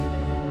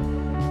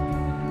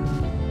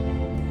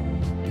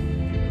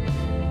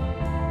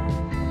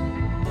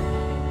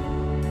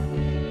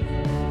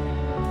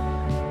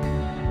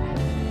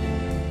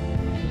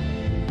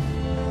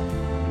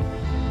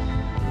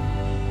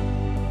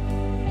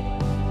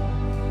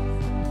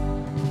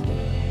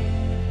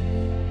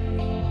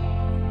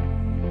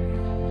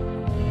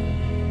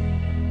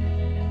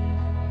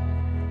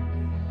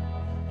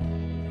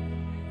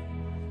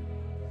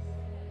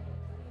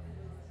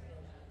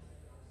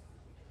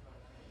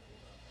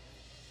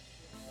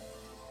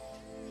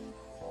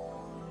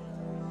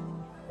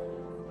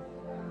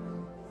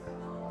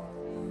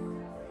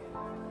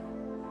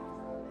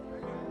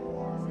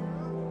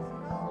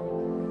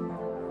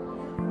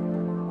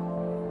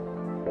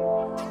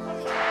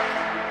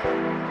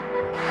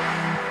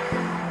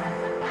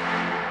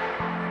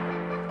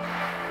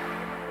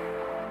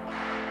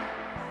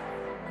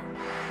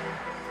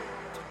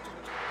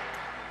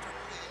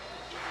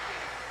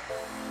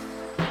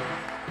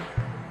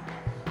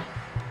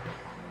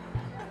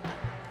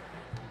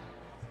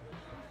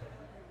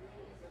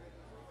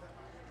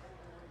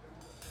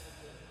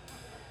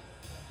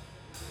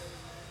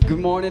Good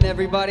morning,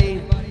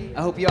 everybody.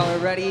 I hope you all are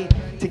ready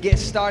to get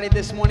started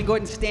this morning. Go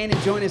ahead and stand and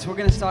join us. We're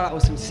going to start out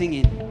with some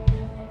singing.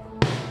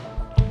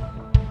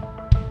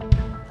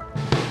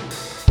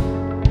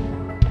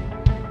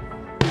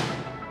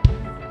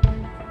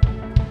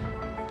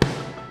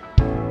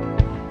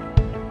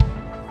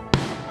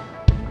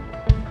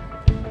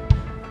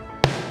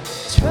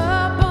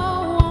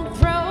 Trouble won't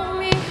throw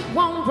me,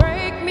 won't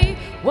break me,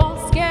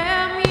 won't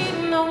scare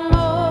me no more.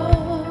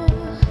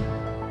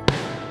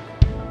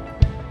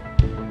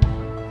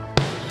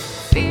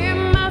 Fear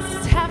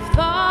must have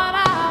thought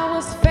I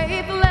was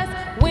faithless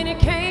when it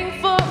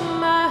came for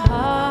my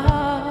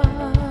heart.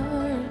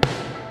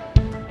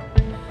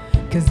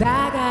 'Cause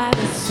I got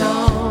a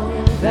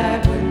song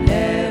that will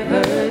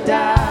never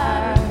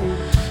die.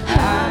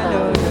 I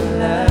know your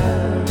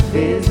love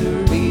is the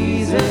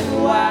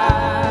reason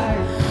why.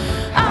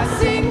 I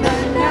sing the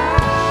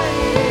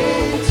night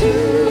into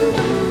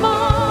the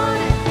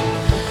morning.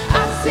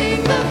 I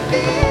sing the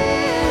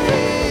fear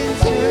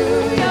into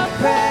your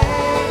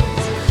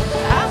praise.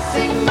 I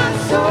sing my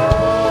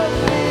soul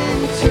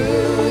into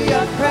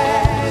your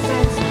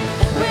presence.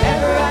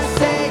 Whenever I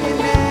say your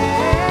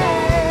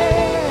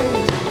name,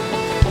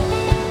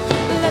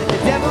 let the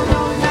devil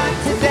know not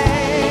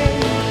today.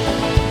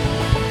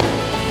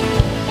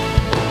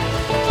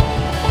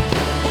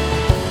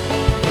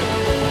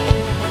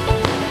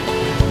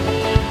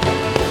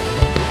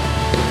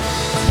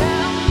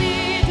 Tell me,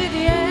 did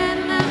the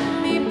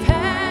enemy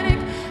panic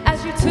as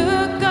you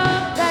took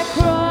up that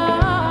cross?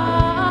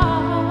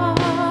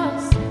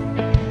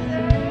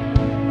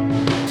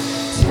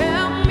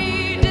 Tell me,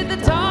 did the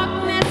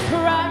darkness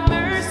cry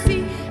mercy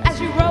as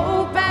you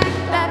rolled back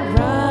that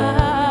rug?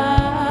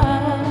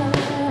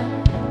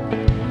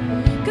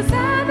 'Cause I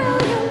know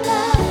your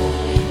love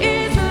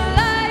is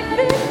life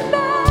in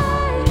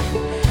mine.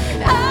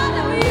 I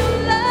know your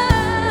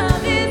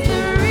love is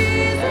the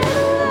reason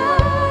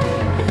why.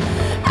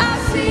 I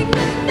sing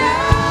the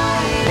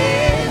night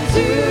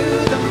into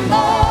the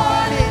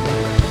morning.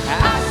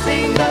 I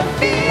sing the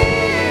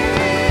fear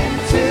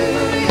into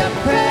your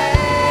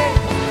praise.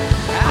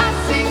 I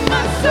sing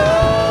my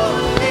soul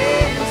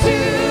into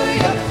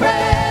your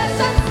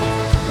presence.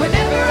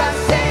 Whenever I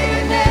say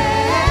your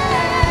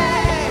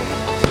name,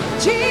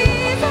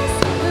 Jesus,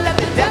 let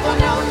the devil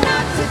know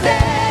not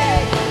today.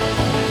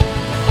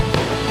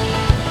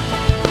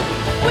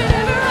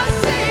 Whenever I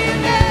say your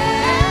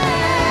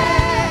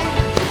name,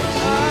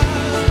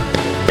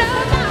 no,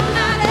 no,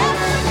 not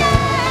ever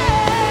again.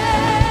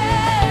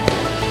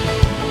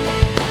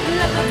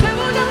 Let the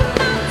devil know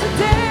not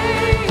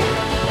today.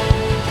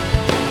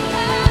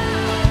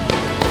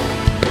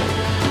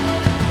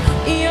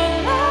 Your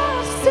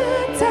love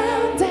stood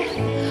down dead,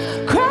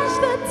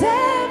 crushed the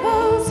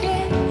devil's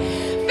head.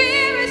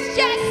 Fear is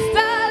just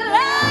a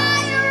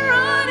liar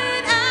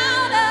running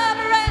out of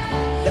breath.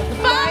 The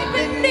fight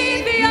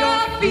beneath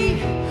your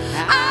feet,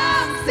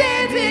 I'm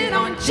standing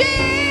on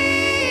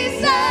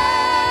Jesus'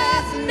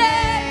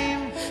 name.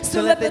 So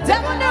let the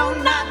devil know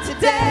not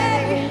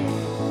today.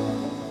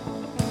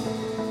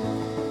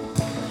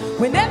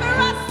 Whenever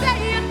I say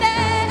your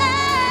name,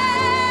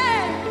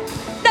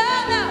 no,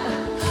 no,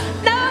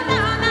 no, no,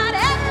 not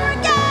ever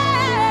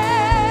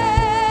again.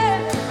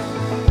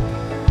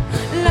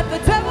 Let the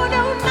devil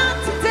know not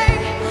today,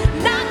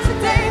 not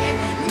today,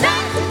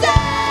 not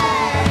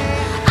today.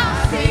 I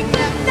sing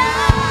the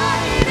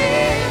night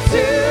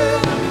into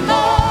the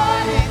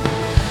morning.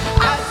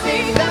 I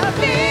sing the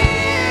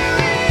fear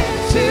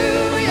into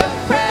your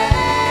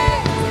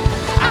praise.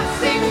 I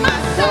sing my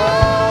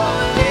soul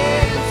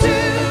into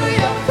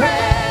your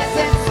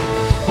presence.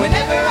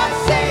 Whenever I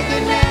say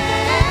your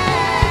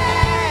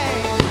name,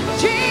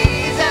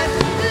 Jesus,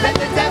 let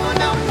the devil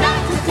know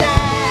not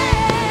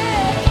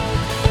today.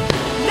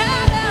 No,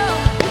 no,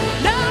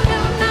 no, no,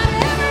 not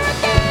ever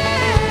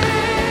again.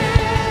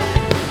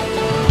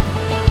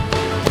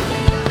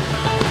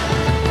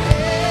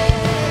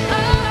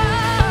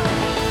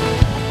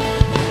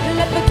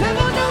 Let the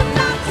devil know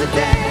not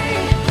today.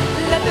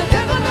 Let the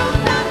devil know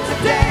not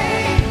today.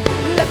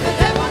 Let the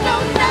devil know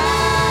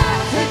not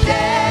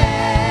today.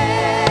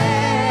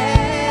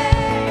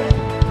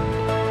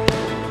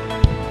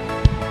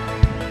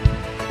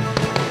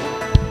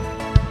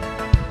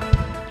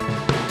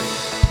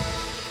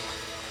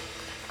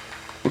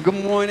 Well,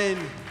 good morning.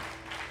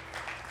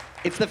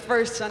 It's the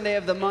first Sunday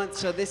of the month,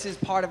 so this is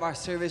part of our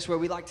service where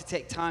we like to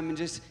take time and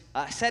just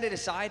set it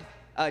aside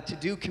to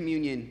do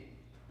communion.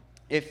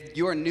 If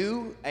you're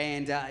new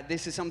and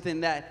this is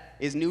something that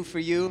is new for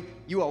you,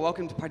 you are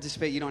welcome to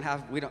participate.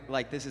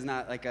 This is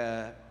not like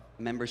a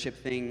membership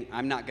thing.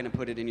 I'm not going to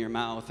put it in your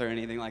mouth or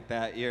anything like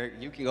that.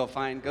 You can go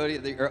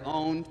to your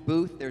own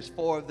booth. There's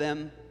 4 of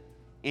them,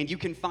 and you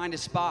can find a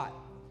spot.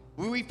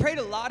 We prayed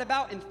a lot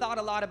about and thought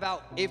a lot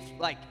about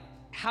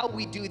how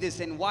we do this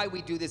and why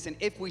we do this and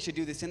if we should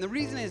do this. And the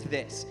reason is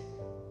this.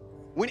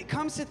 When it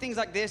comes to things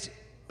like this,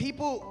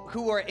 people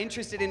who are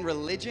interested in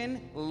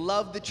religion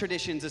love the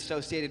traditions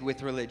associated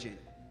with religion.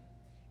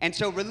 And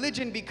so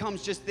religion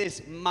becomes just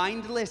this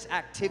mindless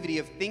activity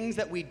of things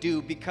that we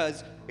do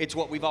because it's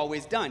what we've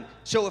always done.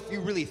 So if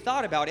you really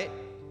thought about it,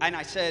 and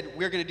I said,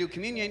 we're gonna do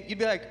communion, you'd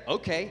be like,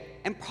 okay,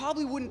 and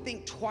probably wouldn't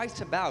think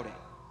twice about it.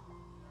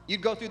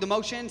 You'd go through the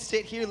motions,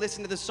 sit here,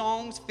 listen to the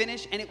songs,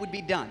 finish, and it would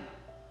be done.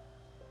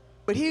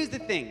 But here's the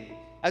thing,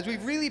 as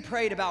we've really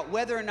prayed about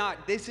whether or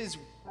not this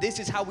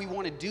is how we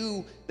wanna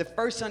do the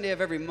first Sunday of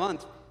every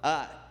month,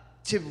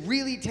 to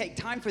really take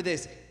time for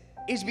this,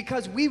 is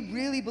because we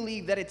really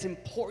believe that it's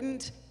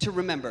important to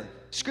remember.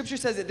 Scripture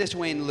says it this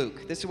way in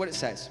Luke. This is what it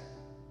says.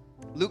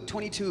 Luke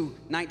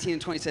 22:19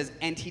 and 20 says,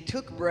 "And he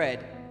took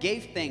bread,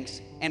 gave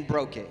thanks, and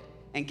broke it,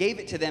 and gave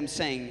it to them,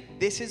 saying,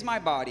 'This is my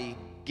body,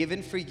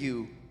 given for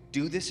you.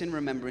 Do this in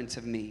remembrance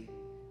of me.'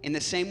 In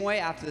the same way,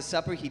 after the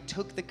supper, he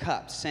took the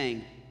cup,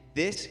 saying,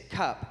 'This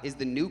cup is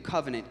the new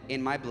covenant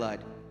in my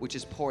blood, which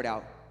is poured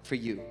out for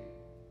you.'"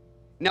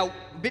 Now,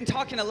 I've been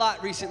talking a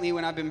lot recently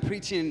when I've been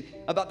preaching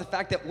about the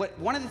fact that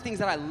one of the things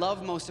that I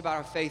love most about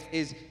our faith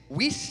is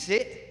we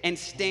sit and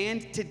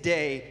stand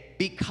today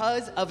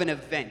because of an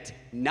event,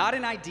 not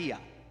an idea,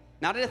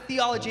 not a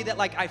theology that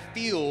I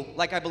feel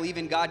like I believe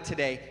in God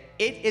today.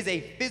 It is a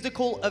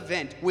physical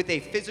event with a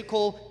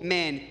physical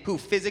man who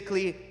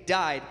physically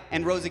died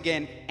and rose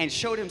again and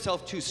showed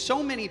himself to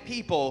so many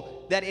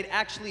people that it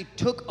actually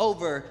took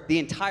over the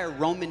entire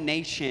Roman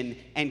nation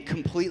and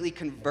completely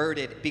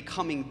converted,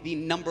 becoming the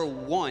number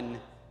one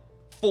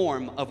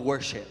form of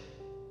worship.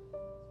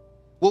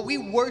 What we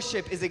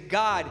worship is a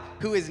God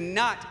who is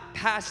not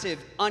passive,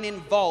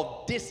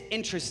 uninvolved,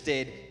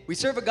 disinterested. We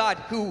serve a God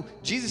who,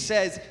 Jesus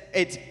says,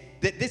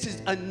 that this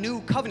is a new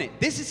covenant.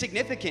 This is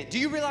significant. Do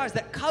you realize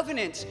that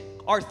covenants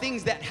are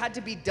things that had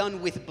to be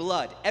done with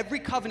blood? Every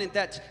covenant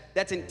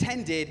that's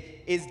intended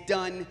is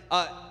done,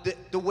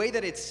 the way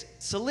that it's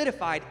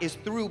solidified is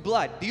through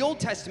blood. The Old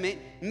Testament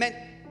meant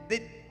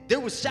that there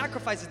was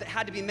sacrifices that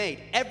had to be made.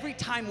 Every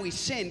time we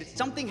sinned,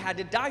 something had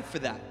to die for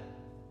that.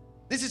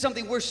 This is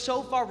something we're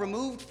so far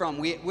removed from.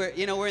 We're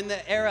in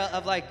the era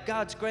of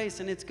God's grace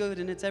and it's good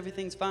and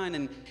everything's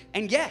fine.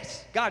 And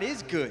yes, God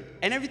is good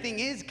and everything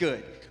is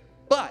good.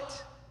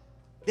 But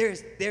there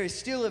is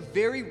still a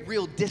very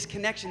real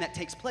disconnection that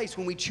takes place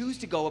when we choose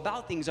to go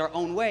about things our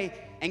own way.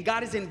 And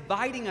God is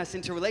inviting us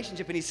into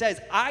relationship, and he says,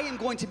 I am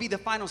going to be the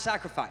final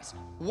sacrifice,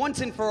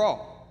 once and for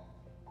all.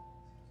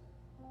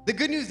 The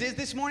good news is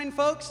this morning,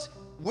 folks,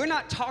 we're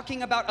not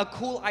talking about a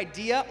cool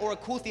idea or a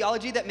cool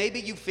theology that maybe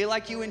you feel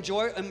like you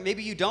enjoy and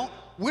maybe you don't.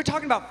 We're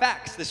talking about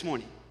facts this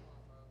morning.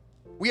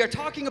 We are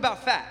talking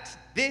about facts.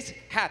 This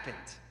happened.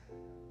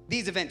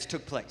 These events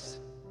took place.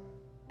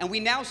 And we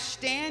now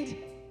stand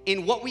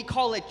in what we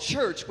call a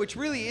church, which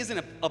really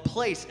isn't a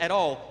place at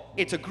all.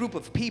 It's a group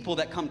of people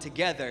that come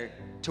together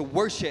to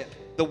worship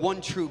the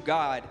one true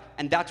God.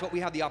 And that's what we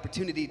have the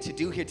opportunity to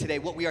do here today.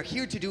 What we are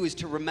here to do is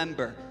to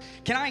remember.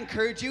 Can I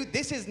encourage you?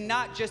 This is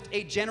not just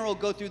a general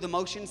go through the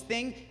motions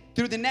thing.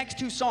 Through the next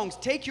two songs,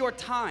 take your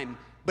time,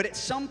 but at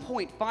some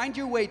point, find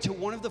your way to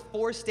one of the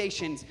 4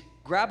 stations,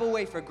 grab a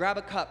wafer, grab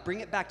a cup,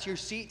 bring it back to your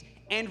seat,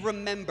 and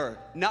remember,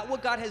 not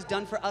what God has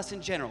done for us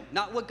in general,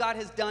 not what God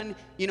has done,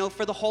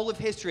 for the whole of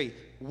history.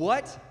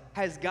 What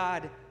has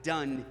God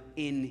done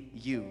in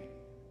you?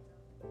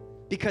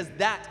 Because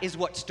that is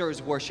what stirs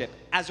worship.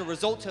 As a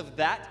result of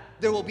that,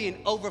 there will be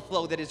an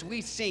overflow that as we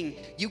sing,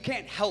 you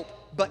can't help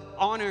but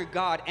honor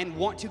God and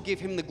want to give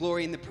him the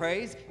glory and the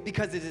praise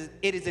because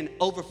it is an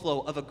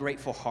overflow of a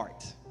grateful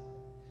heart.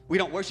 We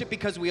don't worship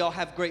because we all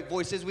have great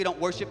voices. We don't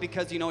worship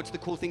because, it's the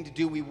cool thing to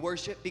do. We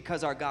worship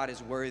because our God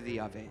is worthy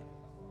of it.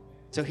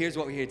 So here's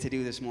what we're here to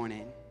do this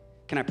morning.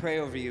 Can I pray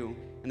over you?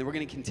 And then we're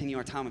going to continue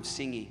our time of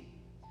singing.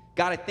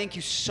 God, I thank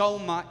you so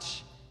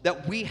much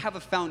that we have a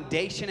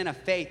foundation and a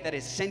faith that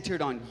is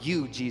centered on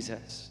you,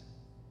 Jesus.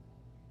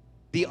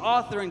 The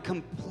author and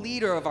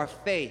completer of our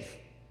faith,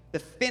 the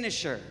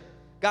finisher.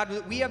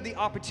 God, we have the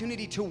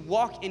opportunity to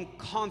walk in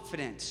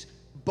confidence,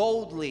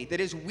 boldly, that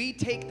as we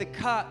take the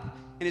cup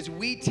and as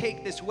we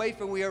take this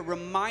wafer, we are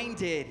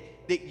reminded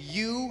that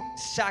you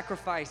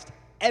sacrificed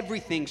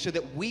everything so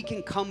that we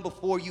can come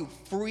before you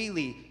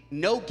freely,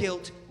 no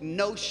guilt,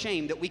 no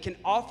shame, that we can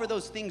offer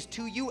those things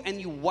to you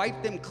and you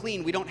wipe them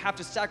clean. We don't have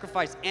to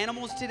sacrifice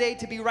animals today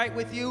to be right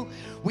with you.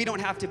 We don't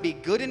have to be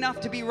good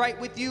enough to be right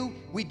with you.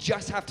 We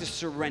just have to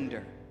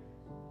surrender.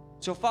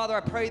 So Father,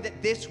 I pray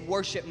that this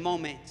worship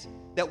moment,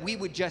 that we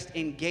would just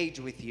engage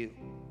with you,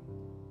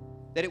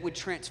 that it would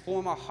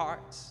transform our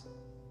hearts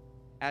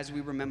as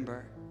we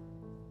remember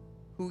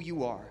who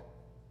you are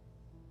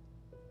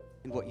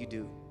and what you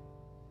do.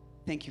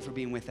 Thank you for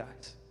being with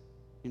us.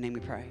 In your name we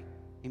pray.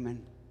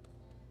 Amen.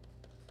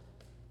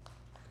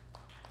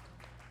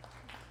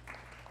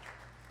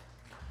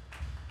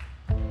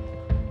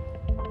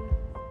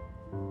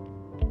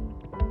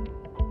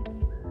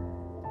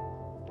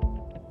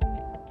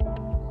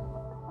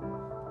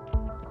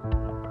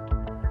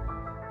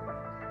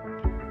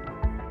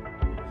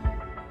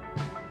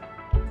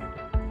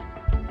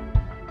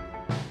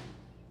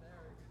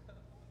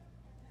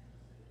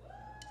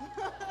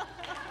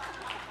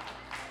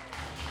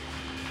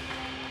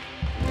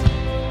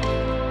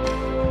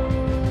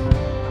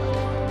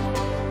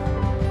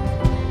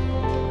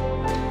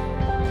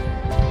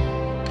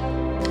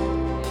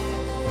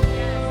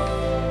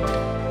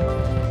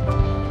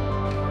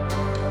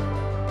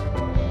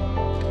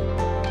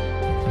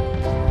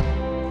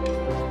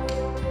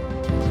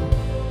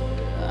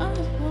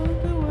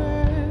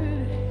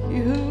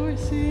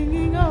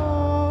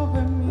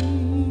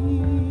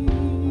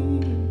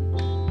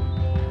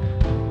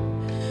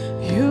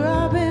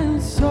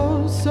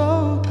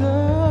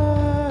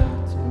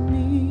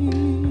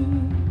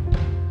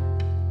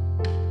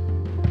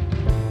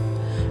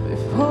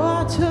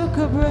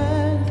 took a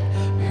breath,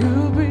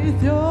 you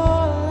breathed your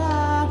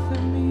life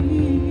in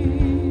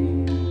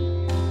me.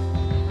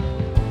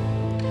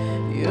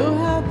 You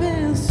have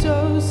been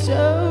so,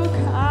 so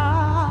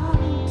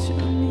kind to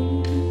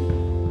me.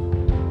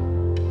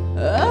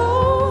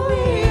 Oh,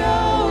 the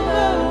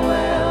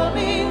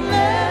overwhelming,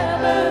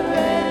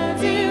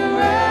 never-ending,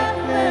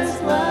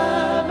 reckless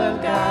love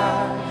of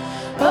God.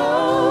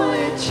 Oh,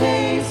 it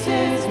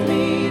chases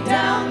me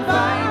down,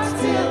 bites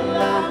till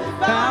I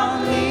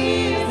found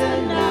leaves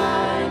the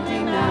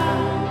 99.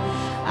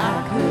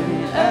 I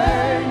couldn't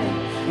earn it,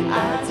 and I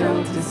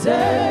don't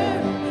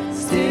deserve it.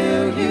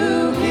 Still,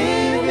 you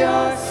give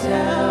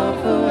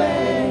yourself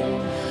away.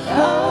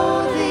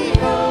 Oh, the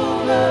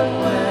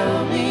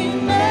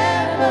overwhelming,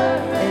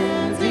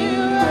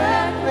 never-ending,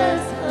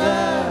 reckless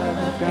love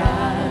of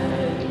God.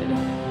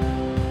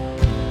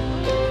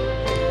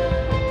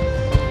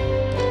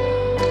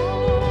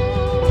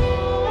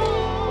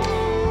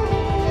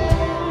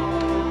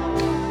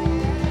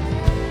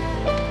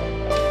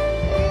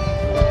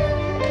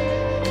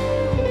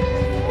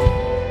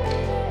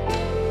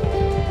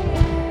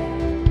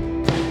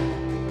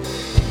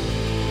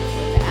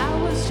 I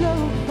was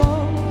your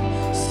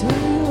fault,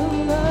 still your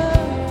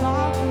love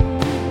found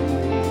me.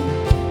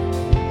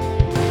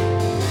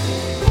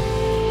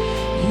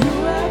 You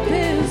have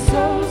been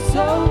so,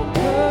 so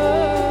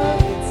good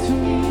to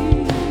me.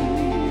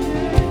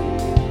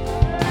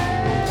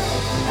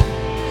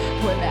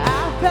 When I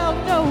felt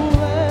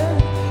nowhere,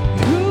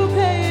 you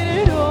paid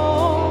it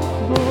all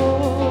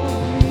for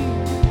me.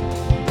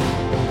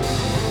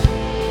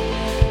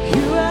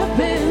 You have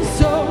been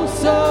so,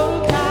 so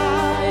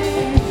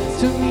kind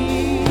to me.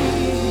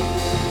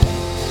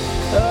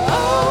 Oh,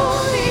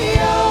 the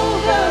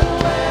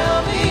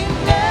overwhelming,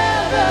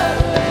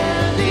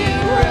 never-ending,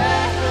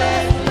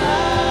 reckless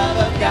love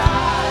of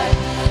God.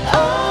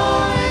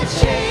 Oh, it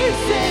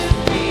chases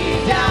me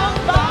down,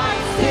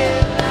 bites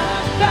till I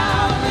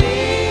found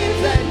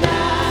leaves at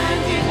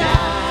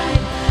 99.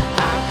 I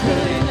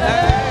couldn't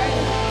earn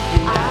it,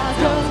 I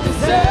don't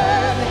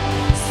deserve it.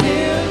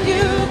 Still,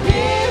 you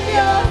give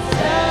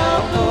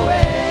yourself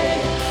away.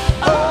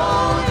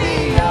 Oh, the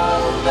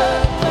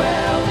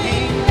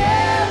overwhelming,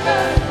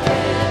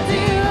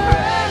 never-ending,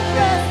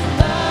 reckless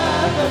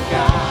love of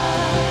God.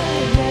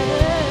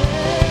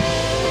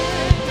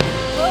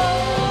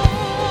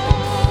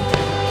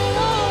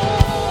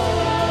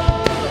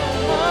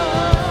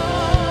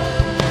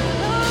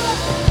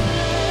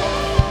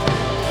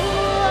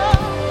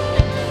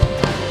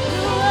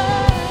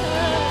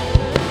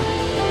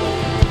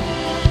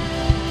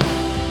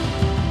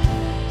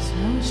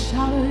 Snow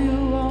shadow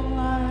you won't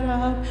light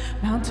up,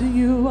 mountain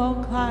you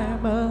won't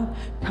climb up,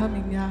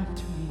 coming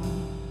after me.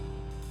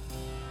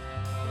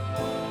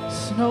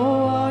 Snow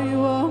wall you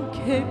won't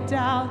kick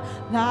down,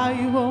 lie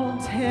you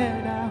won't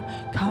tear down,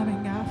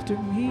 coming after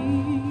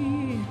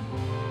me.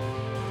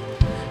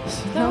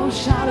 Snow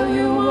shadow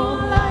you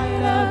won't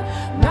light up,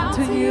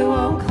 mountain you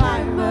won't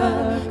climb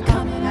up,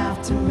 coming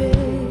after me.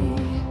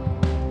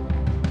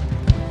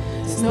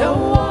 Snow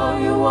wall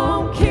you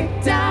won't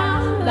kick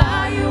down,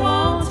 lie you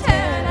won't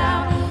tear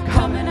down,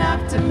 coming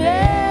after me.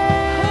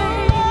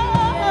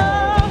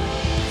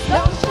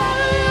 Snow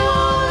shadow you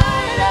won't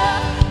light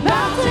up,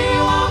 mountain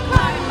you won't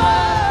climb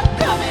up,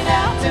 coming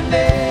after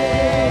me.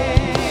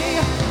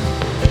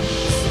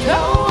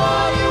 Snow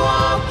wall you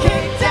won't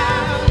kick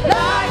down,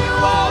 lie you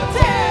won't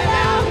tear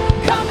down,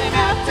 coming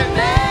after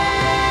me.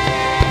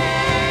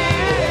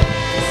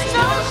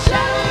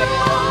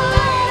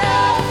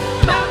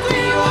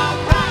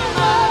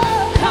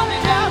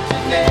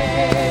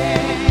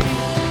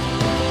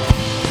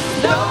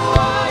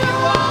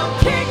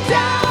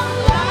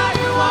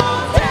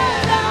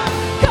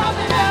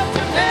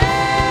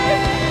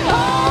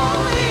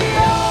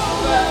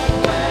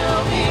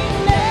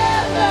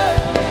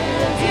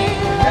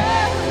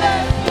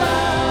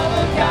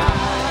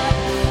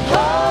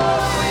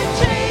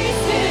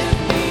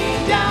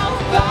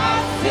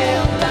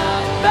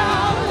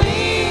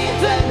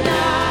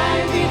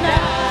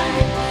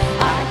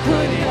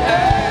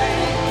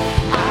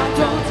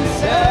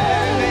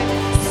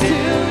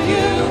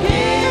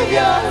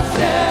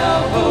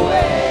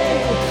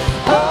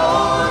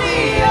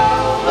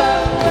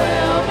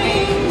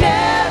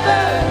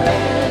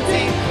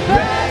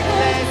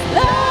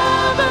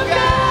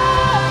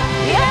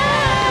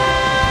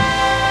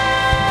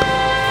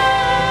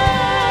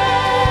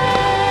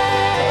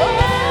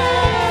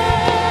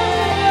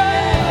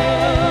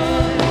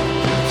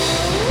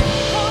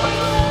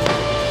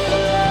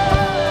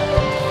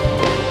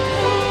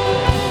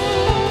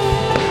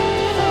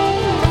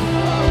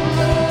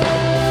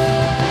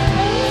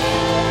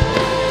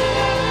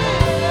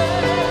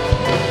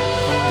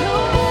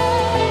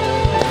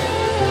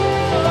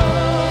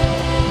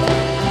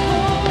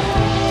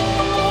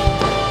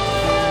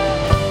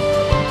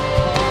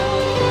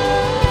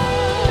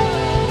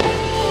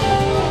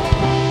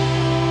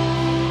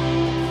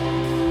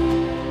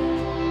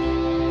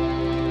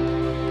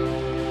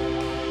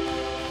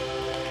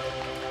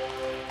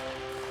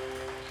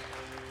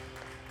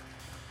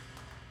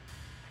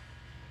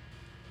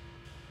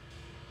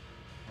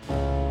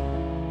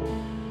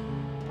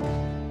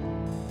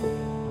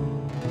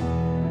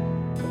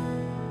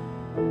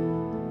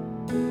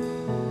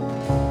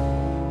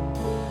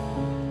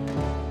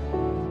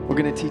 We're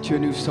going to teach you a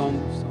new song.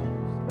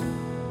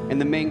 And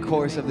the main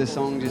chorus of this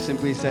song just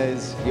simply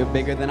says, "You're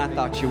bigger than I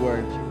thought you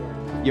were.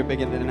 You're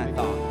bigger than I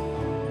thought."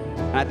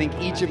 And I think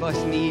each of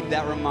us need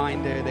that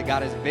reminder that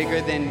God is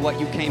bigger than what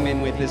you came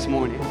in with this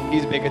morning.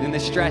 He's bigger than the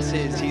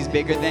stresses. He's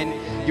bigger than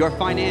your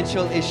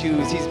financial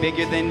issues. He's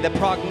bigger than the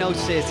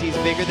prognosis. He's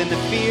bigger than the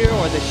fear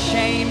or the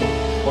shame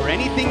or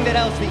anything that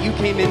else that you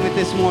came in with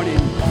this morning.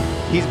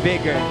 He's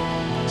bigger.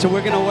 So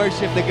we're going to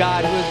worship the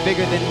God who is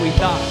bigger than we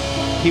thought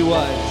He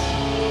was.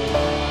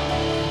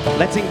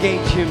 Let's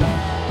engage Him.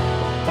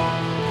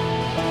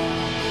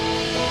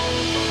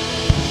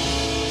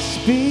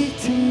 Speak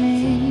to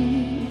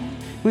me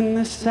when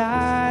the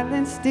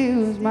silence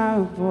steals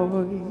my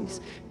voice.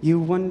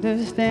 You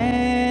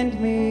understand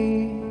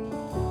me.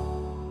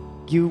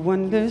 You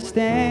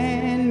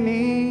understand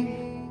me.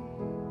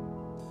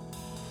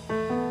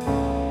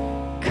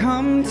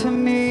 Come to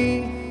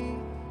me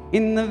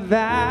in the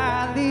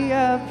valley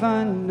of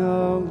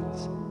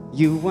unknowns.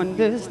 You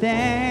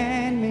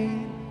understand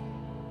me.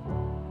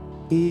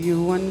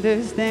 You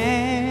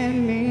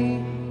understand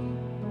me.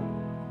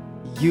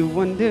 You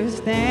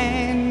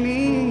understand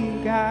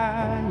me,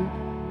 God.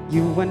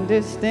 You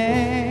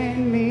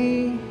understand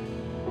me.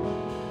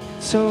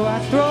 So I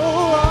throw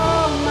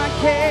all my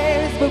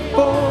cares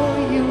before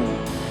you.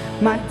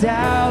 My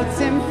doubts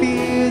and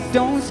fears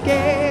don't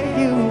scare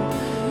you.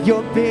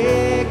 You're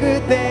bigger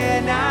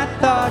than I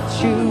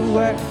thought you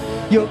were.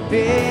 You're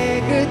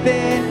bigger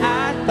than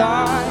I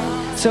thought.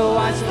 So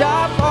I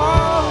stop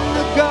all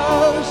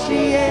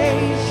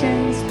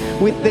negotiations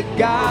with the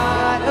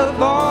God of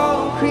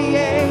all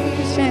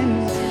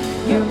creations.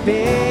 You're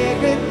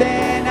bigger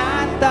than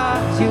I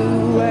thought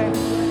you were.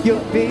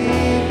 You're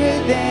bigger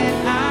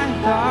than I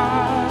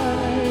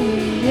thought,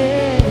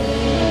 yeah.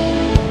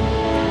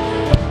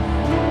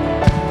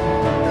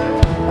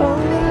 Oh,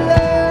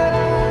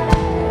 Lord,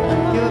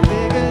 you're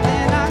bigger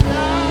than I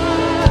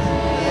thought,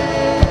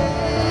 yeah.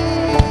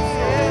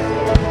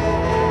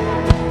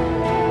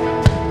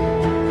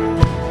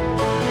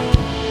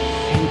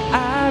 And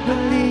I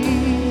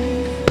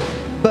believe,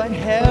 but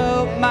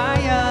help my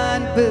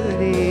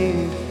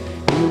unbelief.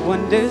 You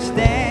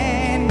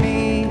understand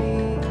me.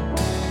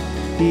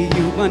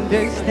 You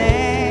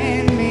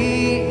understand me.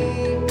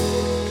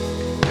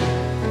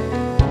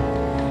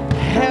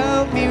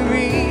 Help me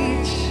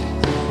reach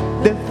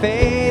the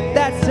faith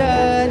that's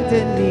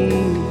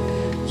underneath.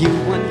 You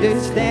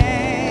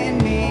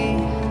understand me.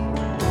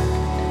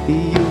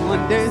 You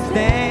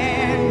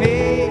understand me.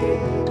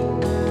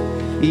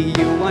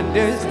 You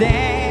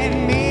understand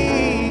me,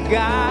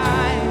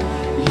 God.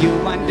 You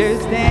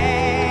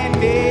understand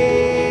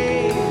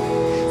me.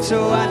 So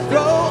I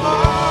throw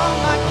all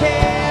my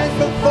cares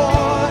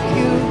before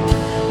you.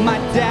 My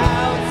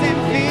doubts and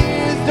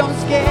fears don't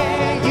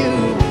scare you.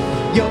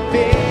 You're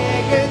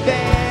bigger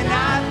than I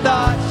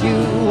thought you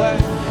were.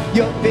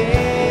 You're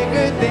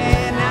bigger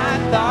than I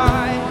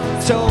thought.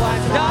 So I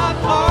stop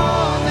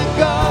all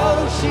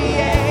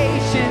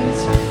negotiations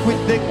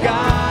with the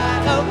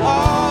God of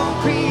all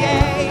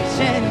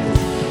creations.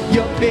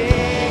 You're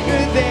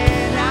bigger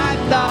than I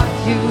thought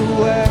you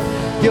were.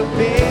 You're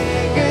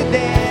bigger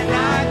than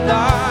I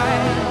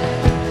thought.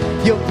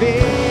 You're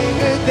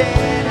bigger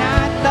than I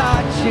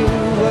thought you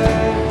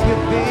were.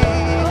 You're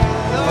bigger,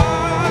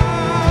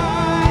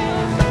 Lord.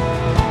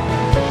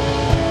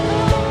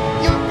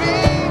 You're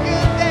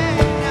bigger than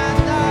I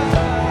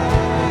thought.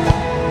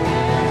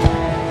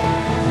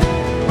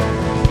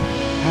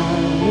 I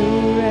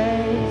will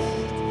rest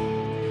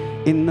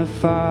in the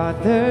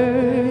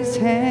Father's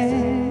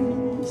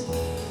hands.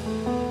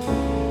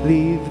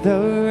 Leave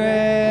the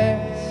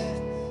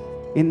rest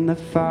in the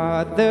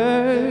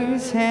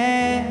Father's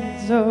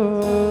hands.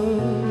 Oh,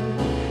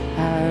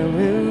 I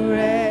will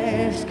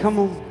rest. Come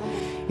on.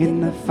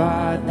 In the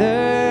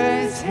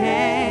Father's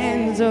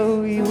hands.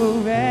 Oh, you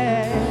will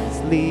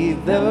rest.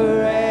 Leave the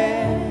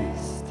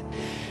rest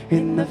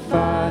in the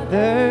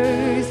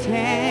Father's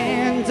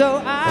hands.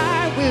 Oh,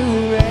 I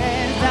will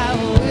rest. I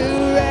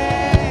will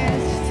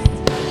rest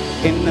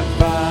in the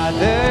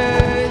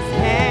Father's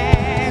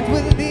hands.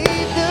 We'll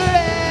leave the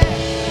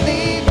rest.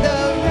 Leave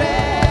the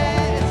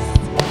rest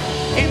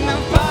in the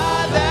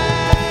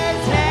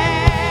Father's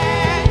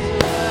hands.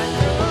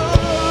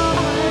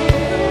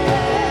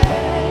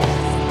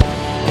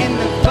 In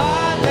the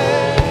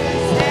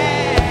Father's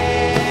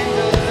hands,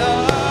 oh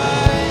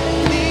Lord,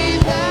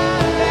 leave the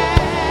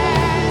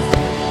rest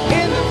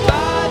in the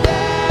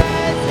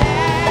Father's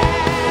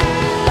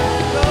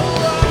hands. Oh,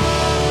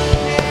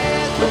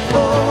 hands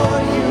before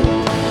you.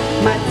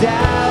 My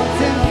doubts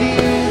and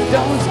fears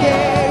don't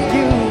scare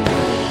you.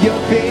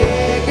 You're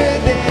bigger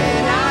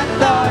than I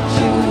thought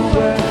you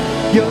were.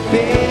 You're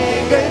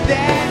bigger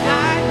than I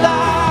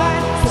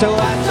thought. So I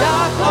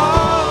stop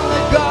all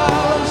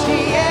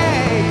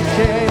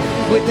negotiations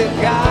with the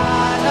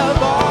God of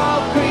all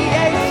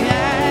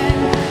creation.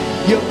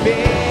 You're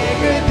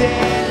bigger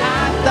than I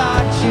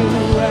thought you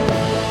were.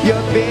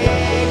 You're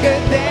bigger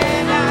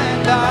than I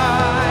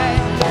thought.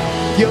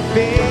 You're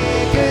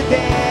bigger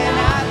than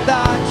I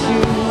thought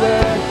you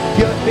were.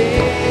 You're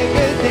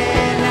bigger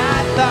than I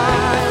thought.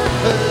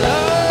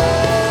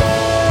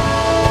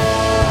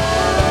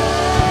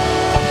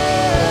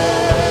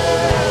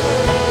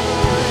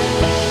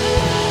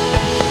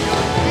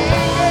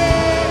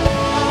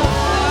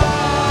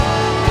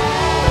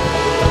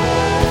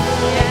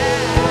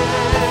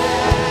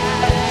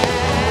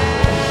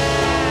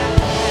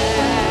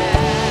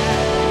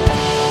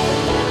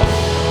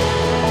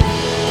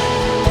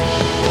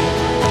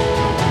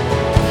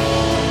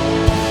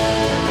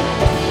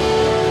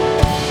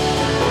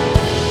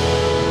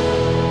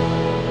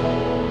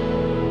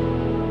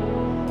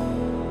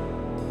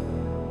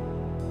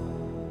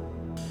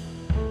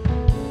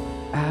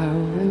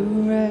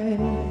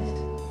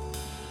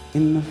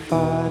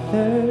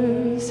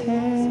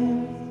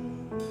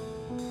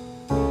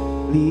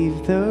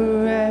 Leave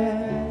the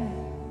rest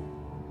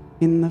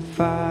in the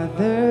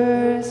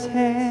Father's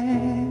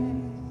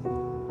hand.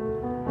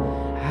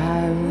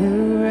 I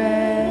will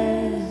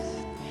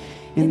rest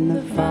in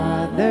the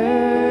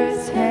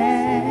Father's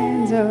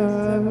hands.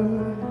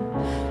 Oh,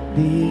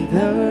 leave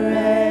the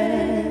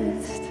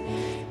rest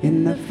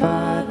in the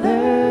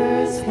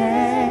Father's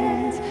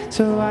hands.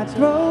 So I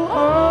throw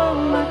all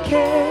my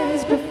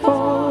cares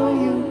before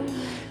you.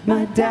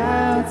 My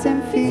doubts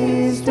and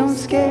fears don't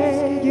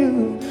scare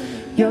you.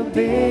 You're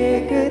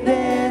bigger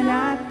than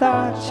I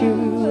thought you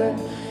were.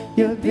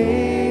 You're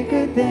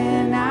bigger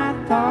than I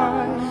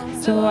thought.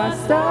 So I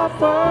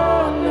stop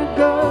all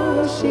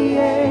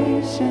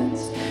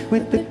negotiations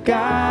with the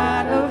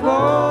God of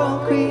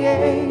all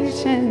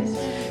creations.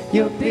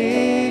 You're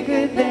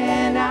bigger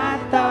than I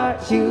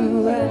thought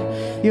you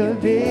were. You're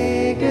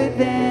bigger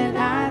than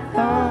I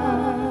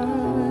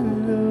thought,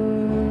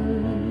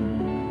 Lord.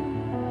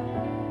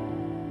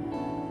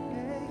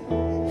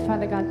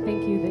 Father God,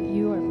 thank you that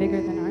you are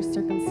bigger than our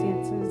circumstances.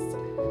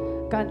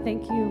 God,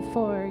 thank you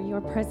for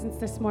your presence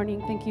this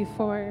morning. Thank you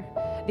for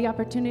the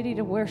opportunity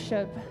to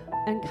worship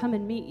and come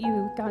and meet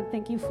you. God,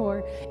 thank you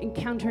for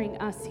encountering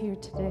us here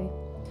today.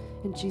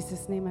 In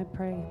Jesus' name I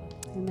pray.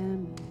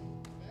 Amen.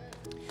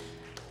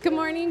 Good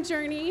morning,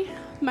 Journey.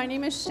 My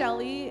name is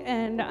Shelly,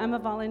 and I'm a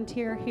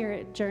volunteer here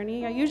at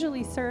Journey. I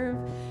usually serve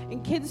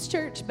in kids'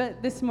 church,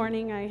 but this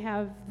morning I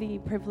have the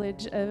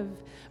privilege of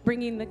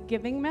bringing the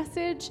giving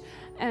message,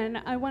 and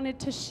I wanted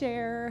to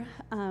share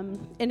an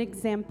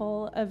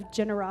example of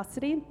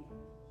generosity.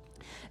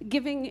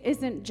 Giving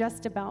isn't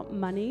just about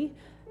money,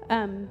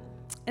 and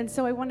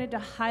so I wanted to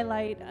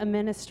highlight a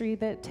ministry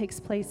that takes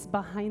place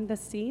behind the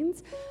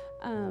scenes.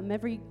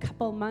 Every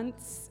couple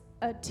months,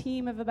 a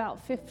team of about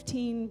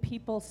 15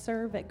 people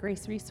serve at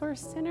Grace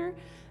Resource Center.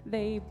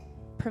 They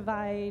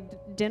provide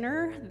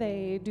dinner,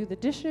 they do the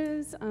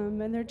dishes, and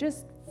they're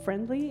just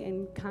friendly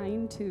and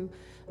kind to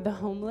the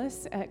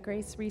homeless at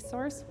Grace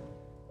Resource.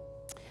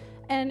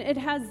 And it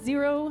has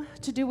zero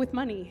to do with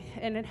money,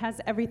 and it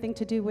has everything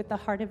to do with the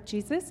heart of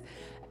Jesus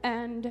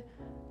and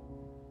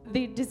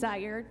the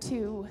desire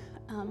to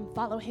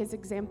follow his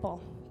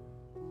example.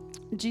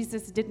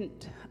 Jesus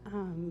didn't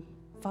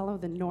follow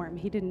the norm.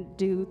 He didn't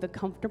do the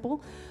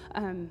comfortable.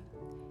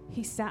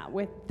 He sat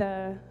with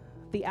the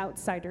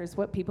outsiders,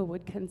 what people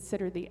would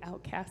consider the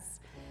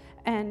outcasts.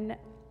 And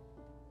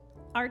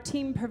our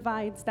team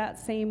provides that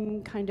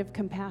same kind of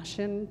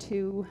compassion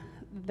to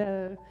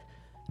the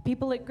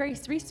people at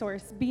Grace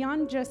Resource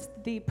beyond just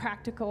the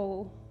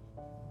practical,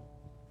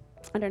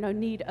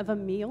 need of a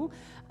meal,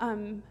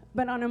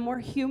 but on a more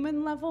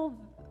human level,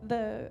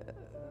 the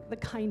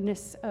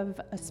kindness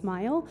of a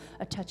smile,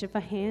 a touch of a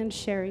hand,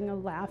 sharing a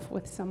laugh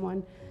with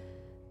someone.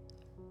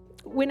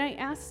 When I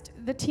asked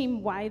the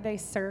team why they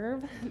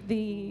serve,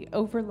 the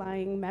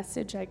overlying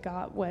message I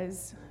got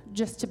was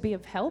just to be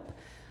of help,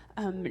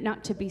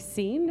 not to be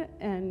seen,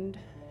 and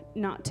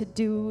not to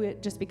do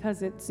it just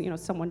because it's,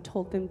 someone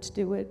told them to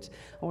do it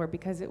or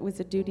because it was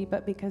a duty,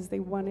 but because they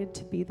wanted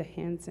to be the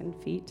hands and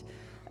feet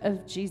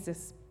of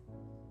Jesus,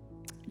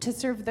 to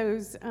serve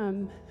those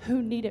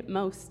who need it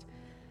most.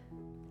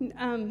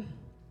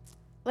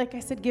 Like I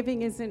said,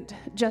 giving isn't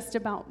just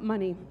about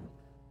money.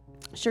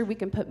 Sure, we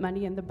can put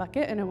money in the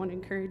bucket, and I want to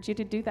encourage you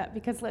to do that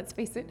because let's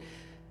face it,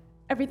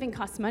 everything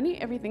costs money.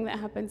 Everything that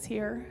happens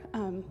here,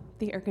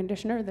 the air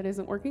conditioner that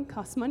isn't working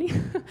costs money.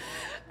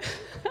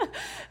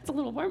 It's a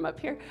little warm up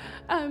here.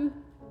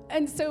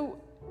 And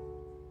so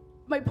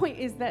my point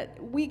is that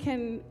we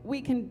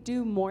can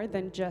do more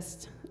than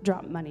just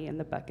drop money in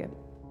the bucket.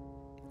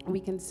 We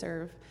can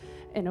serve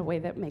in a way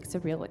that makes a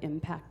real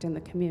impact in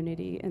the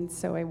community. And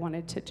so I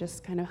wanted to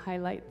just kind of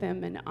highlight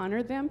them and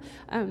honor them.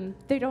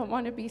 They don't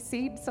want to be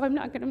seen, so I'm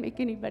not going to make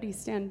anybody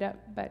stand up.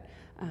 But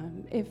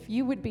if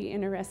you would be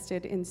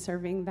interested in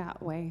serving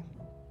that way,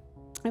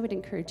 I would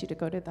encourage you to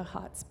go to the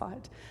hot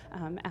spot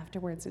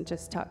afterwards and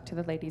just talk to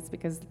the ladies,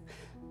 because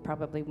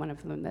probably one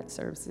of them that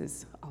serves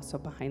is also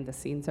behind the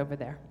scenes over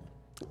there.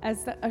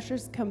 As the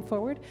ushers come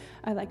forward,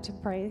 I'd like to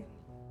pray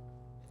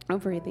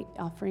over the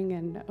offering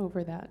and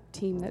over that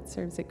team that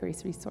serves at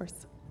Grace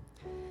Resource.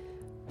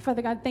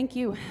 Father God, thank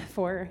you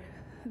for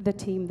the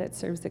team that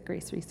serves at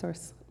Grace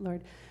Resource,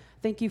 Lord.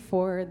 Thank you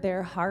for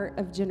their heart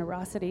of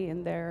generosity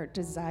and their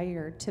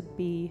desire to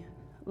be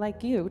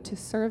like you, to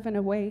serve in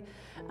a way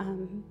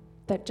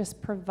that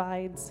just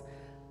provides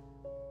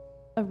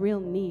a real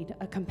need,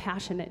 a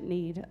compassionate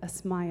need, a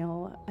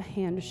smile, a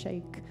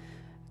handshake,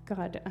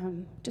 God,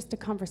 just a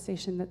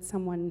conversation that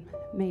someone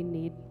may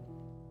need.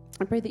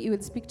 I pray that you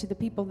would speak to the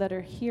people that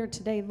are here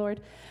today, Lord,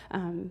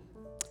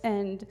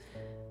 and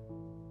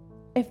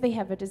if they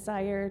have a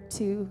desire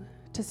to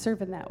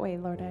serve in that way,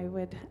 Lord, I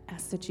would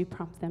ask that you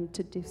prompt them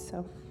to do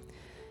so.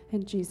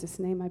 In Jesus'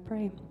 name I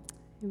pray.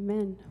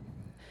 Amen.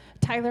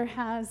 Tyler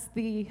has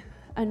the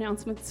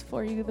announcements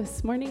for you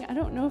this morning. I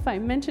don't know if I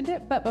mentioned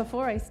it, but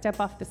before I step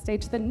off the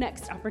stage, the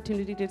next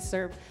opportunity to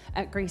serve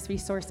at Grace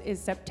Resource is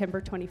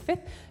September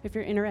 25th. If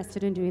you're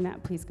interested in doing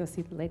that, please go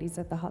see the ladies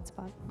at the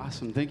hotspot.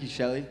 Awesome. Thank you,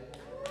 Shelly.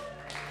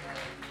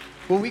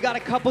 Well, we got a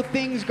couple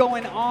things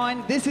going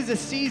on. This is a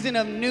season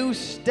of new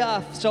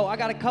stuff, so I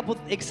got a couple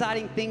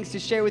exciting things to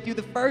share with you.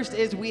 The first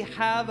is we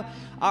have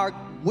our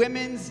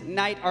women's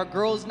night, our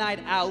girls' night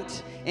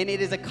out, and it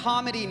is a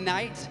comedy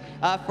night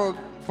for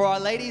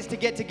our ladies to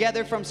get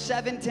together from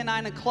 7 to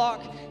 9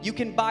 o'clock. You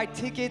can buy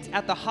tickets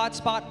at the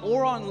Hotspot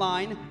or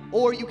online,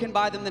 or you can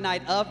buy them the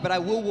night of, but I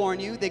will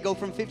warn you, they go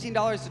from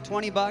 $15 to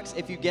 $20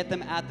 if you get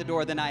them at the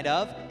door the night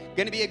of.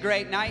 Gonna be a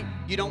great night.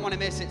 You don't want to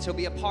miss it, so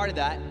be a part of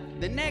that.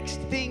 The next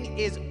thing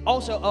is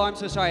also, oh, I'm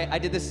so sorry, I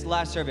did this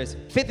last service.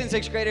 5th and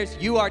 6th graders,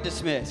 you are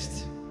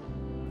dismissed.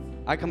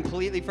 I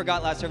completely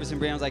forgot last service,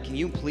 and Brianna was like, can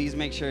you please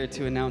make sure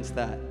to announce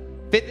that?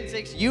 5th and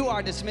 6th, you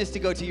are dismissed to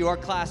go to your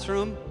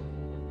classroom.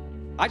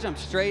 I jumped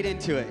straight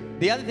into it.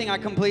 The other thing I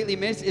completely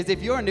missed is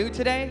if you're new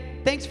today,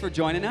 thanks for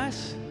joining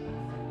us.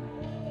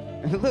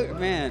 Look,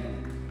 man.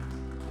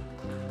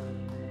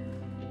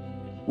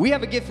 We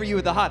have a gift for you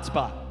at the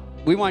Hotspot.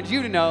 We want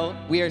you to know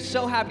we are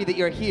so happy that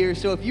you're here.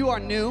 So if you are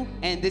new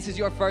and this is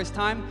your first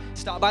time,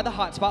 stop by the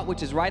Hotspot,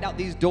 which is right out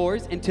these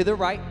doors and to the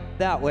right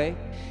that way.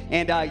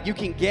 And you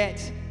can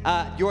get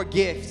your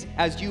gift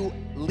as you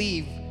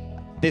leave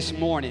this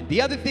morning.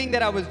 The other thing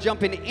that I was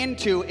jumping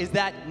into is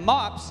that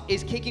MOPS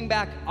is kicking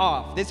back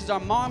off. This is our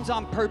Moms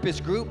on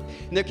Purpose group,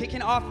 and they're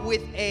kicking off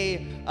with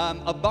a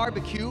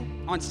barbecue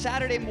on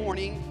Saturday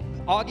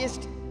morning,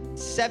 August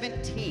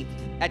 17th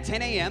at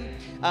 10 a.m.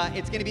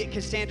 It's going to be at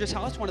Cassandra's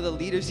house, one of the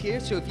leaders here.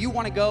 So if you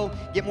want to go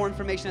get more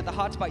information at the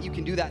Hotspot, you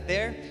can do that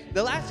there.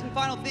 The last and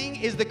final thing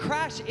is the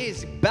crash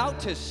is about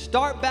to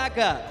start back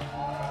up.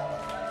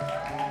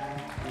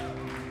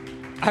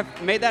 I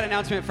made that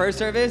announcement first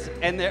service,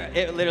 and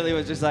it literally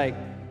was just like, I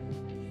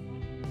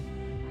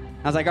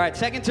was like, all right,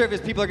 second service,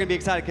 people are going to be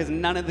excited because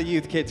none of the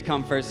youth kids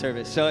come first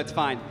service, so it's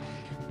fine.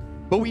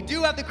 But we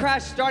do have the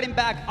crash starting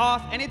back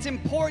off, and it's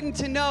important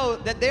to know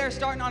that they're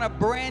starting on a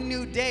brand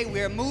new day.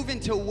 We're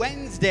moving to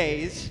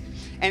Wednesdays,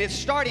 and it's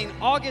starting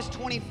August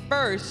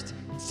 21st,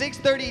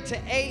 6:30 to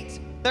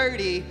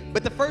 8:30.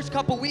 But the first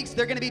couple weeks,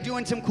 they're going to be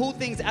doing some cool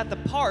things at the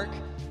park.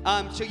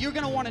 So you're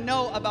going to want to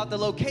know about the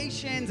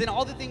locations and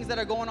all the things that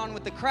are going on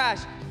with the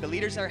crash. The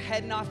leaders are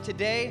heading off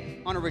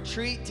today on a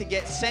retreat to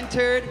get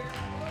centered,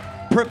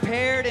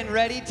 prepared, and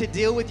ready to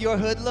deal with your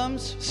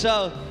hoodlums.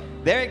 So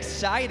they're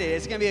excited.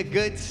 It's going to be a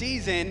good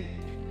season.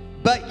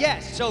 But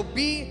yes, so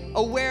be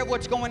aware of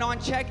what's going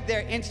on. Check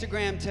their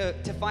Instagram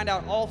to find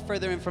out all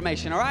further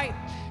information, all right?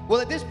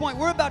 Well, at this point,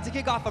 we're about to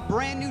kick off a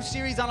brand new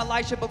series on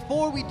Elisha.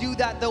 Before we do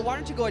that, though, why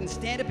don't you go ahead and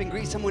stand up and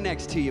greet someone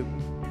next to you?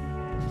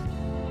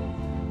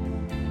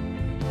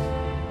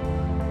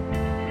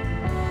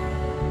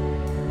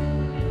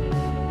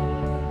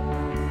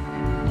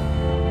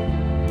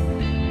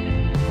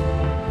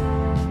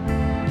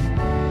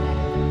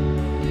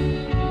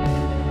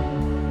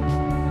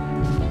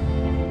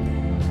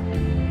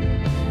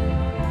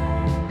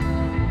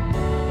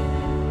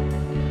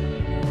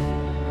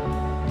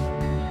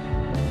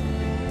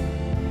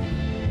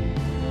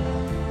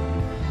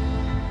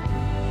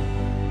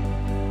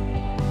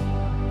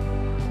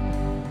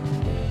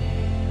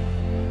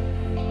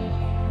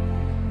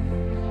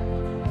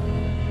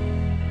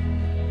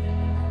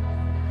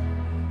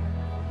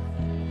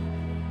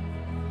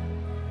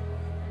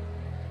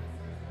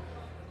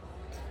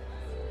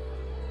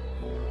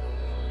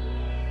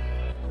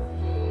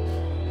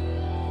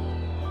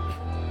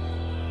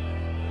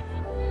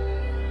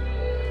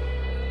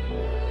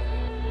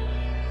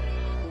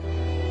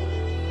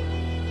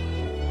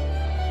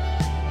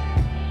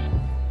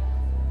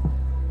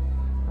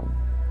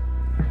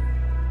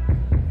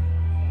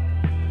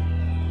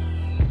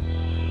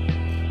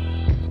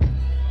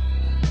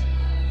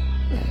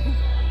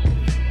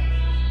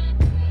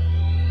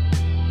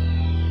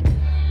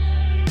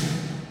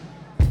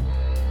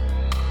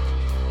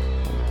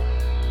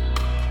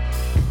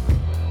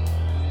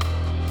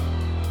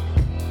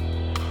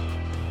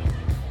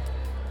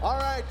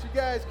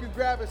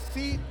 Grab a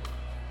seat.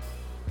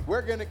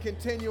 We're going to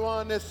continue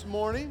on this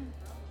morning.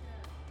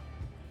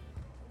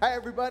 Hi,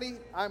 everybody.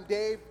 I'm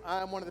Dave.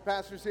 I'm one of the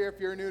pastors here. If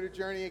you're new to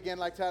Journey, again,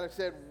 like Tyler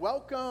said,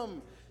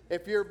 welcome.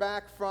 If you're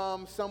back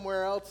from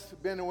somewhere else,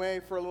 been away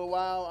for a little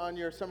while on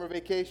your summer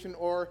vacation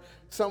or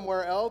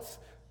somewhere else,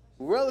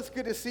 well, it's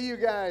good to see you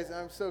guys.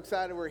 I'm so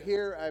excited we're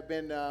here. I've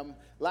been,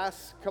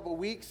 last couple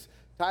weeks,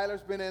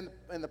 Tyler's been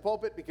in the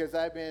pulpit because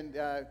I've been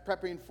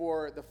prepping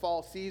for the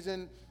fall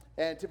season.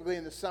 And typically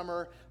in the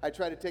summer, I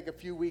try to take a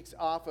few weeks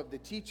off of the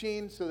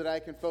teaching so that I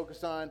can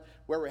focus on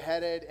where we're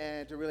headed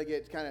and to really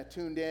get kind of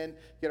tuned in,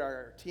 get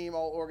our team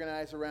all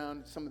organized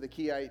around some of the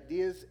key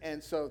ideas.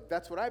 And so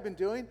that's what I've been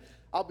doing.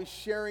 I'll be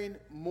sharing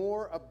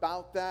more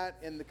about that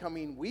in the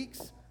coming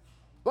weeks.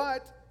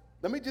 But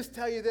let me just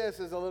tell you this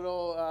as a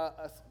little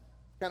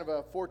kind of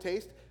a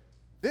foretaste.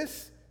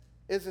 This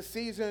is a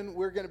season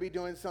we're going to be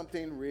doing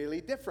something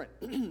really different.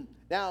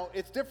 Now,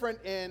 it's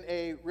different in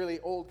a really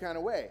old kind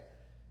of way.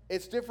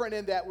 It's different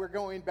in that we're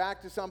going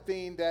back to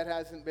something that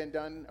hasn't been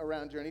done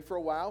around Journey for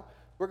a while.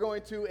 We're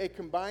going to a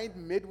combined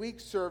midweek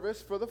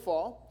service for the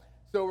fall.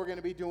 So we're going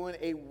to be doing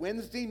a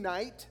Wednesday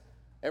night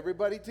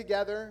everybody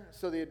together.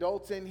 So the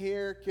adults in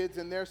here, kids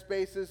in their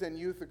spaces, and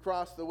youth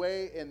across the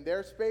way in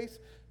their space.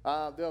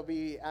 They'll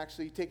be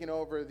actually taking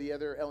over the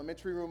other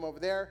elementary room over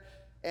there.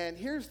 And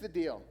here's the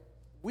deal.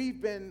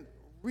 We've been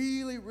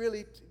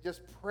really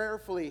just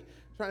prayerfully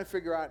trying to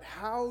figure out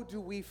how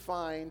do we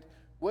find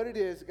what it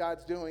is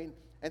God's doing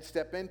and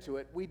step into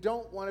it. We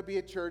don't want to be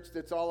a church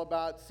that's all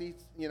about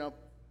seats,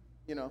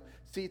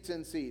 seats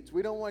and seats.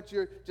 We don't want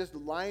you to just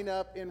line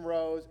up in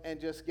rows and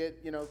just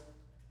get,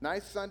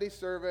 nice Sunday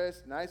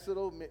service, nice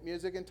little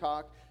music and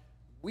talk.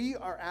 We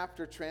are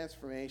after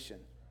transformation.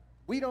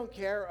 We don't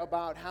care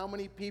about how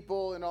many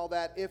people and all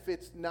that if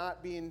it's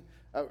not being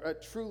a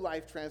true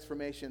life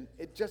transformation.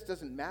 It just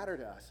doesn't matter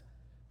to us.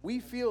 We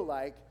feel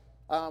like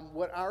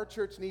what our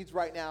church needs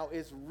right now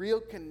is real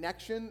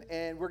connection,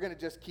 and we're going to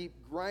just keep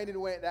grinding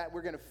away at that.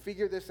 We're going to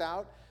figure this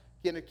out,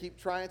 going to keep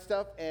trying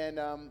stuff. And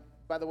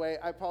by the way,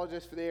 I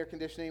apologize for the air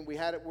conditioning. We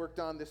had it worked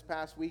on this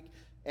past week,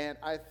 and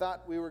I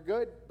thought we were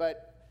good,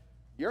 but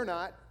you're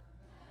not.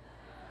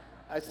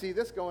 I see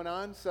this going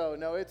on, so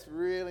no, it's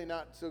really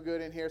not so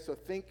good in here. So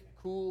think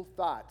cool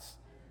thoughts.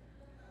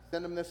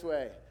 Send them this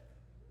way.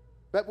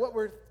 But what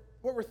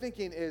we're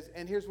thinking is,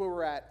 and here's where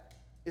we're at,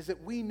 is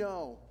that we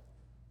know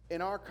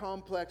in our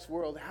complex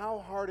world how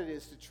hard it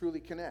is to truly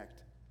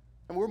connect.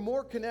 And we're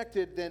more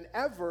connected than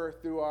ever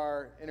through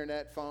our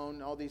internet,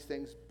 phone, all these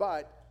things,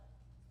 but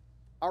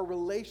our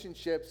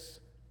relationships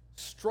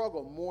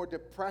struggle. More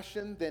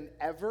depression than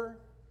ever,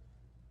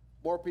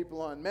 more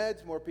people on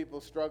meds, more people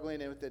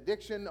struggling with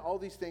addiction, all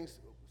these things.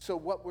 So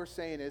what we're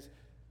saying is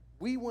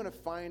we want to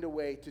find a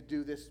way to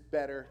do this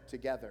better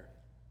together.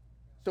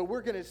 So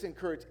we're going to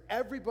encourage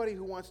everybody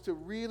who wants to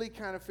really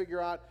kind of figure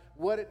out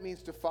what it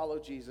means to follow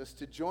Jesus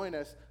to join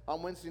us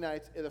on Wednesday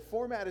nights. The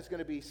format is going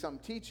to be some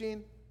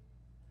teaching.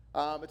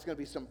 It's going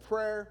to be some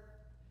prayer.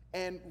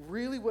 And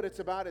really what it's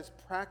about is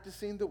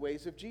practicing the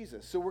ways of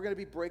Jesus. So we're going to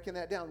be breaking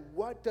that down.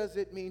 What does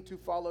it mean to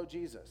follow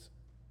Jesus?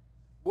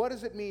 What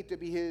does it mean to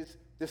be his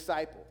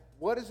disciple?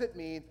 What does it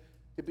mean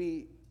to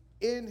be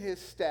in his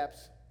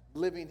steps,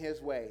 living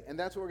his way? And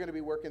that's what we're going to be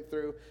working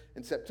through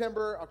in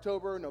September,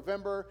 October,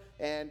 November,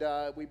 and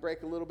we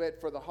break a little bit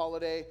for the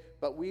holiday,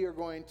 but we are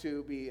going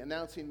to be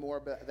announcing more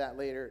about that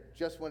later.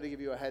 Just wanted to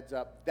give you a heads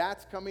up.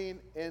 That's coming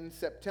in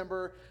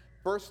September.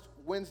 First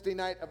Wednesday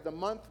night of the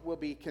month will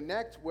be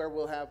Connect, where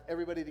we'll have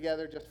everybody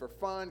together just for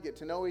fun, get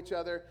to know each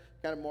other,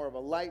 kind of more of a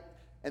light.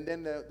 And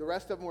then the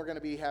rest of them, we're going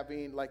to be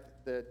having like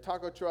the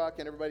taco truck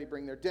and everybody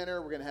bring their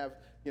dinner. We're going to have,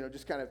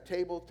 just kind of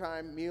table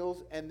time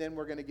meals. And then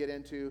we're going to get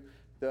into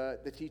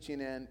the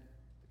teaching and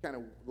kind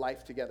of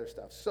life together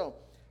stuff. So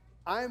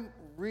I'm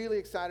really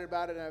excited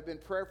about it. And I've been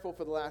prayerful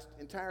for the last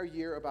entire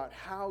year about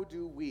how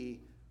do we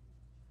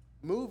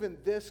move in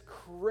this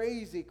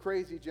crazy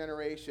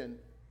generation,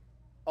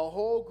 a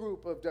whole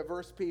group of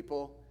diverse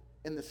people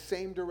in the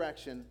same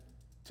direction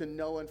to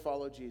know and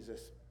follow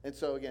Jesus. And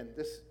so again,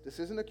 this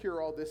isn't a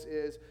cure-all. This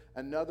is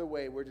another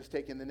way. We're just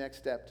taking the next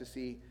step to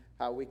see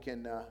how we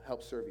can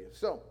help serve you.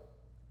 So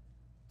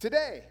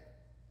today,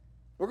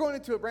 we're going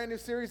into a brand new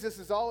series. This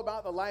is all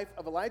about the life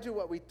of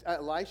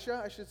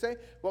Elisha, I should say.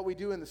 What we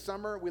do in the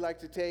summer, we like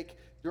to take,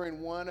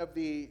 during one of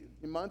the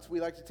months, we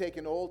like to take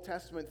an Old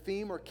Testament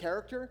theme or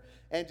character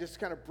and just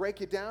kind of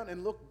break it down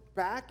and look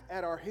back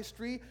at our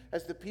history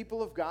as the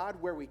people of God,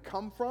 where we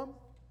come from,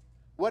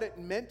 what it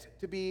meant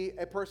to be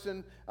a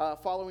person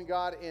following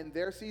God in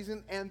their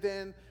season, and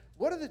then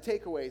what are the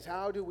takeaways?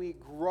 How do we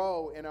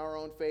grow in our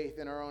own faith,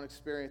 in our own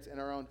experience, in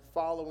our own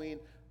following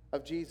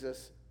of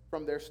Jesus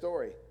from their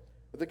story?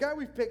 But the guy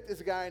we've picked is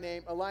a guy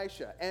named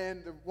Elisha,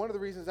 and one of the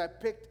reasons I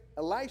picked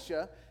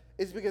Elisha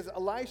is because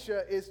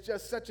Elisha is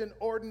just such an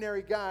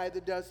ordinary guy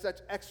that does such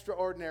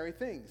extraordinary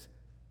things.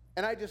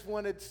 And I just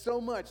wanted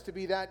so much to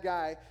be that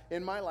guy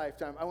in my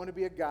lifetime. I want to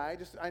be a guy,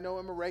 I know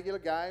I'm a regular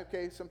guy,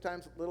 okay,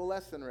 sometimes a little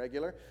less than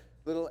regular,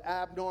 a little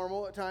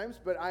abnormal at times,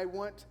 but I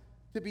want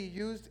to be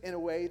used in a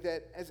way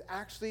that is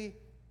actually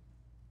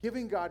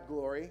giving God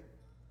glory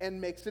and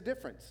makes a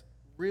difference,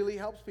 really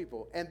helps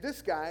people. And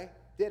this guy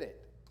did it.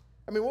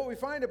 I mean, what we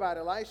find about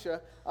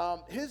Elisha,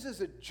 his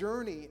is a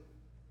journey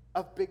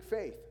of big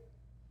faith.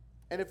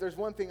 And if there's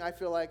one thing I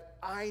feel like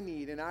I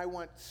need and I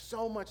want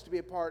so much to be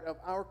a part of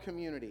our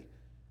community,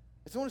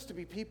 I want us to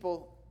be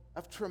people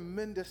of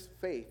tremendous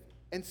faith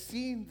and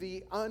seeing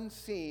the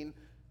unseen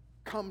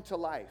come to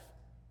life.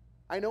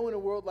 I know in a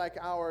world like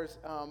ours,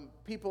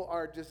 people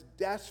are just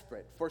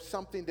desperate for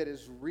something that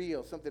is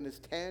real, something that's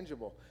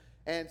tangible.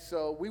 And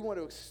so we want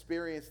to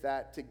experience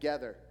that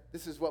together.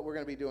 This is what we're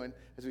going to be doing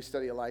as we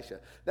study Elisha.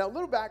 Now, a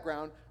little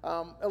background.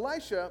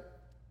 Elisha,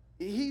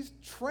 he's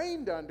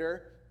trained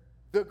under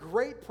the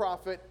great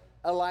prophet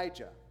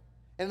Elijah.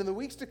 And in the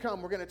weeks to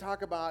come, we're going to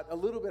talk about a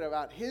little bit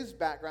about his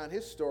background,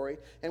 his story,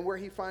 and where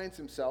he finds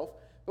himself.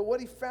 But what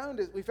we found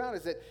is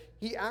that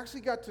he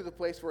actually got to the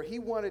place where he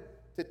wanted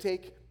to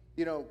take,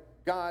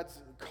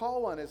 God's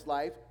call on his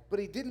life, but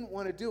he didn't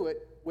want to do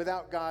it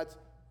without God's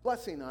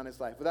blessing on his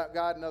life, without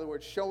God, in other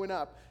words, showing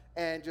up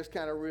and just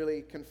kind of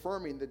really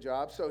confirming the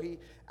job. So he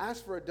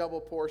asked for a double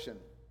portion.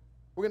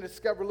 We're going to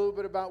discover a little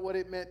bit about what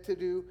it meant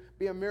to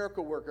be a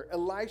miracle worker.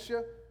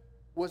 Elisha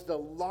was the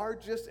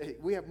largest.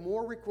 We have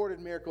more recorded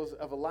miracles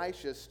of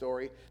Elisha's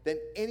story than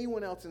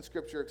anyone else in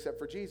Scripture except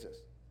for Jesus.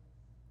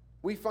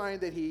 We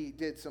find that he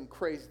did some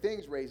crazy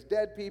things, raised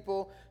dead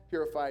people,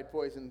 purified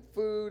poisoned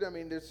food. I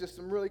mean, there's just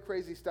some really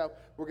crazy stuff.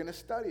 We're going to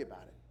study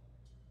about it.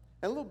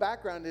 And a little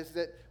background is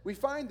that we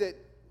find that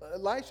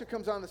Elisha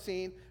comes on the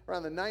scene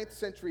around the 9th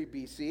century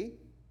BC.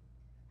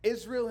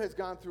 Israel has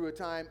gone through a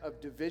time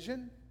of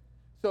division.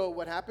 So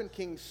what happened,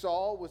 King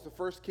Saul was the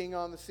first king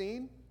on the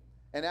scene.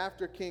 And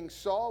after King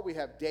Saul, we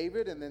have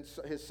David and then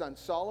his son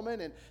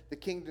Solomon, and the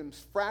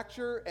kingdoms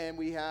fracture, and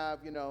we have,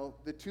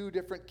 the two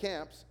different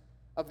camps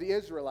of the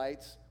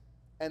Israelites,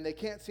 and they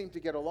can't seem to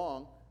get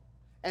along.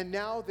 And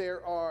now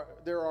there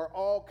are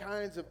all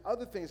kinds of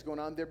other things going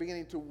on. They're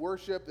beginning to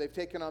worship. They've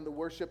taken on the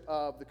worship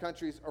of the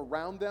countries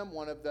around them.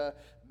 One of the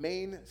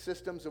main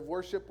systems of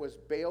worship was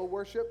Baal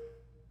worship,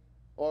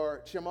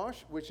 or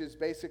Chemosh, which is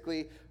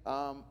basically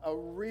a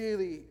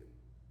really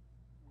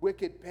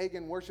wicked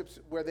pagan worship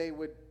where they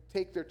would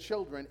take their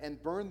children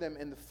and burn them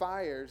in the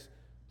fires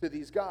to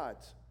these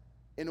gods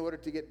in order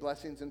to get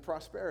blessings and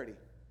prosperity.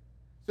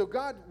 So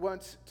God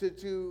wants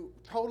to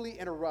totally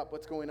interrupt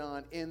what's going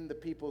on in the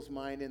people's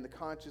mind, in the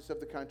conscience of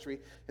the country.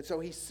 And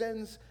so he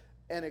sends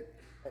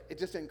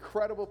just an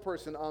incredible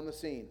person on the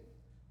scene.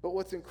 But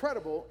what's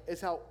incredible is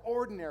how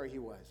ordinary he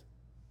was.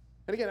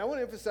 And again, I want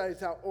to emphasize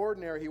how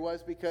ordinary he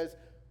was because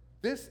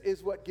this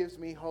is what gives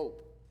me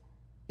hope.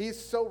 He's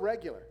so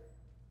regular.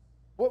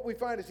 What we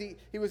find is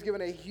he was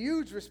given a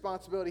huge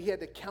responsibility. He had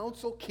to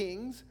counsel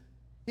kings.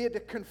 He had to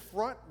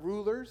confront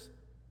rulers.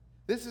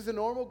 This is a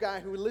normal guy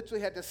who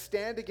literally had to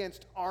stand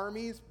against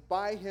armies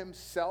by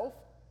himself.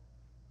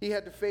 He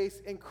had to face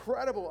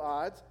incredible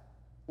odds,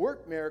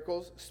 work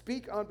miracles,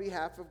 speak on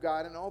behalf of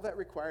God, and all that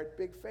required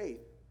big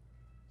faith.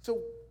 So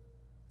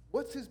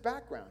what's his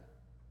background?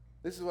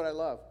 This is what I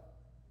love.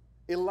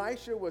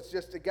 Elisha was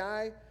just a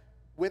guy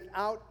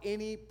without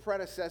any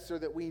predecessor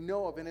that we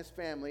know of in his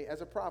family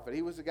as a prophet.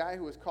 He was a guy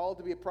who was called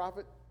to be a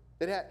prophet.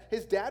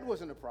 His dad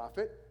wasn't a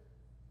prophet.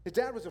 His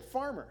dad was a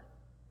farmer.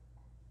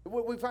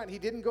 What we find, he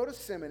didn't go to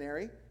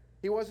seminary.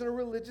 He wasn't a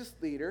religious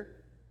leader.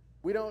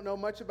 We don't know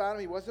much about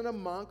him. He wasn't a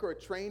monk or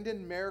trained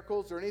in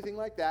miracles or anything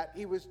like that.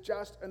 He was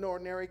just an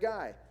ordinary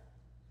guy.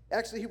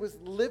 Actually, he was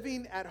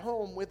living at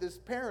home with his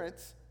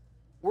parents,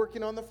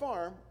 working on the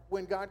farm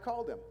when God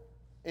called him.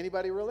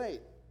 Anybody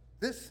relate?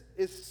 This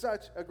is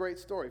such a great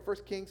story. 1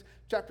 Kings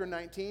chapter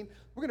 19.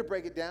 We're going to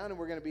break it down, and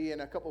we're going to be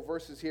in a couple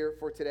verses here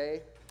for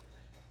today.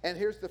 And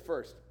here's the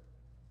first.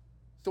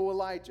 So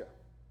Elijah.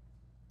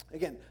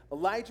 Again,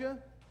 Elijah,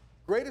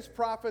 greatest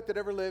prophet that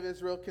ever lived.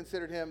 Israel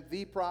considered him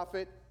the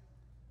prophet.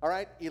 All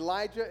right,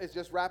 Elijah is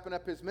just wrapping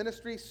up his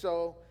ministry.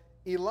 So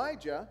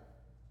Elijah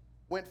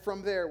went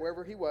from there,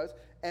 wherever he was,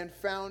 and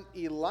found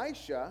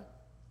Elisha,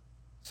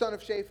 son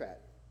of Shaphat.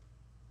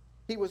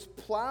 He was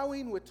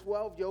plowing with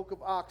 12 yoke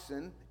of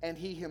oxen, and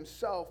he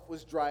himself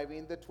was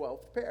driving the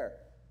 12th pair.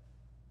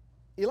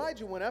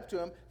 Elijah went up to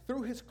him,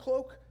 threw his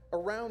cloak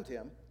around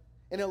him,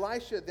 and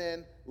Elisha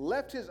then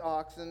left his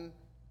oxen,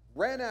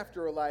 ran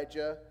after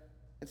Elijah,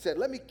 and said,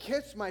 "Let me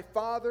kiss my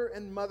father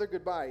and mother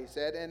goodbye," he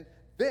said, "and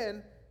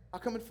then I'll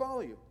come and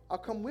follow you. I'll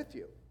come with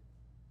you."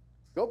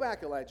 "Go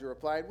back," Elijah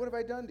replied. "What have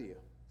I done to you?"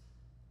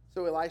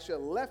 So Elisha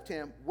left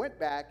him, went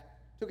back,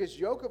 took his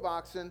yoke of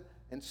oxen,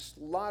 and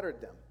slaughtered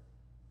them.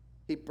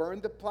 He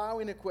burned the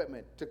plowing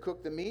equipment to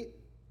cook the meat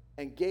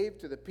and gave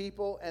to the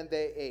people, and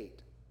they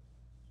ate.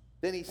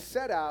 Then he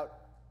set out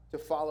to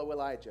follow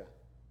Elijah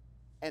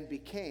and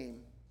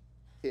became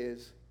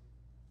his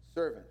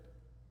servant.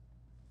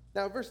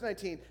 Now, verse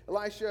 19,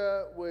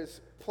 Elisha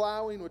was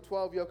plowing with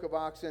 12 yoke of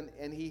oxen,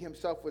 and he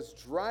himself was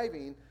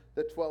driving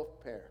the 12th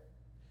pair.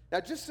 Now,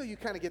 just so you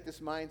kind of get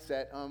this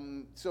mindset,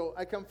 so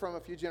I come from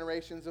a few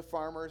generations of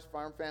farmers,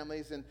 farm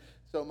families, and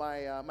so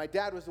my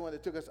dad was the one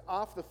that took us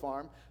off the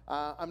farm.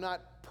 I'm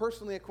not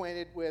personally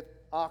acquainted with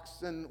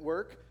oxen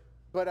work,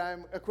 but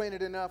I'm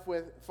acquainted enough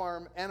with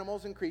farm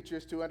animals and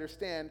creatures to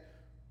understand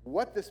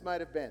what this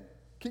might have been.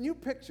 Can you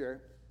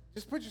picture,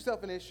 just put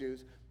yourself in his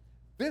shoes,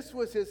 this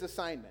was his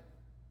assignment.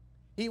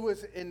 He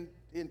was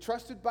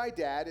entrusted by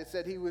Dad. It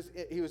said he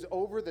was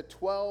over the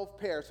 12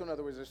 pairs. So in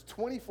other words, there's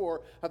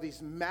 24 of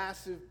these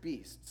massive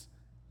beasts.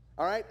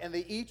 All right? And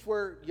they each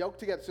were yoked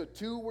together. So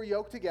 2 were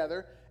yoked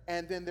together,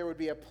 and then there would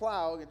be a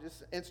plow,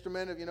 just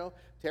instrument of,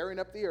 tearing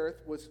up the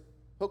earth, was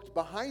hooked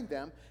behind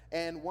them,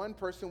 and one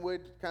person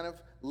would kind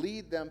of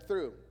lead them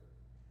through.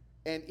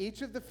 And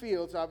each of the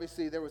fields,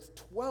 obviously, there was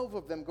 12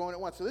 of them going at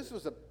once. So this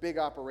was a big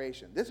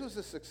operation. This was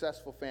a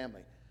successful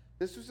family.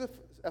 This was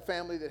a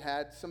family that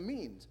had some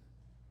means.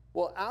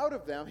 Well, out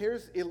of them,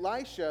 here's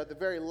Elisha, the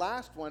very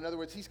last one. In other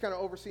words, he's kind of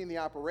overseeing the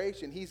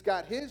operation. He's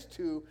got his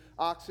 2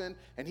 oxen,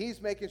 and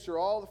he's making sure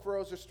all the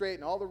furrows are straight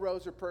and all the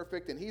rows are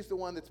perfect, and he's the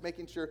one that's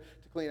making sure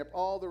to clean up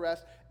all the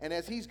rest. And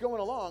as he's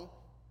going along,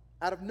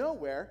 out of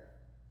nowhere,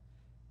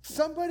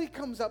 somebody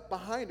comes up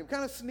behind him,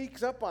 kind of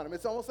sneaks up on him.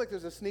 It's almost like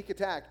there's a sneak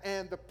attack.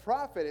 And the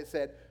prophet, it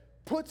said,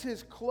 puts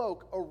his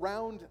cloak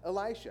around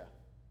Elisha.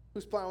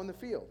 who's plowing the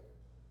field,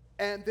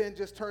 and then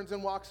just turns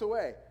and walks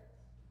away.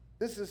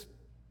 This is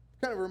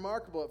kind of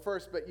remarkable at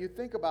first, but you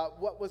think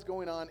about what was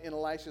going on in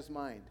Elisha's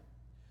mind.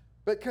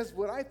 Because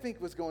what I think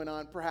was going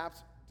on,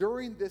 perhaps,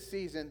 during this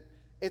season,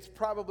 it's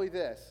probably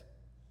this.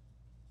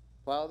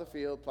 Plow the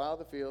field, plow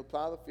the field,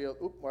 plow the field.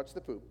 Oop, watch the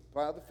poop.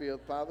 Plow the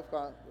field, plow the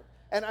field.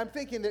 And I'm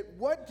thinking that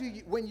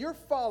when you're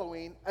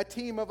following a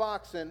team of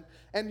oxen,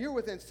 and you're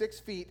within 6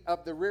 feet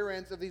of the rear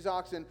ends of these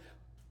oxen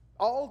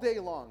all day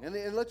long, and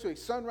literally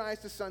sunrise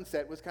to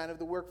sunset was kind of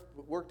the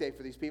work day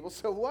for these people.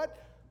 So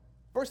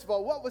first of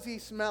all, what was he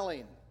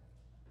smelling?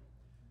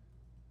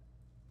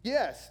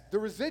 Yes, the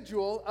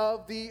residual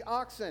of the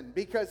oxen,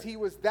 because he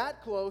was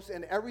that close,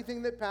 and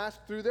everything that passed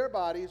through their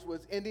bodies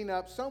was ending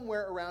up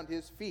somewhere around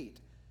his feet.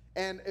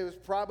 And it was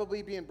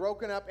probably being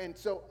broken up, and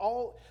so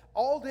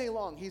all day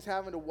long he's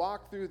having to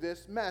walk through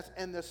this mess,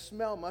 and the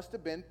smell must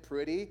have been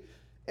pretty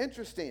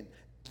interesting.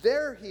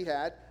 There he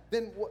had,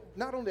 then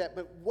not only that,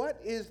 but what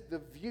is the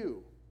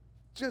view?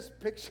 Just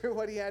picture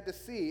what he had to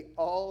see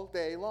all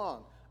day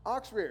long.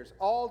 Ox rears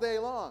all day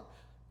long.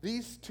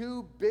 These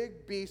two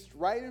big beasts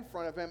right in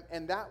front of him,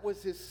 and that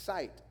was his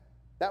sight.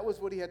 That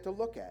was what he had to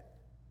look at.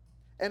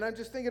 And I'm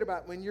just thinking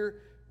about when you're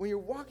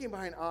walking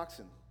behind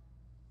oxen,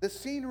 the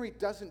scenery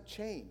doesn't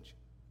change.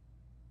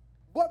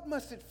 What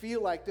must it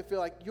feel like to feel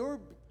like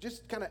you're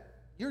just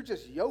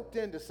yoked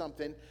into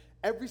something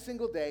every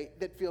single day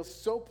that feels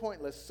so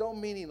pointless, so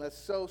meaningless,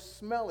 so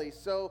smelly,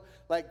 so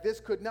like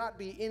this could not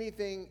be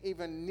anything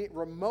even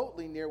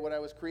remotely near what I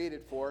was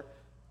created for?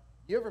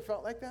 You ever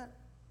felt like that?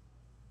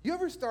 You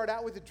ever start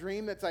out with a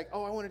dream that's like,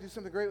 oh, I want to do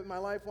something great with my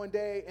life one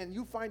day, and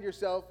you find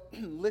yourself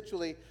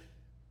literally,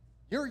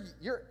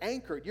 you're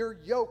anchored, you're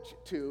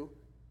yoked to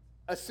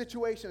a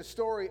situation, a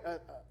story,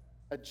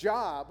 a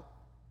job,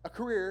 a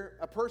career,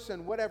 a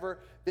person, whatever,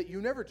 that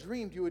you never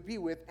dreamed you would be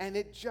with, and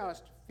it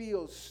just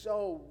feels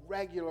so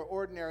regular,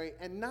 ordinary,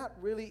 and not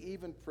really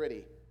even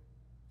pretty.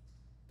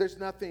 There's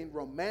nothing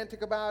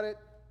romantic about it.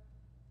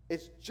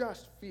 It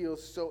just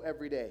feels so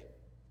everyday.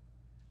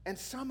 And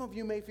some of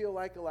you may feel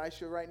like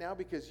Elisha right now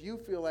because you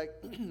feel like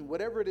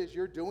whatever it is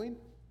you're doing, you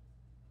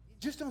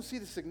just don't see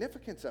the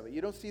significance of it.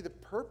 You don't see the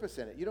purpose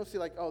in it. You don't see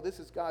like, oh, this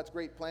is God's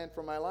great plan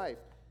for my life.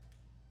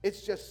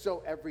 It's just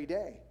so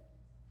everyday.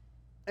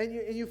 And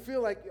you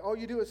feel like all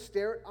you do is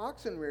stare at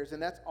oxen rears,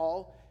 and that's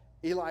all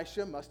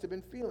Elisha must have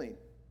been feeling.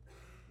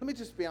 Let me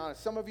just be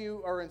honest. Some of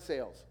you are in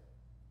sales.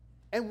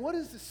 And what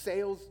is the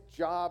sales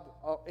job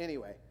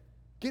anyway?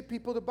 Get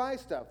people to buy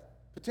stuff,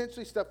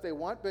 potentially stuff they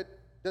want, but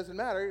doesn't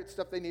matter. It's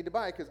stuff they need to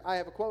buy because I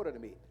have a quota to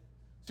meet.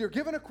 So you're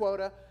given a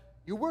quota.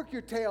 You work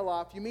your tail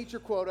off. You meet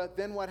your quota.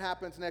 Then what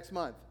happens next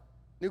month?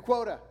 New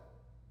quota.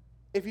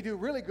 If you do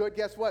really good,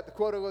 guess what? The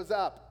quota goes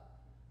up.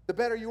 The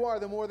better you are,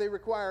 the more they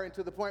require,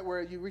 until the point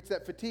where you reach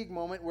that fatigue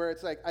moment where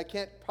it's like, I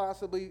can't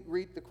possibly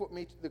meet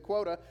the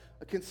quota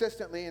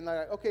consistently. And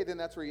they're like, okay, then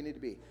that's where you need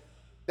to be.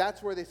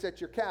 That's where they set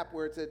your cap,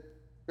 where it's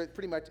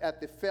pretty much at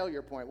the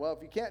failure point. Well,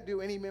 if you can't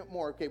do any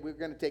more, okay, we're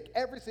going to take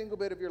every single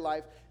bit of your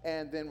life,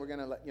 and then we're going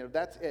to let,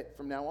 that's it.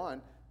 From now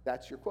on,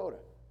 that's your quota.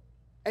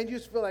 And you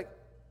just feel like,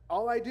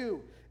 all I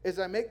do is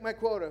I make my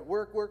quota,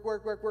 work,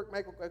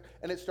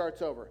 and it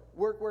starts over.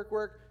 Work,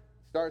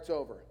 starts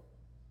over.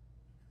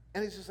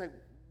 And it's just like,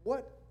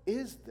 what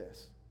is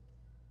this,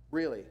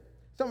 really?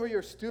 Some of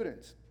your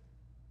students,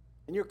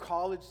 and your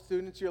college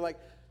students, you're like,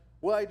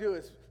 what I do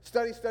is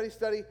study,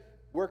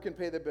 work and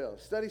pay the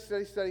bills.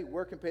 Study,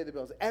 work and pay the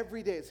bills.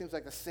 Every day it seems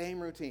like the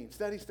same routine.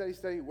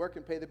 Study, work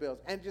and pay the bills.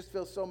 And it just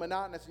feels so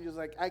monotonous, and you're just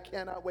like, I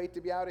cannot wait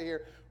to be out of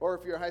here. Or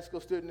if you're a high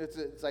school student,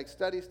 it's like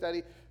study,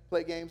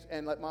 play games,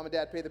 and let mom and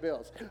dad pay the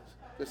bills.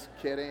 Just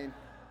kidding.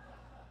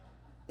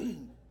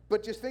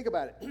 But just think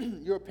about it.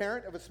 You're a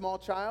parent of a small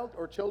child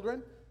or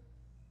children.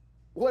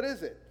 What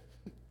is it?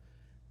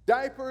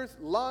 Diapers,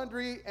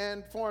 laundry,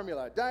 and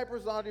formula.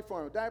 Diapers, laundry,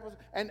 formula. Diapers,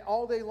 and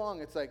all day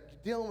long it's like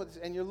you're dealing with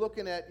this, and you're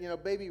looking at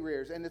baby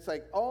rears, and it's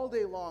like all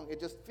day long it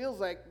just feels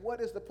like, what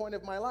is the point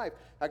of my life?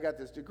 I got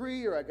this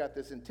degree, or I got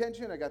this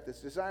intention, I got this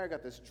desire, I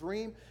got this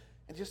dream,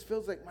 and it just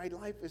feels like my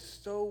life is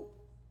so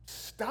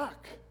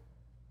stuck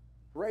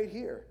right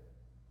here.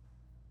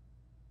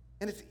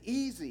 And it's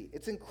easy,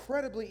 it's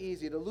incredibly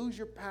easy to lose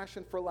your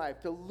passion for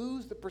life, to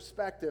lose the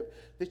perspective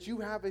that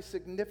you have a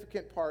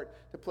significant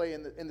part to play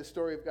in the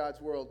story of God's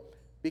world,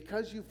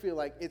 because you feel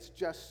like it's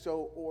just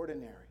so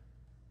ordinary.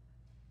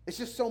 It's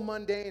just so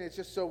mundane, it's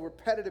just so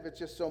repetitive, it's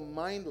just so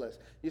mindless.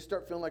 You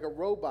start feeling like a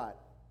robot.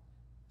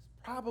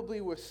 It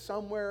probably was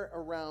somewhere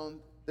around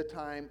the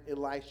time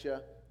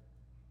Elisha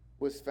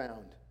was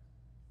found.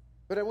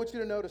 But I want you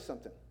to notice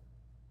something.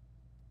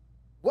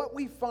 What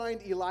we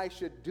find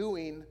Elisha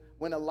doing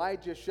when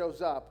Elijah shows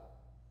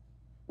up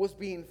was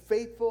being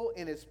faithful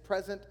in his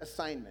present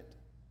assignment.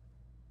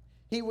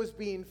 He was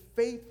being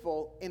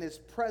faithful in his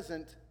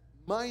present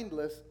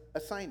mindless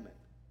assignment.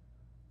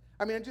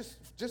 I mean,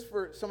 just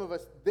for some of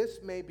us, this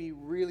may be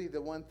really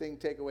the one thing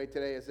takeaway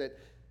today, is that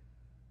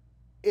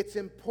it's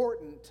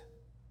important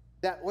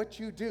that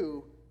what you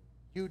do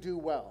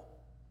well.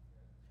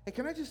 And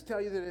can I just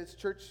tell you that as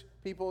church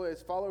people,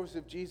 as followers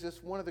of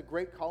Jesus, one of the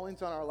great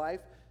callings on our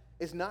life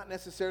is not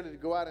necessarily to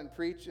go out and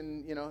preach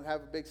and,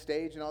 have a big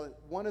stage and all that.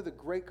 One of the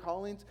great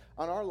callings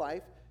on our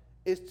life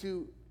is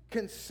to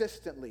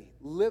consistently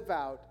live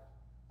out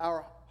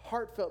our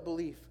heartfelt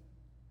belief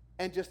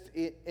and just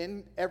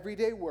in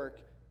everyday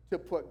work to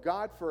put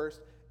God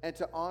first and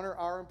to honor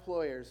our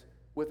employers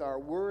with our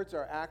words,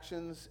 our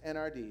actions, and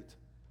our deeds,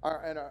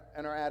 and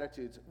our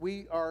attitudes.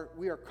 We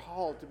are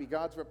called to be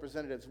God's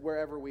representatives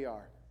wherever we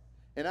are.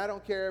 And I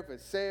don't care if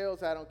it's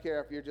sales, I don't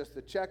care if you're just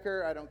the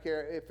checker, I don't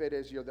care if it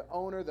is you're the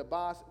owner, the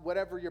boss,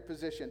 whatever your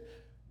position.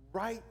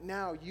 Right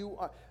now,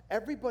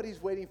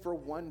 everybody's waiting for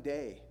one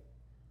day.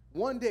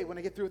 One day when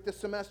I get through with this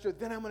semester,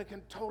 then I'm going to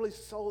totally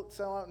sell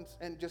out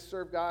and just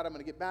serve God. I'm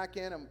going to get back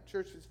in.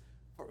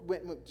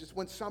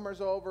 When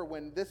summer's over,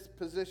 when this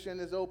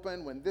position is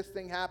open, when this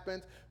thing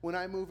happens, when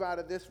I move out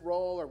of this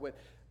role,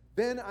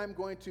 then I'm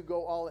going to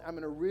I'm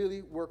going to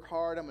really work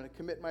hard. I'm going to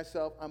commit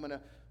myself. I'm going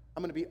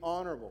to be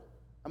honorable.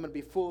 I'm going to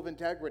be full of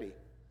integrity.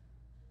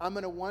 I'm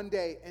going to one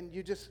day, and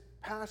you just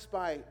pass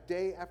by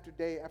day after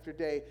day after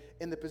day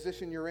in the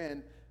position you're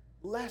in,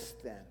 less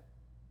than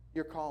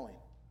your calling.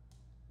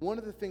 One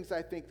of the things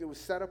I think that was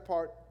set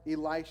apart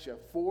Elisha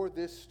for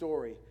this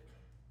story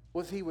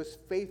was he was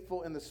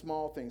faithful in the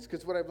small things.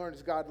 Because what I've learned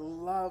is God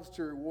loves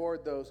to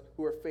reward those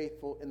who are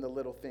faithful in the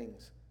little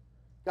things.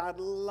 God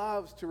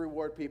loves to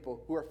reward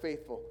people who are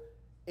faithful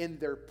in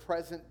their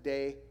present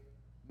day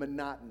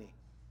monotony.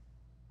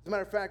 As a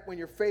matter of fact, when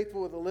you're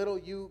faithful with a little,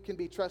 you can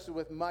be trusted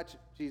with much,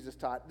 Jesus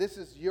taught. This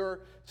is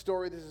your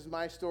story. This is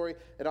my story.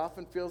 It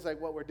often feels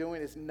like what we're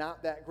doing is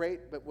not that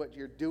great, but what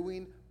you're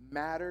doing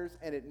matters,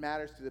 and it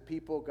matters to the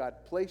people God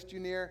placed you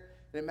near,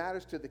 and it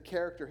matters to the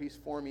character He's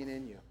forming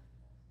in you.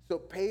 So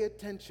pay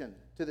attention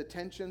to the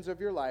tensions of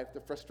your life,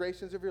 the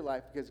frustrations of your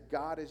life, because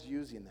God is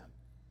using them.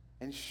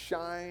 And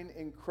shine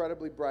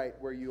incredibly bright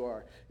where you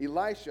are.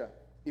 Elisha,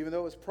 even though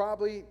it was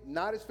probably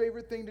not his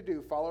favorite thing to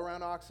do, follow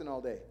around oxen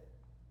all day,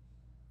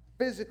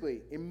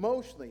 physically,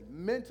 emotionally,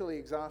 mentally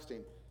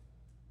exhausting,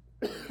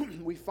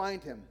 we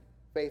find him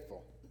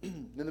faithful.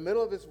 In the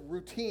middle of his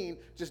routine,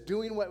 just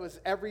doing what was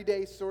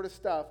everyday sort of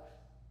stuff,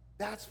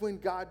 that's when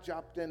God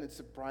jumped in and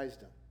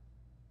surprised him.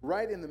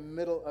 Right in the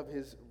middle of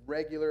his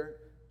regular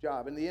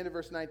job. In the end of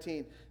verse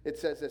 19, it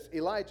says this: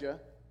 Elijah,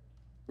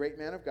 great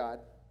man of God,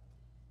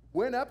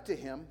 went up to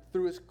him,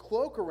 threw his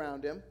cloak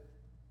around him,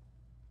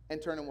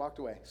 and turned and walked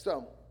away.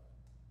 So,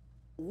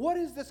 what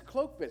is this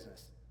cloak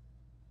business?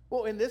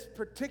 Well, in this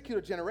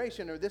particular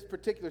generation, or this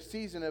particular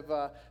season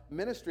of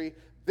ministry,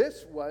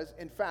 this was,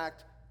 in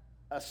fact,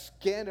 a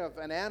skin of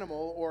an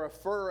animal or a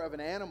fur of an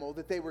animal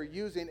that they were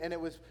using, and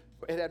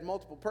it had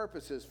multiple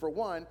purposes. For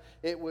one,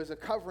 it was a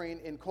covering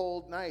in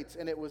cold nights,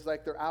 and it was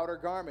like their outer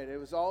garment. It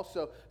was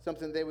also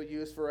something they would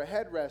use for a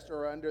headrest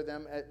or under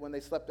them when they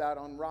slept out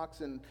on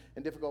rocks in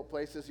difficult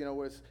places,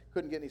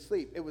 couldn't get any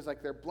sleep. It was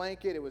like their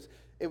blanket.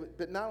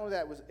 But not only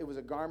that, it was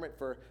a garment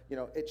for,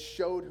 it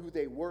showed who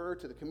they were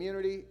to the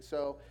community.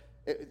 So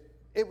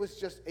it was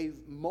just a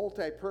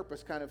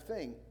multi-purpose kind of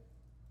thing.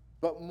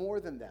 But more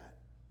than that,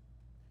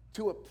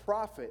 to a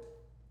prophet,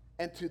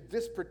 and to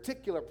this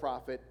particular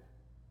prophet,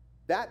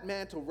 that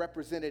mantle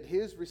represented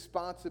his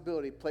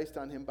responsibility placed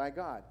on him by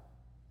God.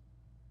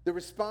 The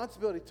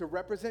responsibility to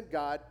represent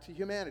God to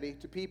humanity,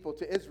 to people,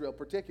 to Israel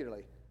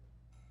particularly.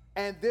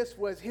 And this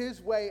was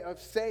his way of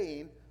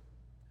saying,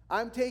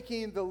 I'm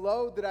taking the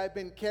load that I've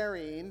been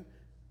carrying,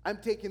 I'm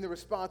taking the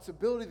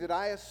responsibility that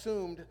I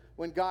assumed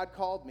when God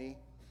called me,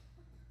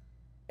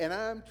 and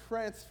I'm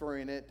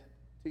transferring it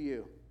to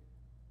you.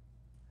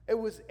 It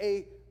was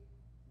a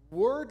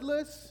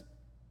wordless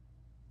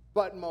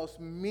but most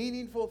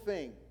meaningful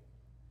thing.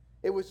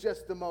 It was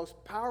just the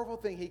most powerful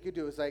thing he could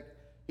do. It's like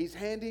he's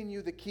handing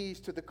you the keys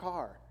to the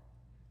car.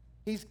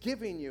 He's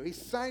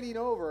signing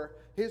over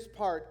his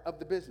part of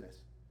the business.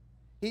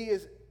 He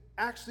is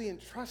actually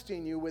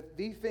entrusting you with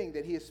the thing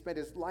that he has spent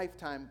his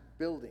lifetime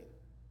building.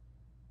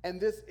 And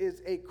this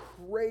is a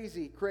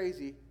crazy,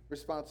 crazy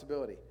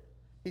responsibility.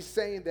 He's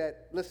saying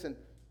that, listen,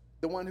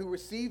 the one who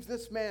receives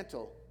this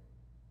mantle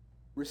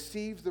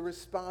receives the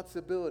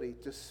responsibility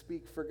to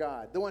speak for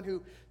God. The one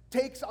who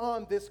takes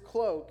on this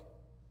cloak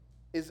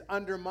is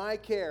under my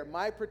care,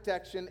 my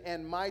protection,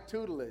 and my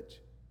tutelage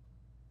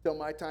till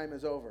my time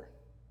is over.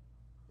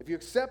 If you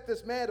accept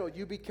this mantle,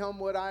 you become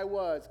what I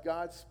was,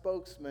 God's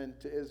spokesman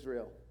to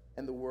Israel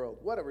and the world.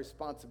 What a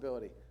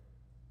responsibility.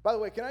 By the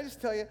way, can I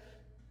just tell you,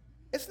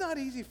 it's not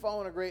easy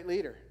following a great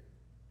leader.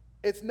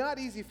 It's not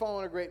easy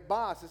following a great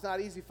boss. It's not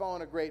easy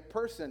following a great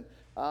person.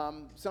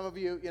 Some of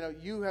you,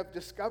 you have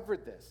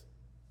discovered this.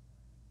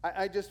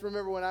 I just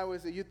remember when I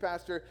was a youth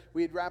pastor,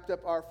 we had wrapped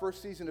up our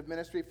first season of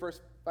ministry,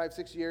 first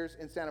 5-6 years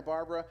in Santa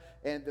Barbara,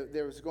 and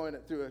there was going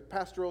through a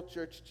pastoral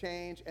church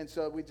change, and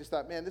so we just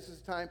thought, man, this is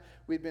the time.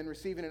 We'd been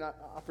receiving an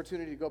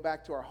opportunity to go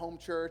back to our home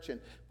church, and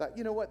thought,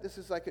 you know what, this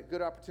is like a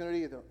good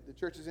opportunity. The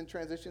church is in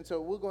transition,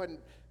 so we'll go ahead and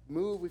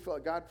move. We felt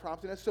like God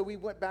prompted us, so we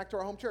went back to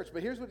our home church.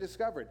 But here's what we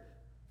discovered.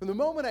 From the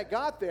moment I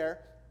got there,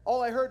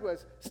 all I heard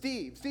was,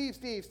 Steve, Steve,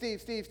 Steve,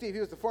 Steve, Steve, Steve. He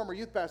was the former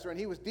youth pastor, and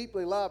he was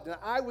deeply loved, and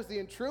I was the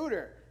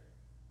intruder.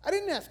 I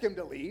didn't ask him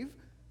to leave.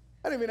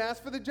 I didn't even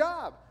ask for the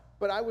job.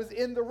 But I was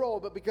in the role,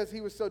 but because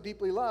he was so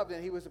deeply loved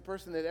and he was a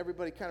person that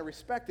everybody kind of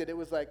respected, it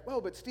was like, oh,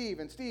 but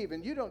Steve,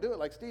 and you don't do it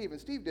like Steve, and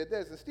Steve did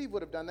this, and Steve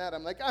would have done that.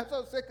 I'm like, I'm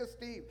so sick of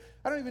Steve.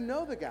 I don't even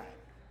know the guy.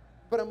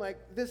 But I'm like,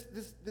 this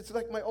is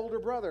like my older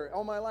brother.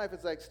 All my life,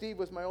 it's like Steve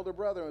was my older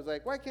brother. I was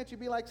like, why can't you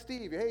be like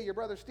Steve? Hey, your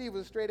brother Steve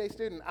was a straight A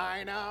student.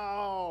 I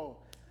know,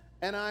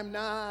 and I'm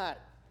not.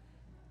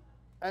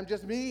 I'm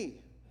just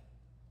me.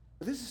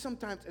 But this is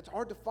sometimes, it's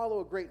hard to follow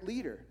a great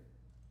leader.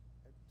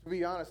 To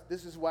be honest,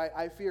 this is why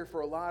I fear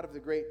for a lot of the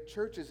great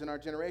churches in our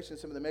generation,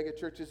 some of the mega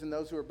churches and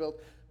those who are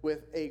built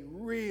with a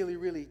really,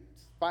 really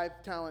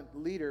 5-talent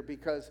leader,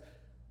 because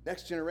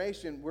next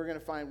generation, we're going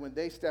to find when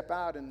they step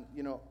out and,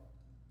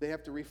 they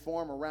have to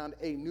reform around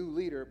a new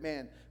leader.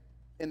 Man,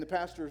 in the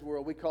pastor's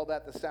world, we call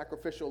that the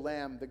sacrificial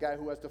lamb, the guy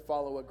who has to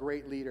follow a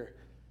great leader.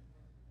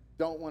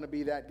 Don't want to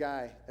be that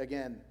guy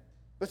again.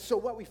 But so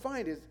what we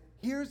find is,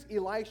 here's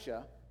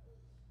Elisha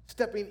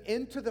stepping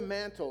into the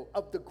mantle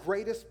of the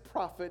greatest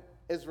prophet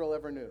Israel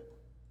ever knew.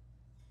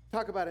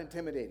 Talk about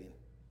intimidating.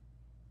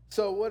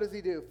 So what does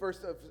he do?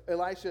 First,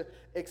 Elisha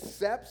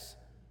accepts,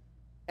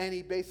 and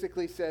he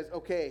basically says,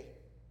 okay,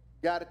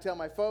 got to tell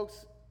my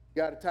folks,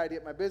 got to tidy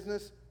up my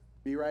business,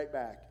 be right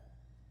back.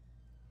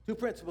 2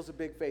 principles of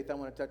big faith I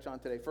want to touch on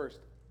today. First,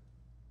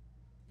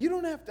 you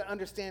don't have to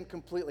understand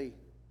completely.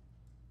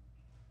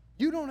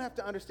 You don't have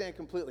to understand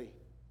completely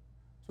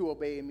to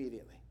obey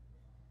immediately.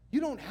 You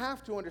don't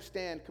have to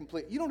understand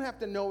completely. You don't have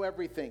to know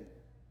everything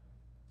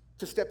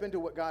to step into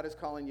what God is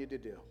calling you to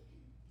do.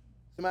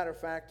 As a matter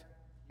of fact,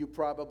 you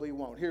probably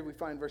won't. Here we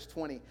find verse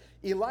 20.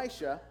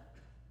 Elisha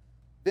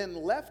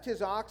then left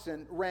his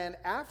oxen, ran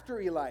after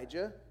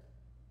Elijah.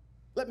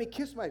 Let me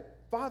kiss my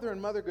father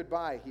and mother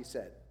goodbye, he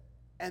said,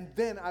 and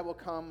then I will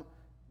come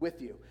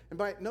with you.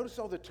 And notice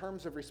all the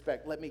terms of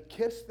respect. Let me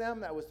kiss them.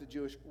 That was the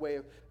Jewish way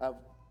of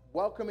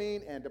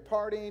welcoming and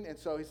departing. And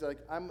so he's like,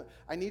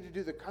 I need to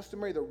do the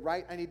customary, the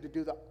right. I need to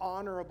do the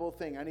honorable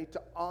thing. I need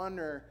to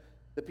honor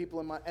the people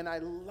in my, and I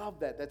love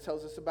that. That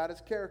tells us about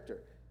his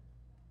character.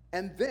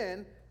 And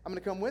then I'm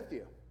going to come with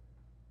you.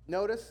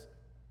 Notice,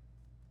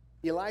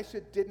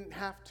 Elisha didn't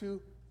have to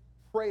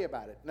pray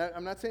about it. Now,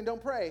 I'm not saying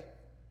don't pray,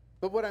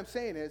 but what I'm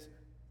saying is,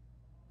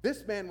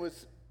 this man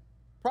was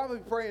probably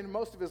praying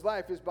most of his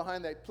life is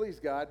behind that, please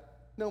God,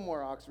 no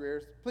more ox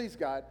rears. Please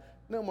God,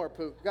 no more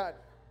poop. God,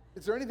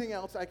 is there anything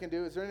else I can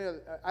do? Is there any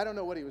other, I don't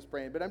know what he was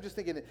praying, but I'm just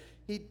thinking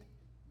that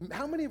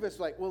how many of us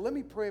like, well, let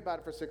me pray about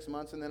it for 6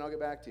 months and then I'll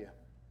get back to you.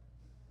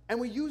 And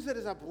we use it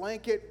as a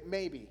blanket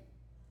maybe.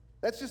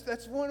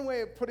 That's one way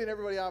of putting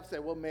everybody off, say,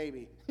 well,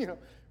 maybe.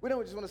 We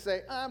don't just want to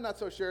say, I'm not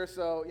so sure,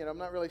 so, I'm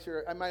not really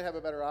sure. I might have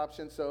a better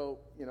option, so,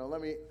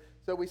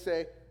 so we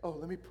say, oh,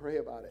 let me pray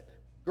about it.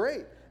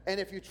 Great. And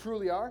if you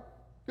truly are,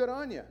 good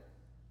on you.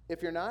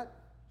 If you're not,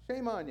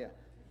 shame on you.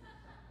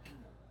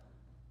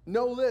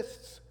 No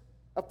lists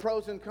of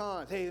pros and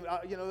cons. Hey,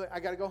 I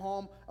got to go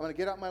home. I'm going to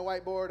get out my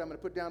whiteboard. I'm going to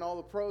put down all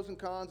the pros and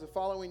cons of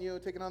following you,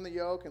 taking on the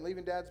yoke, and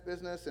leaving Dad's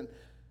business, and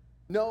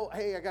no,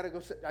 hey, I got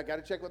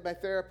to check with my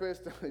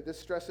therapist. This is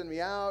stressing me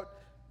out.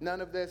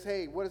 None of this.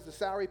 Hey, what is the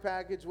salary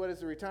package? What is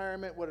the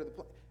retirement? What are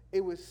the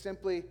It was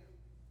simply,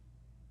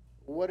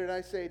 what did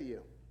I say to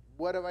you?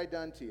 What have I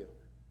done to you?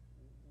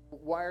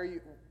 Why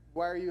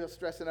are you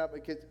stressing up?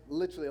 Because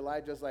literally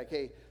Elijah's like,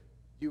 hey,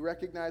 do you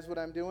recognize what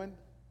I'm doing?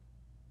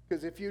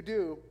 Because if you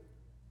do,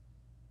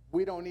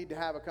 we don't need to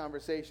have a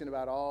conversation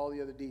about all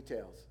the other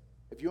details.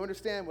 If you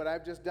understand what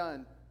I've just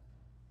done,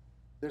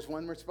 there's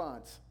one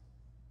response.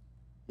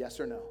 Yes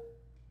or no?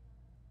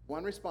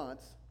 One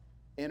response,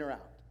 in or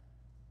out.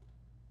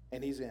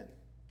 And he's in.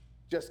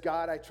 Just,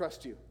 God, I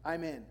trust you.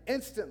 I'm in.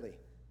 Instantly.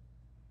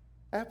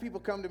 I have people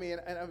come to me,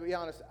 and I'll be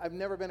honest, I've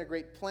never been a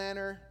great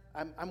planner.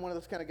 I'm one of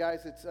those kind of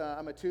guys that's,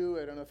 I'm a 2.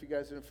 I don't know if you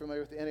guys are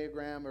familiar with the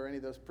Enneagram or any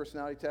of those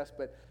personality tests,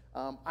 but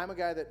I'm a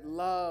guy that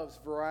loves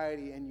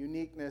variety and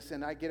uniqueness,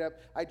 and I get up,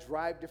 I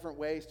drive different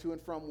ways to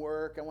and from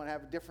work. I want to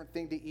have a different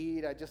thing to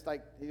eat. I just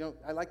like,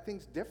 I like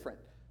things different.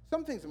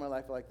 Some things in my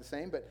life I like the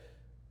same,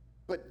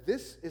 but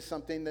this is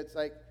something that's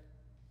like,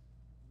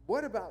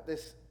 what about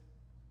this?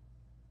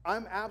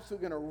 I'm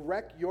absolutely going to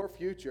wreck your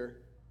future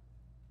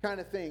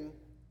kind of thing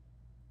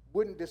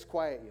wouldn't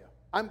disquiet you.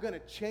 I'm going to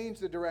change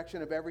the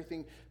direction of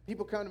everything.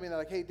 People come to me and they're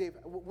like, hey, Dave,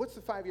 what's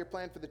the 5-year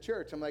plan for the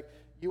church? I'm like,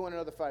 you want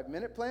another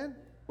 5-minute plan?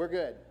 We're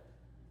good.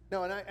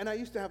 No, and I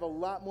used to have a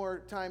lot more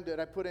time that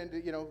I put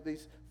into,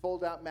 these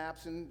fold-out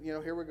maps and,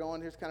 here we're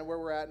going, here's kind of where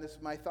we're at, and this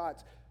is my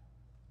thoughts.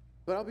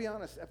 But I'll be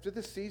honest, after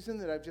this season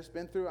that I've just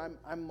been through,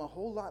 I'm a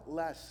whole lot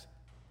less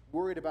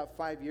worried about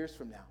 5 years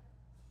from now.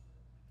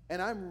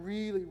 And I'm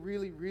really,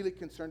 really, really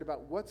concerned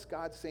about what's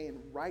God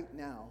saying right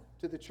now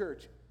to the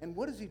church, and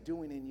what is he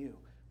doing in you?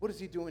 What is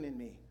he doing in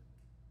me?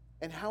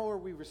 And how are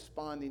we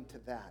responding to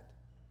that?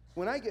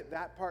 When I get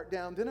that part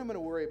down, then I'm going to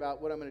worry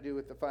about what I'm going to do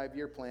with the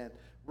 5-year plan.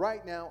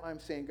 Right now, I'm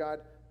saying, God,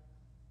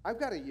 I've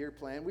got a year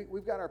plan.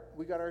 We got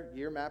our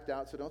year mapped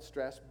out, so don't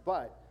stress.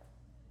 But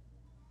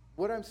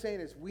what I'm saying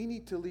is we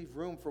need to leave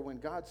room for when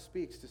God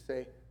speaks to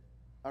say,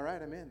 all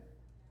right, I'm in.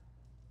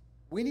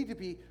 We need to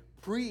be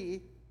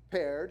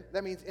prepared.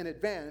 That means in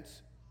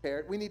advance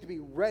prepared. We need to be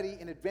ready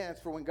in advance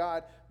for when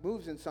God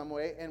moves in some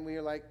way and we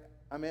are like,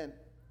 I'm in.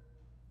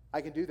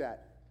 I can do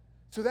that.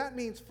 So that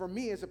means for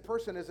me as a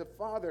person, as a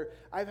father,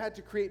 I've had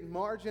to create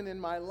margin in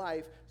my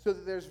life so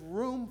that there's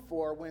room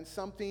for when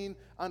something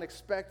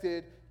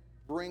unexpected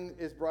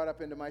is brought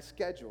up into my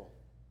schedule.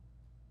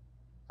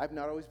 I've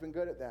not always been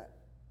good at that.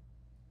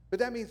 But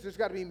that means there's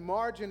got to be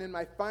margin in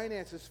my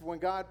finances for when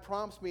God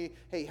prompts me,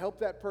 hey, help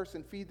that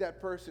person, feed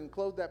that person,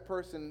 clothe that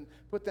person,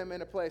 put them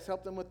in a place,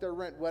 help them with their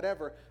rent,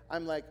 whatever.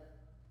 I'm like,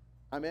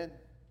 I'm in.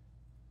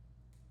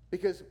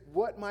 Because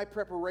what my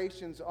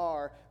preparations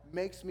are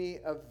makes me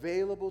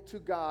available to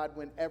God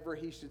whenever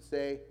he should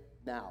say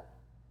now.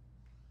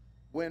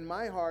 When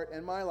my heart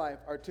and my life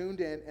are tuned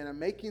in and I'm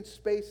making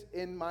space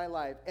in my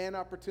life and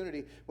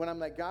opportunity, when I'm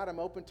like, God, I'm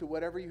open to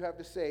whatever you have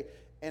to say,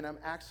 and I'm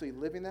actually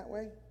living that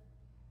way,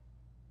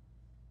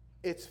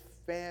 it's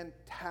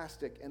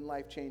fantastic and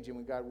life-changing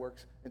when God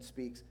works and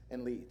speaks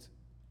and leads.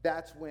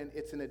 That's when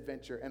it's an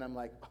adventure, and I'm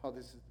like, oh,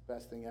 this is the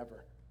best thing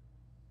ever.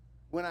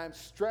 When I'm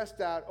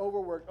stressed out,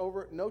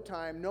 overworked, no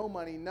time, no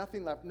money,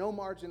 nothing left, no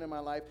margin in my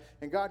life,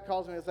 and God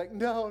calls me, it's like,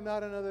 no,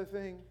 not another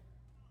thing.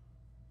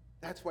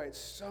 That's why it's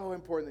so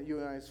important that you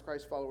and I as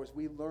Christ followers,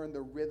 we learn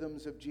the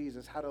rhythms of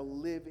Jesus, how to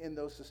live in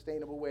those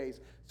sustainable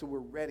ways so we're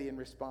ready and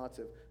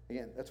responsive.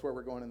 Again, that's where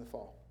we're going in the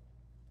fall.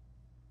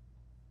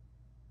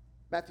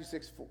 Matthew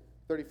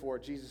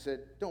 6:34, Jesus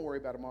said, don't worry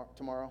about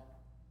tomorrow.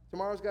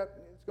 It's going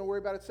to worry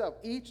about itself.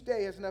 Each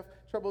day has enough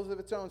troubles of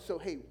its own. So,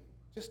 hey,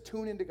 just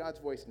tune into God's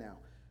voice now.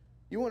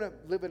 You want to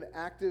live an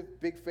active,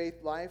 big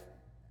faith life,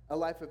 a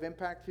life of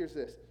impact? Here's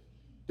this.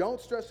 Don't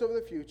stress over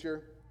the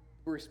future.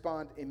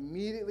 Respond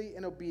immediately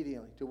and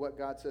obediently to what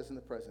God says in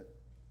the present.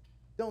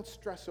 Don't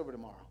stress over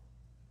tomorrow,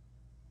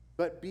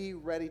 but be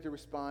ready to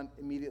respond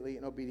immediately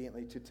and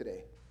obediently to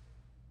today.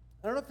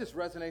 I don't know if this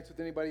resonates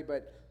with anybody,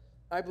 but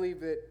I believe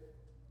that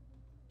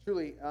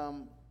truly,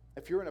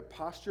 if you're in a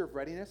posture of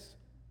readiness,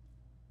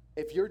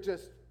 if you're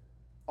just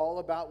all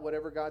about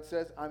whatever God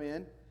says, I'm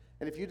in.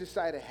 And if you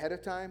decide ahead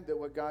of time that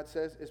what God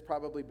says is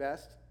probably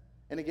best,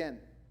 and again,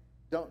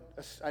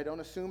 I don't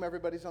assume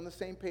everybody's on the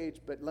same page,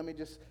 but let me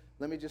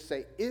just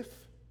say, if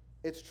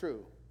it's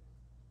true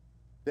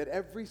that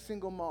every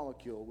single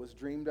molecule was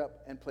dreamed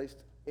up and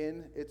placed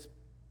in its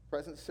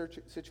present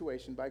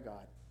situation by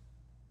God,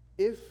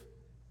 if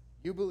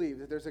you believe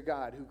that there's a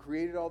God who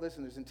created all this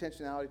and there's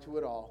intentionality to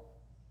it all,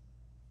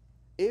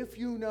 if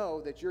you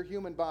know that your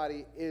human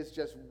body is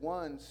just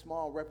one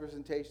small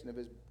representation of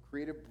his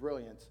creative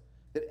brilliance,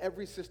 that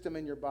every system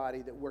in your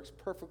body that works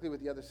perfectly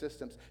with the other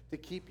systems to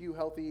keep you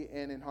healthy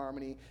and in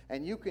harmony,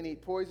 and you can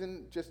eat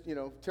poison, just,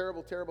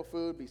 terrible, terrible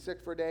food, be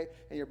sick for a day,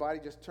 and your body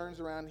just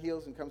turns around,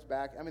 heals, and comes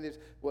back. I mean,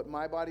 what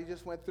my body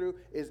just went through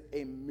is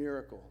a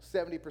miracle.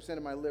 70%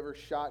 of my liver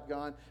shot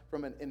gone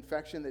from an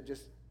infection that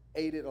just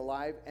ate it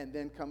alive and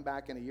then come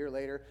back in a year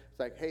later. It's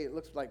like, hey, it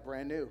looks like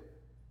brand new.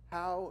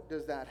 How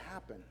does that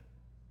happen?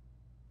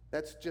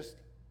 It's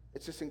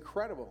just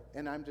incredible.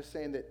 And I'm just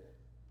saying that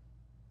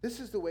this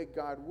is the way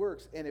God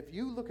works. And if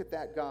you look at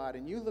that God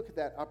and you look at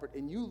that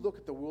and you look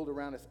at the world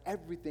around us,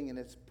 everything in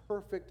its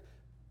perfect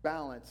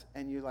balance,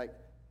 and you're like,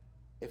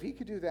 if he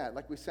could do that,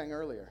 like we sang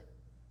earlier,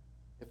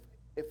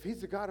 if he's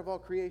the God of all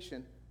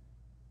creation,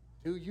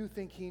 do you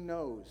think he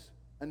knows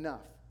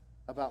enough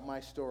about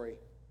my story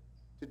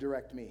to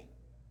direct me?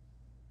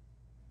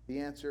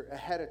 The answer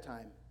ahead of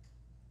time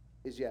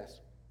is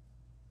yes.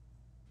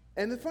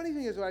 And the funny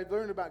thing is, what I've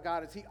learned about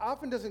God is he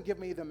often doesn't give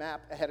me the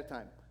map ahead of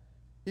time.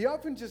 He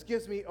often just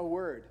gives me a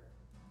word.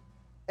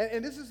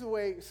 And this is the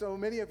way so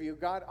many of you,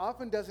 God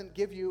often doesn't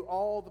give you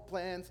all the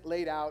plans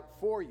laid out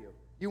for you.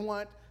 You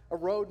want a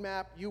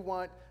roadmap, you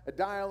want a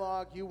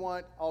dialogue, you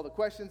want all the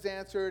questions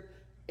answered.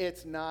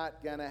 It's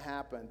not going to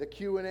happen. The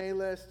Q&A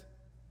list,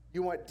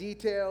 you want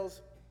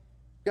details.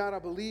 God, I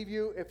believe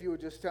you if you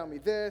would just tell me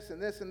this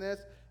and this and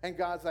this. And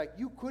God's like,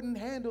 you couldn't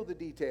handle the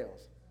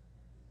details.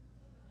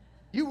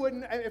 You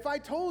wouldn't, if I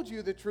told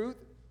you the truth,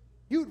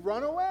 you'd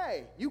run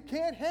away. You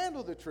can't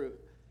handle the truth.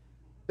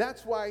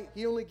 That's why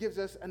he only gives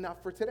us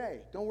enough for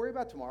today. Don't worry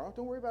about tomorrow.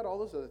 Don't worry about all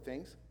those other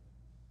things.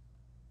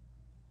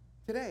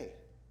 Today,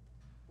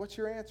 what's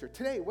your answer?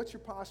 Today, what's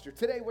your posture?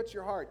 Today, what's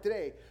your heart?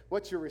 Today,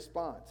 what's your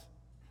response?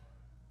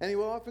 And he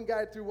will often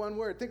guide through one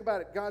word. Think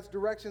about it. God's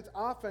directions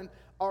often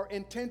are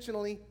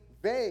intentionally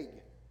vague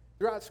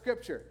throughout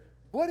Scripture.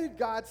 What did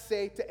God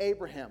say to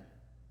Abraham?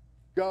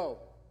 Go.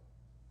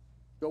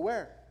 Go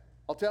where?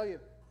 I'll tell you.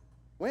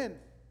 When?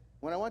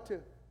 When I want to.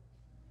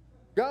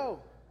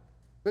 Go.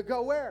 But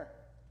go where?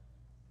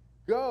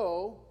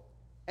 Go,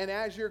 and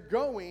as you're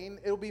going,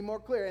 it'll be more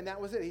clear. And that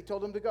was it. He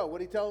told him to go. What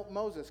did he tell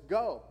Moses?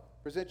 Go.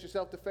 Present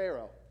yourself to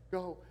Pharaoh.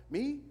 Go.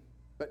 Me?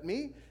 But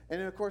me? And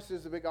then, of course,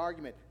 there's a big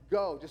argument.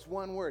 Go. Just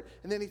one word.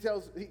 And then he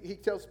tells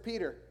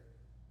Peter,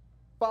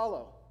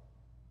 follow.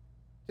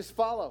 Just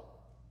follow.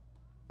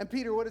 And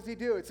Peter, what does he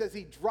do? It says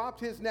he dropped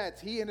his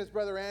nets. He and his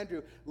brother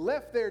Andrew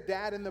left their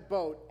dad in the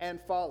boat and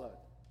followed.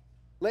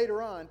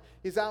 Later on,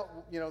 he's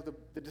out,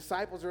 the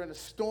disciples are in a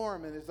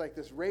storm, and there's like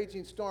this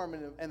raging storm,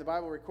 and the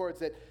Bible records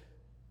that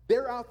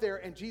they're out there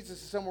and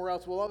Jesus is somewhere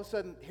else. Well, all of a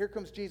sudden, here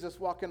comes Jesus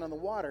walking on the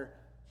water,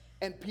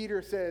 and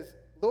Peter says,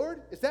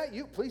 Lord, is that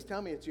you? Please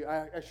tell me it's you.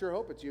 I sure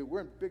hope it's you.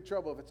 We're in big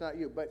trouble if it's not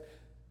you.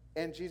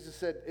 And Jesus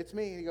said, it's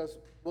me. And he goes,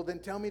 well, then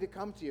tell me to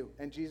come to you.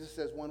 And Jesus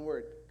says one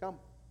word, come.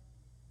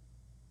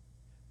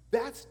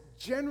 That's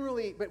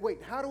generally, but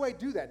wait, how do I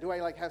do that? Do I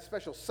like have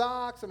special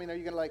socks? I mean, are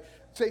you going to like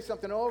say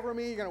something over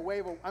me? You're going to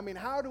wave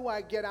how do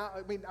I get out?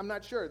 I mean, I'm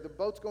not sure. The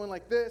boat's going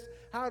like this.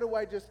 How do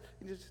I just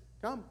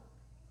come?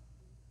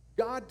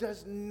 God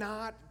does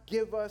not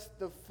give us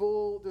the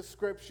full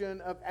description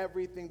of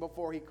everything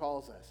before he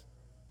calls us.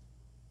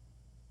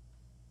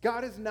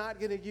 God is not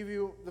going to give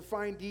you the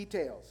fine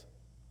details.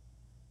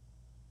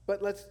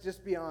 But let's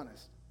just be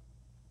honest.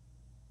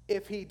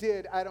 If he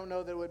did, I don't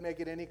know that it would make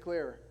it any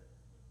clearer.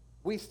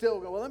 We still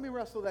go, well, let me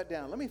wrestle that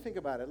down. Let me think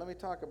about it. Let me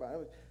talk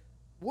about it.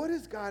 What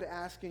is God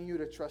asking you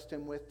to trust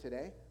him with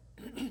today?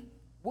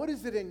 What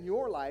is it in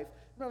your life?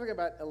 I'm not talking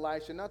about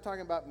Elisha, not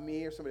talking about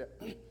me or somebody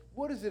else.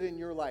 What is it in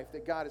your life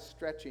that God is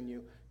stretching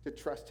you to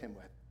trust him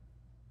with?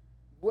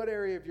 What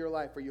area of your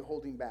life are you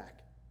holding back?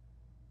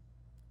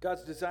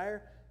 God's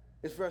desire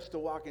is for us to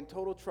walk in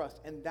total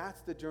trust, and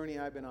that's the journey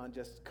I've been on,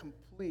 just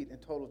complete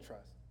and total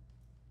trust.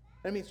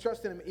 That means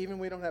trusting him even when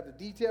we don't have the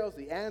details,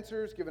 the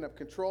answers, giving up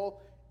control,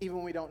 even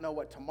when we don't know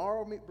what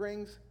tomorrow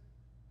brings.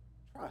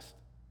 Trust.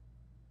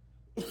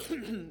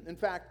 In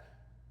fact,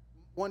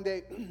 one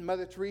day,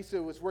 Mother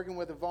Teresa was working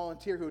with a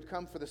volunteer who had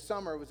come for the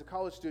summer. It was a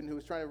college student who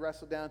was trying to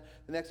wrestle down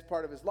the next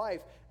part of his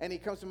life. And he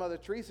comes to Mother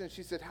Teresa, and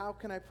she said, how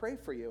can I pray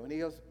for you? And he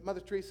goes,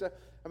 Mother Teresa,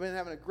 I've been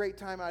having a great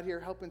time out here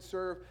helping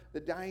serve the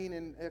dying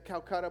in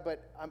Calcutta,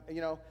 but,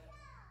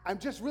 I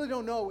just really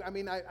don't know. I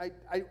mean,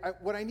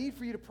 what I need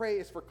for you to pray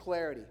is for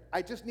clarity.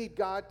 I just need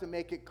God to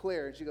make it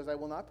clear. And she goes, I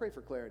will not pray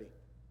for clarity.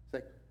 It's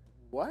like,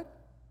 what?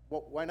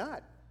 Well, why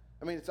not?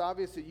 I mean, it's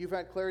obvious that you've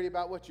had clarity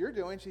about what you're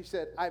doing. She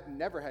said, I've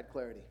never had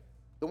clarity.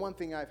 The one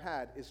thing I've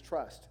had is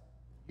trust.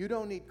 You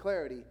don't need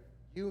clarity.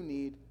 You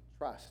need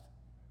trust.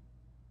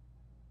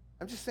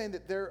 I'm just saying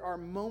that there are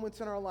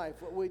moments in our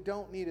life, what we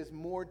don't need is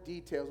more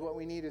details. What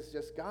we need is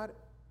just, God,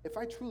 if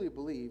I truly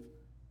believe,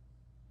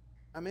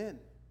 I'm in.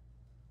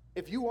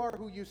 If you are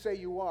who you say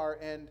you are,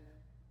 and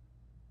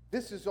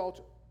this is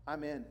all,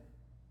 I'm in.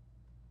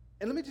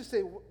 And let me just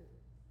say,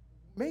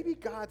 maybe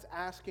God's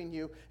asking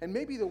you, and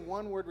maybe the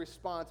one-word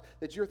response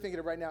that you're thinking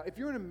of right now, if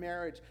you're in a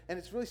marriage and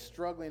it's really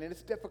struggling and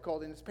it's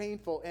difficult and it's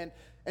painful, and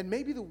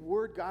maybe the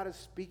word God is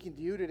speaking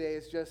to you today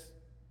is just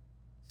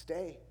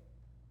stay.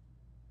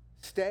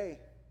 Stay.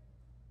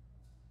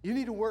 You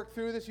need to work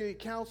through this. You need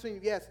counseling.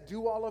 Yes,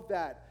 do all of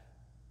that.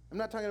 I'm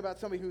not talking about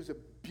somebody who's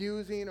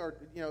abusing or,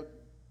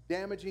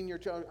 damaging your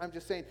child. I'm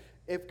just saying,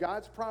 if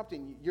God's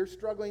prompting you, you're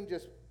struggling,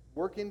 just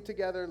working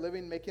together,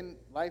 living, making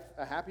life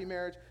a happy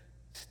marriage,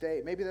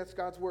 stay. Maybe that's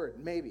God's word.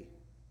 Maybe.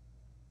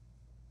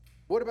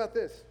 What about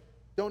this?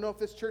 Don't know if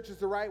this church is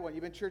the right one.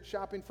 You've been church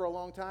shopping for a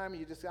long time, and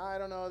you just say, I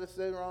don't know, this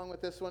is wrong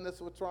with this one, this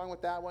is what's wrong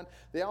with that one.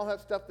 They all have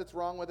stuff that's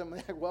wrong with them.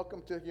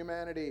 Welcome to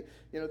humanity.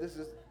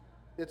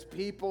 It's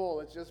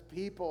people. It's just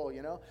people,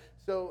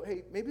 So,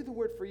 hey, maybe the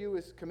word for you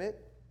is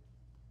commit.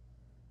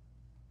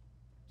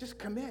 Just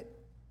commit.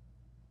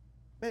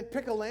 Man,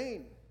 pick a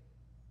lane.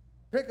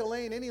 Pick a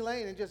lane, any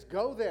lane, and just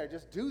go there.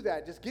 Just do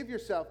that. Just give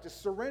yourself.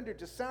 Just surrender.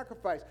 Just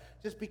sacrifice.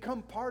 Just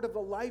become part of the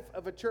life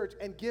of a church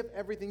and give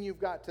everything you've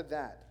got to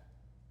that.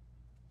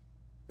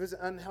 There's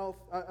an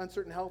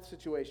uncertain health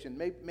situation.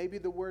 Maybe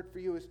the word for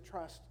you is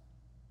trust.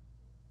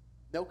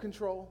 No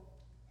control,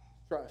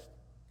 trust.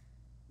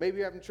 Maybe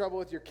you're having trouble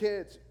with your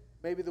kids.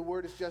 Maybe the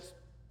word is just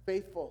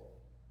faithful.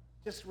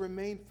 Just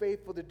remain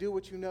faithful to do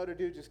what you know to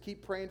do. Just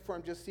keep praying for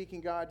him, just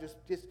seeking God.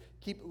 Just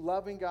keep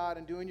loving God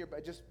and doing your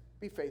best. Just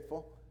be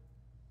faithful.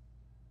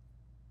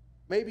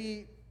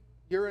 Maybe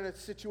you're in a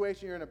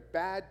situation, you're in a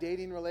bad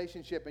dating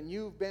relationship, and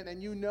you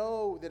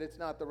know that it's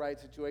not the right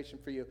situation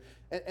for you.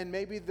 And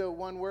maybe the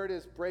one word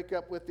is break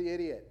up with the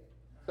idiot.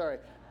 Sorry,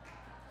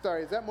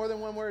 is that more than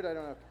one word? I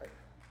don't know.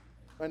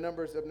 My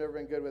numbers have never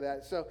been good with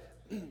that. So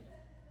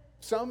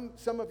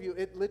some of you,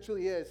 it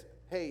literally is,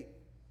 hey,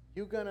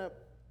 you gonna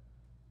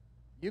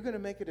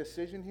make a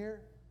decision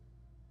here,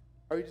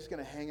 or are you just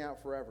gonna hang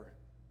out forever?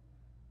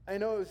 I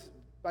know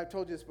I've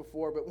told you this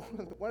before,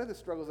 but one of the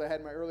struggles I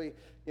had in my early,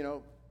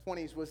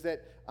 20s was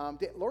that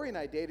Lori and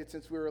I dated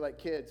since we were like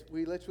kids.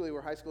 We literally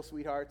were high school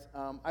sweethearts.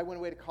 I went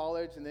away to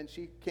college, and then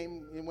she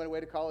came and went away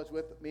to college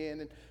with me, and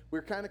then we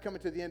were kind of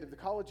coming to the end of the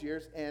college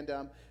years, and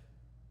it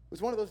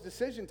was one of those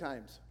decision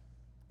times.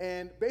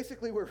 And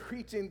basically, we're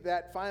reaching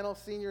that final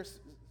senior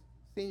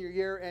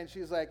year, and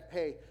she's like,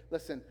 hey,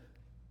 listen,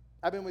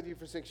 I've been with you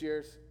for 6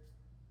 years,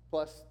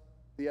 plus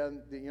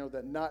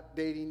the not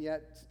dating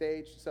yet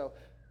stage, so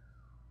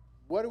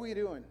what are we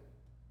doing?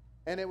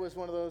 And it was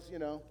one of those,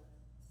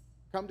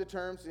 come to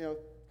terms,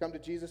 come to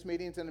Jesus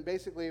meetings, and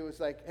basically it was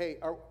like, hey,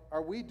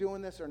 are we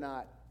doing this or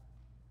not?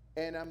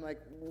 And I'm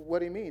like, what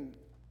do you mean?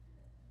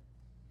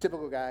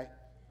 Typical guy.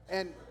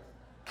 And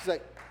she's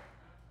like,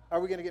 are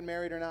we going to get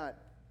married or not?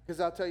 Because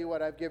I'll tell you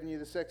what, I've given you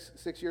the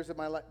six years of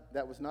my life.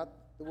 That was not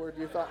the word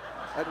you thought.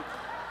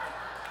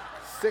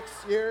 6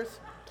 years?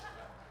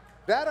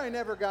 That I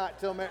never got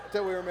till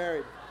we were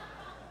married.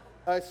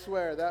 I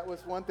swear, that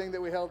was one thing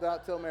that we held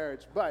out till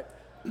marriage. But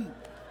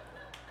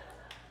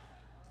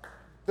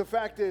the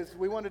fact is,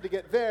 we wanted to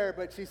get there,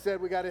 but she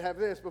said we got to have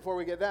this before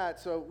we get that.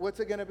 So what's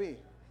it going to be?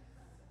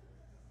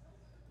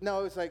 No,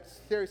 it was like,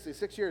 seriously,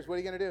 6 years, what are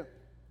you going to do?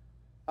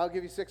 I'll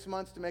give you 6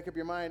 months to make up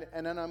your mind,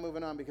 and then I'm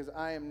moving on because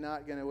I am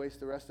not going to waste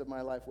the rest of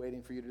my life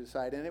waiting for you to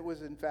decide. And it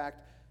was, in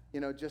fact,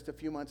 just a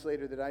few months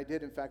later that I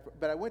did, in fact.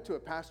 But I went to a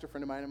pastor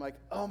friend of mine. I'm like,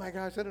 oh my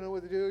gosh, I don't know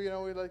what to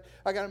do.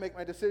 I got to make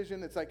my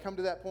decision. It's like, come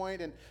to that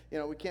point, and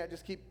we can't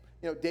just keep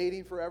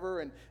dating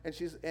forever. And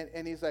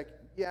he's like,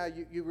 yeah,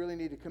 you really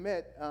need to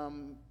commit.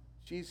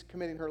 She's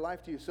committing her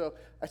life to you. So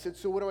I said,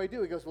 so what do I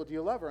do? He goes, well, do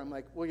you love her? I'm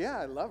like, well, yeah,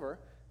 I love her.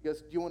 He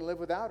goes, do you want to live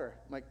without her?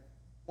 I'm like,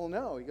 well,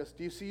 no. He goes,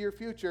 do you see your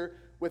future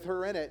with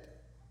her in it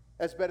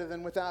as better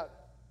than without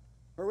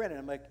her in it?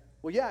 I'm like,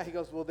 well, yeah. He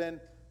goes, well,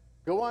 then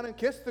go on and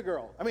kiss the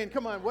girl. I mean,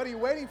 come on, what are you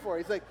waiting for?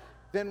 He's like,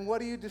 then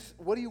what are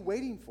you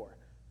waiting for?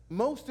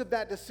 Most of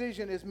that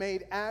decision is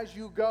made as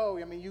you go.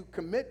 I mean, you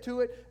commit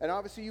to it, and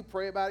obviously you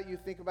pray about it, you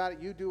think about it,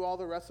 you do all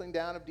the wrestling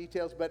down of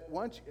details. But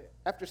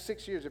after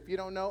 6 years, if you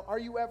don't know, are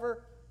you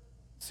ever?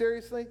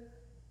 Seriously?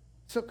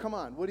 So come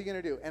on, what are you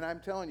going to do? And I'm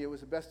telling you, it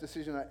was the best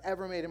decision I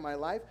ever made in my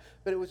life,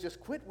 but it was just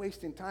quit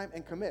wasting time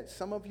and commit.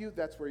 Some of you,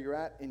 that's where you're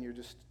at in your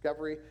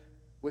discovery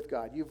with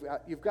God.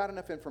 You've got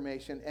enough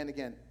information, and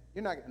again,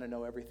 you're not going to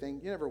know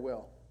everything. You never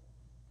will.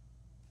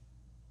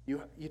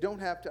 You don't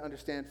have to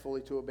understand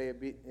fully to obey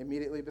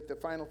immediately, but the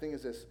final thing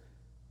is this.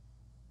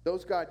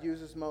 Those God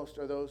uses most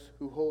are those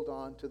who hold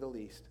on to the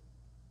least.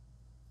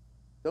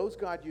 Those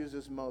God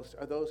uses most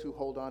are those who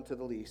hold on to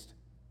the least.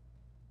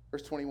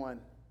 Verse 21.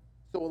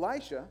 So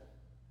Elisha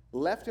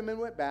left him and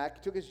went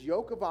back, took his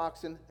yoke of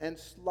oxen, and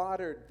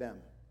slaughtered them.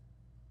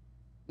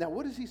 Now,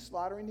 what is he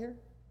slaughtering here?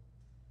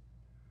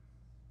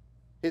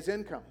 His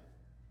income,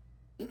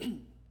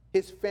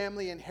 his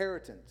family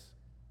inheritance,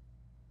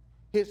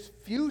 his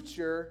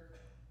future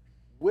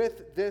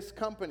with this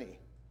company.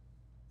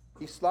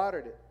 He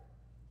slaughtered it.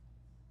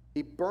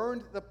 He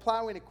burned the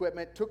plowing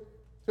equipment, took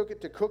it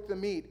to cook the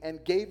meat,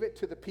 and gave it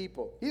to the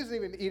people. He doesn't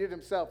even eat it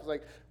himself. It's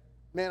like,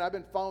 man, I've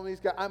been following these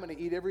guys. I'm going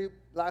to eat every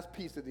last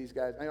piece of these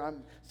guys.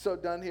 I'm so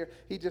done here.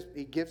 He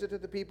gives it to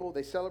the people.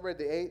 They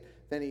celebrated, they ate.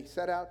 Then he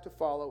set out to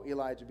follow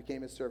Elijah,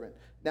 became his servant.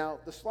 Now,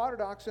 the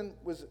slaughtered oxen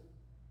was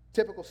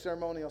typical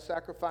ceremonial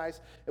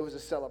sacrifice. It was a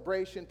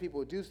celebration. People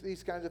would do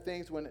these kinds of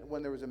things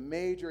when there was a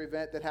major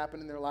event that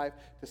happened in their life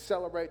to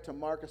celebrate, to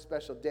mark a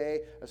special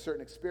day, a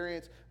certain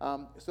experience.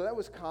 So that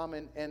was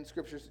common in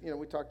scriptures.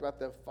 We talked about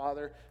the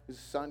father, his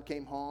son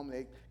came home.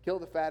 They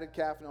killed the fatted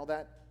calf and all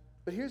that.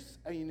 But here's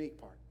a unique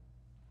part.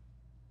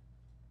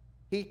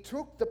 He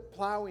took the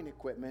plowing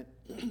equipment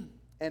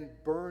and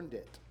burned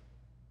it.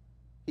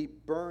 He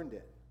burned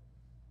it.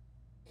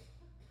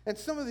 And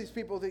some of these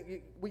people,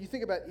 when you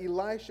think about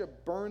Elisha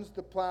burns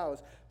the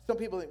plows, some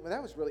people think, well,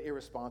 that was really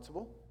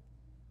irresponsible.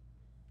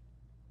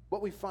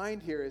 What we find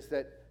here is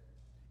that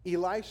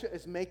Elisha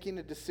is making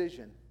a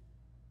decision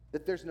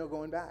that there's no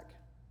going back.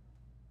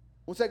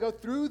 Once I go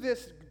through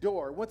this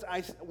door, once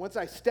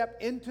I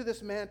step into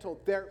this mantle,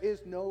 there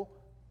is no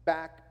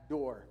back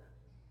door.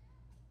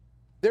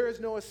 There is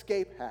no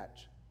escape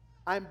hatch.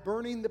 I'm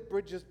burning the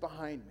bridges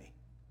behind me.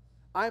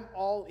 I'm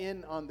all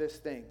in on this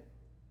thing.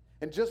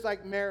 And just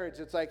like marriage,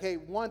 it's like, hey,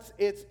 once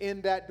it's in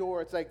that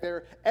door, it's like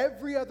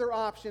every other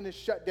option is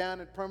shut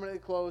down and permanently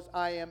closed.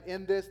 I am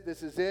in this.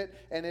 This is it.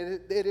 And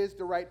it is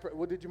the right person.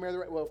 Well, did you marry the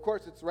right? Well, of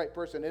course it's the right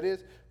person. It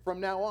is, from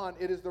now on,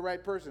 it is the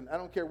right person. I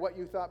don't care what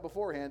you thought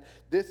beforehand.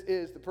 This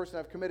is the person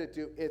I've committed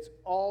to. It's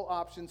all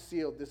options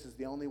sealed. This is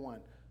the only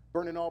one.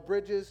 Burning all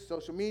bridges,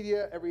 social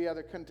media, every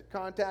other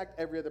contact,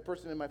 every other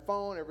person in my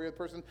phone, every other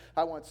person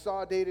I once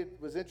saw, dated,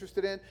 was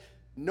interested in,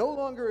 no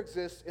longer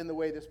exists in the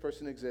way this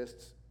person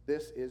exists.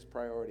 This is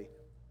priority.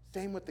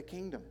 Same with the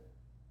kingdom.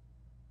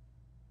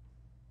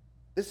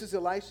 This is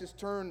Elisha's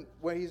turn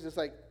where he's just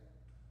like,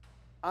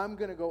 I'm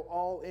going to go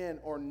all in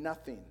or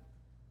nothing.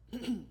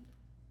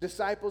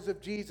 Disciples of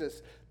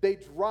Jesus, they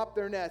drop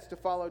their nets to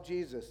follow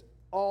Jesus,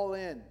 all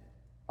in.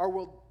 Our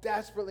world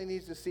desperately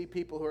needs to see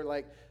people who are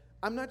like,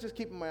 I'm not just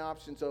keeping my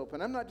options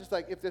open. I'm not just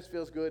like, if this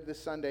feels good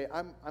this Sunday.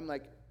 I'm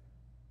like,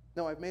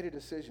 no, I've made a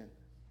decision.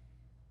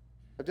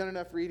 I've done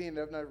enough reading and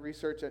enough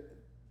research.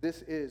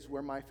 This is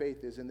where my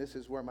faith is, and this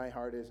is where my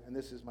heart is, and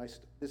this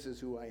is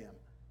who I am.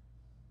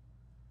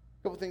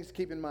 A couple things to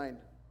keep in mind.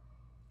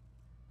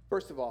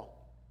 First of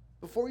all,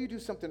 before you do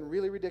something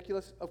really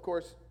ridiculous, of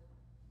course,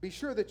 be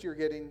sure that you're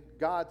getting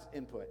God's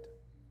input.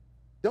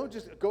 Don't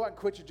just go out and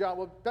quit your job.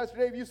 Well, Pastor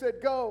Dave, you said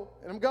go,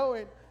 and I'm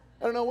going.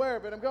 I don't know where,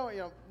 but I'm going.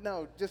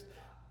 No, just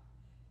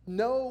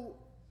know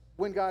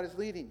when God is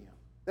leading you.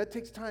 That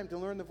takes time to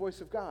learn the voice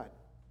of God,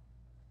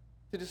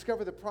 to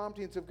discover the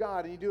promptings of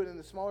God. And you do it in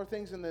the smaller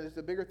things, and as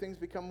the bigger things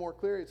become more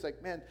clear, it's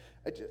like, man,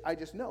 I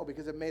just know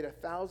because I've made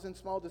 1,000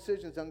 small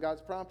decisions on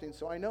God's prompting,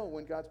 so I know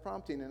when God's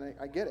prompting, and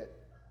I get it.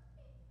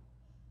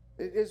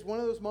 It is one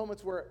of those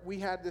moments where we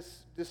had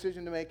this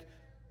decision to make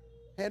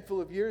a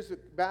handful of years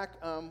back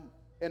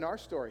in our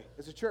story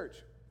as a church.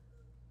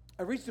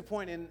 I reached a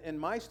point in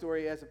my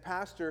story as a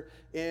pastor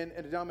in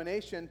a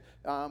denomination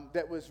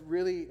that was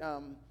really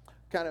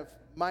kind of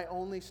my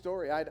only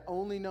story. I'd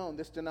only known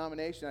this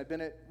denomination. I'd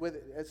been with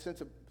it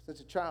since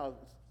a child,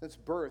 since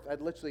birth. I'd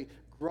literally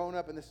grown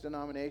up in this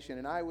denomination,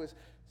 and I was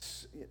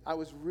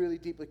really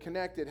deeply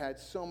connected, had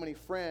so many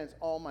friends.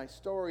 All my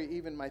story,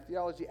 even my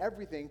theology,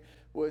 everything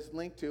was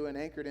linked to and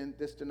anchored in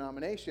this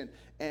denomination.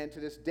 And to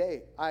this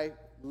day, I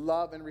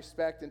love and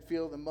respect and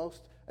feel the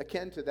most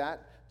akin to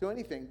that, to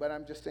anything. But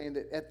I'm just saying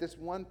that at this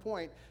one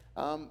point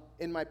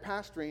in my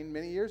pastoring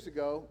many years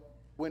ago,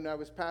 when I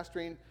was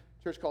pastoring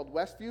a church called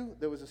Westview,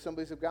 there was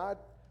Assemblies of God,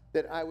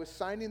 that I was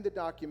signing the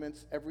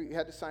documents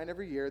had to sign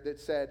every year that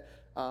said,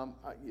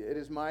 it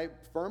is my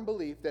firm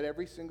belief that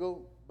every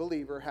single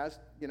believer has,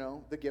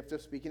 the gift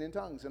of speaking in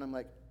tongues. And I'm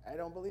like, I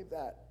don't believe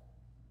that.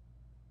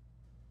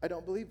 I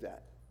don't believe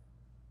that.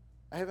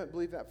 I haven't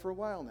believed that for a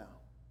while now.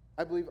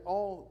 I believe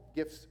all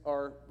gifts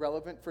are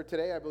relevant for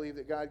today. I believe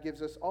that God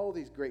gives us all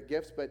these great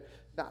gifts, but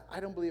I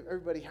don't believe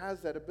everybody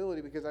has that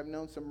ability, because I've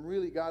known some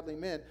really godly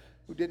men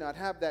who did not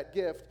have that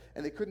gift,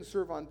 and they couldn't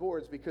serve on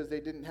boards because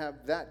they didn't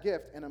have that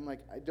gift. And I'm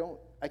like,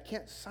 I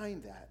can't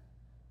sign that.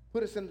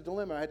 Put us in a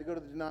dilemma. I had to go to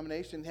the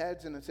denomination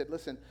heads and I said,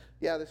 listen,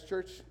 yeah, this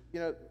church,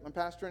 I'm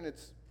pastoring,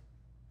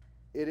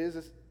 it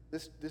is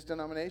this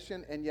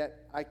denomination, and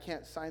yet I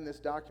can't sign this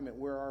document.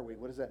 Where are we?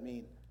 What does that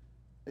mean?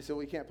 They said,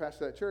 well, you can't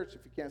pastor that church if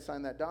you can't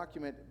sign that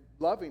document.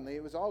 Lovingly,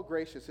 it was all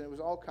gracious and it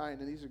was all kind,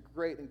 and these are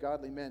great and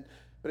godly men.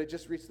 But it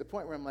just reached the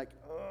point where I'm like,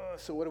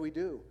 so what do we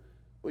do?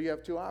 Well, you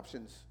have two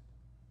options.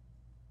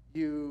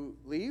 You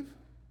leave,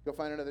 go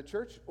find another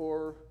church,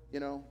 or,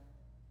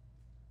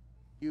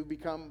 you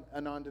become a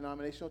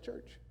non-denominational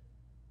church.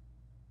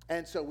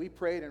 And so we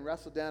prayed and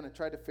wrestled down and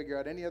tried to figure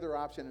out any other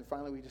option, and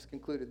finally we just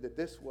concluded that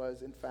this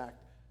was, in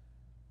fact,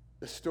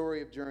 the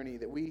story of Journey,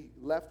 that we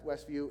left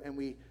Westview and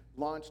we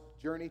launched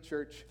Journey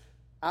Church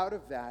out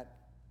of that,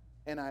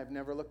 and I've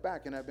never looked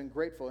back, and I've been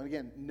grateful. And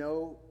again,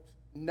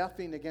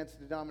 nothing against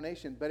the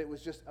denomination, but it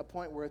was just a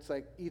point where it's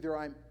like, either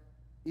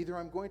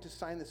I'm going to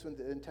sign this with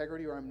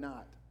integrity or I'm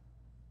not.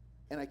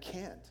 And I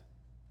can't.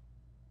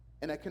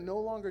 And I can no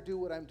longer do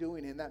what I'm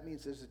doing, and that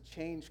means there's a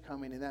change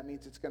coming, and that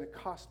means it's going to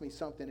cost me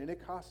something, and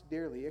it costs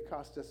dearly. It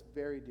cost us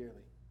very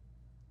dearly.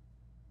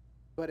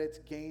 But it's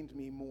gained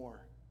me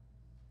more.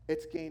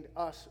 It's gained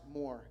us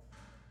more.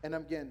 And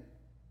again,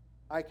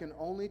 I can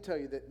only tell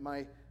you that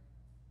my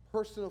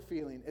personal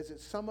feeling is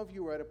that some of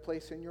you are at a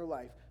place in your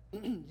life,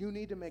 you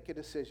need to make a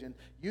decision,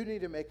 you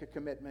need to make a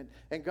commitment,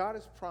 and God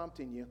is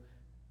prompting you,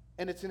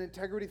 and it's an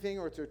integrity thing,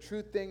 or it's a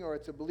truth thing, or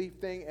it's a belief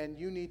thing, and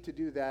you need to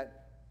do that.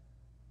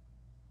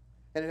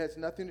 And it has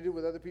nothing to do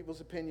with other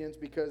people's opinions,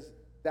 because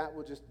that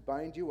will just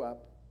bind you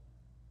up.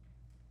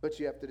 But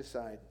you have to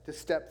decide to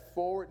step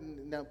forward,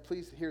 and now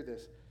please hear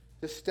this,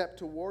 to step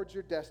towards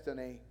your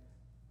destiny.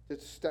 To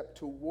step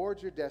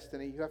towards your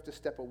destiny, you have to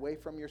step away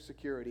from your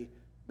security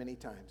many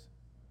times.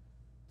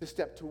 To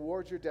step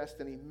towards your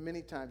destiny,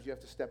 many times you have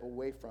to step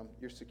away from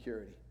your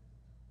security.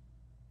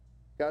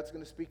 God's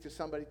going to speak to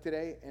somebody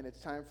today, and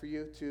it's time for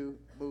you to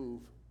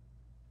move.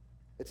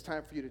 It's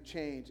time for you to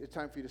change. It's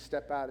time for you to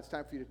step out. It's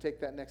time for you to take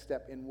that next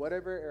step in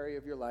whatever area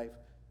of your life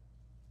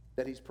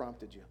that He's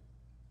prompted you.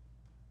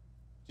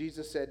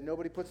 Jesus said,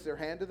 nobody puts their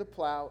hand to the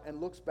plow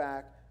and looks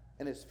back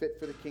and is fit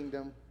for the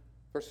kingdom,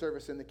 for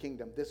service in the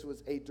kingdom. This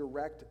was a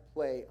direct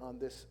play on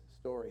this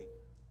story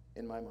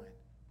in my mind.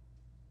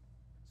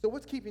 So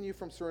what's keeping you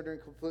from surrendering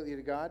completely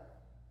to God?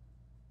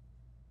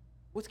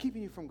 What's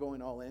keeping you from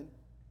going all in?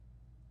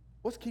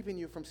 What's keeping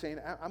you from saying,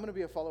 I'm going to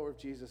be a follower of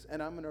Jesus,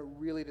 and I'm going to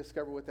really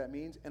discover what that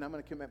means, and I'm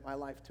going to commit my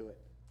life to it?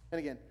 And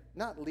again,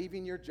 not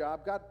leaving your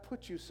job. God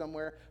put you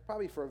somewhere,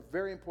 probably for a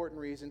very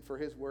important reason for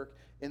His work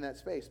in that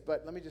space.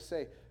 But let me just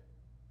say,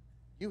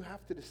 you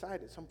have to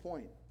decide at some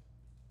point.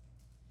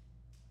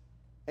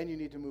 And you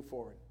need to move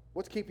forward.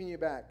 What's keeping you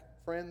back?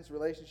 Friends,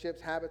 relationships,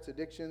 habits,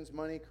 addictions,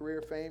 money,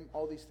 career, fame,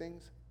 all these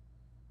things?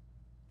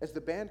 As the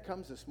band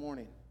comes this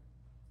morning,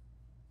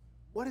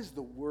 what is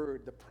the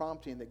word, the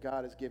prompting that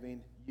God is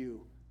giving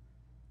you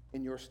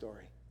in your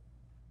story?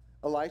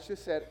 Elisha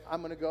said,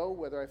 I'm going to go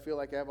whether I feel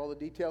like I have all the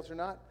details or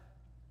not,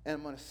 and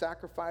I'm going to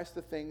sacrifice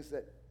the things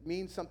that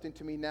mean something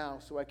to me now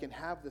so I can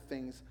have the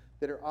things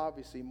that are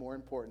obviously more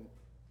important.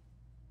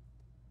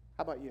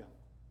 How about you?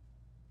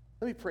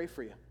 Let me pray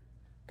for you.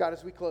 God,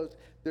 as we close,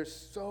 there's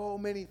so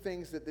many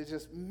things that there's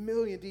just a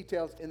million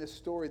details in this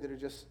story that are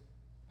just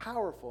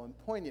powerful and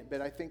poignant,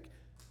 but I think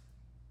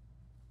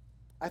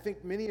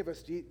many of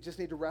us just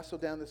need to wrestle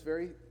down this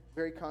very,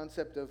 very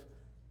concept of,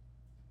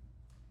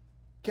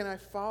 can I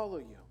follow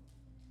you?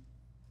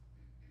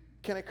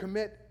 Can I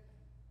commit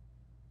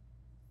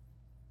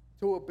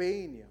to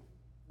obeying you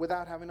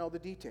without having all the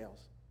details,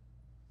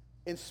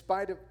 in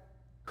spite of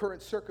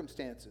current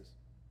circumstances?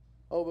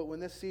 Oh, but when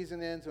this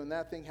season ends, when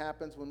that thing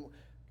happens, when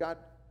God,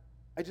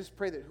 I just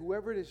pray that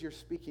whoever it is you're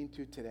speaking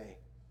to today,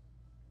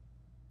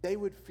 they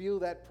would feel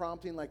that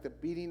prompting like the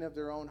beating of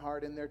their own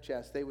heart in their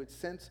chest. They would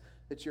sense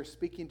that you're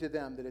speaking to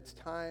them, that it's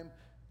time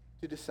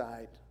to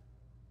decide.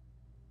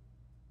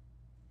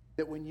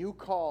 That when you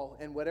call,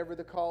 and whatever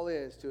the call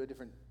is, to a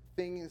different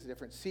things, a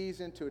different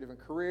season, to a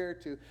different career,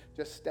 to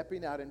just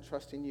stepping out and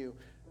trusting you,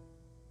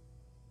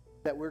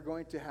 that we're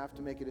going to have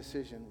to make a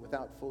decision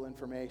without full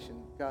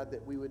information. God,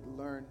 that we would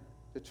learn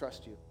to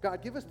trust you.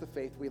 God, give us the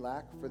faith we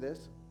lack for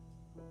this.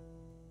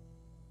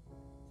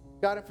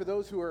 God, and for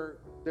those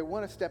they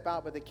want to step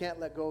out, but they can't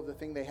let go of the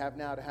thing they have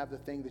now to have the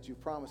thing that you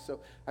promised.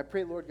 So I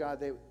pray, Lord God,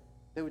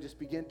 they would just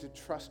begin to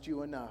trust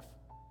you enough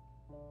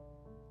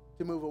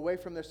to move away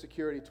from their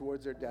security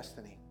towards their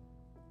destiny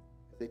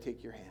as they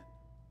take your hand.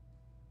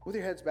 With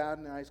your heads bowed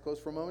and eyes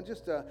closed for a moment,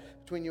 just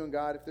between you and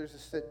God, if there's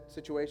a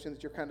situation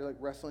that you're kind of like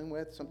wrestling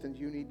with, something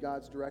you need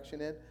God's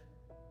direction in,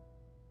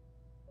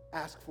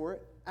 ask for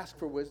it. Ask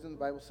for wisdom, the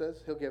Bible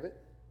says. He'll give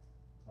it.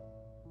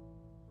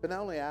 But not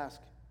only ask,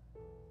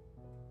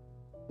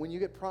 when you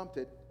get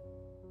prompted,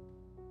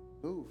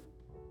 move,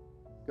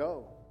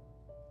 go,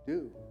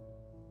 do,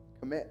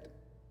 commit.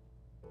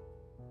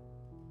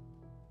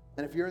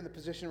 And if you're in the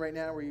position right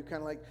now where you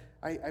kind of like,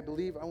 I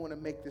believe I want to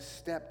make this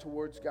step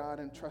towards God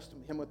and trust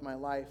Him with my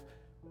life.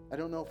 I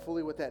don't know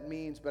fully what that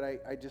means, but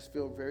I just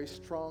feel very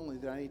strongly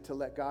that I need to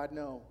let God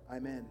know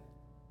I'm in.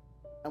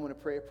 I'm going to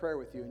pray a prayer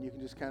with you, and you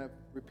can just kind of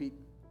repeat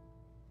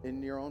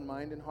in your own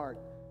mind and heart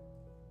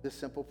this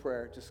simple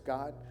prayer. Just,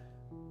 God,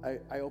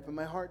 I open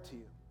my heart to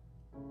you.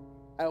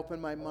 I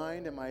open my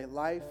mind and my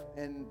life,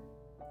 and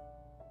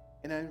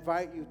I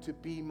invite you to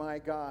be my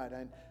God.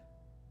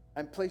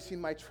 I'm placing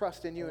my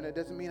trust in you, and it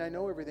doesn't mean I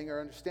know everything or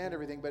understand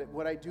everything, but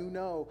what I do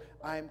know,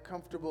 I'm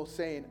comfortable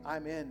saying,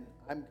 I'm in.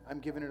 I'm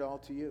giving it all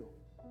to you.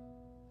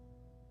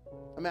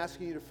 I'm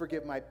asking you to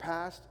forgive my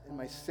past and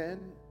my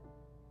sin.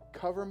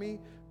 Cover me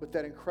with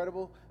that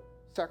incredible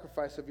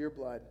sacrifice of your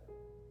blood.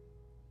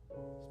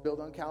 It's built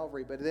on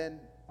Calvary, but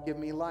then give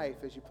me life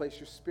as you place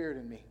your Spirit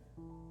in me,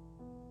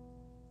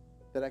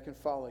 that I can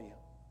follow you.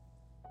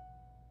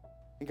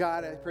 And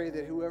God, I pray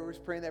that whoever's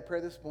praying that prayer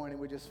this morning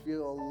would just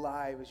feel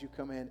alive as you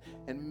come in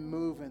and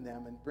move in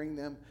them and bring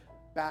them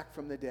back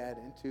from the dead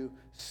into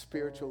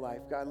spiritual life.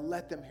 God,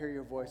 let them hear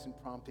your voice and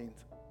promptings.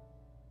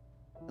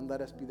 And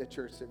let us be the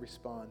church that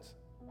responds.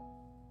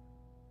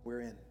 We're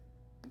in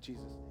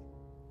Jesus'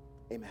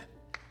 name, amen.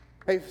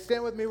 Hey,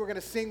 stand with me. We're going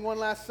to sing one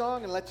last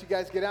song and let you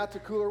guys get out to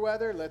cooler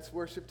weather. Let's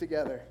worship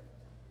together.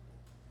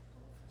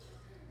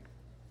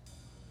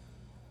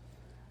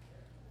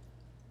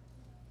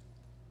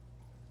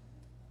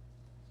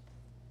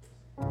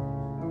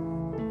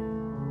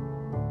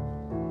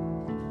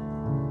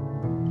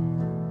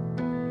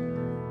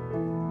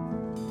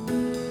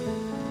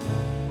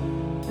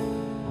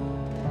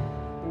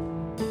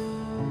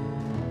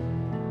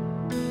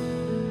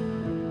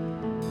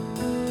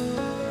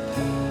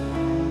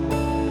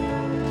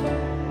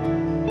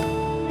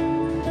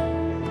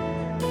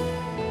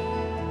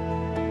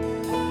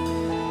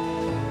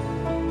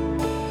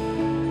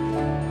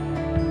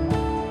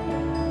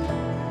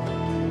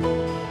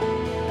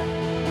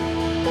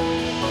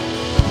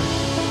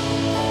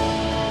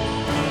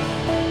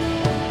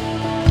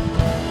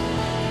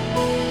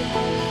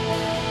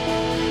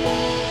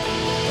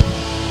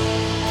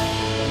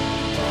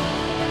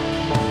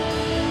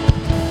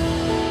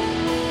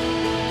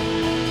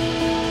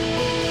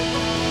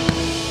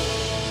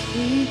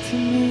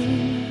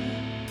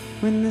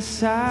 When the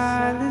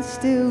silence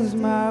stills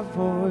my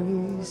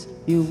voice,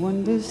 you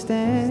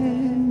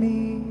understand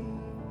me.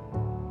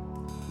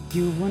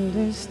 You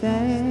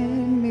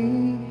understand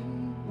me.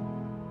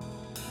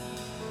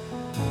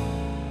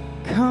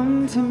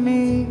 Come to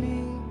me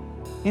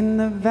in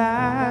the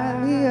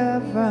valley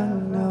of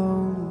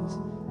unknowns.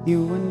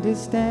 You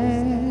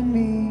understand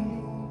me.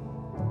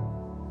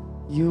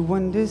 You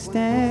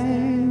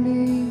understand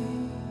me.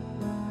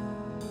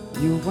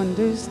 You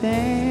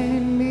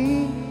understand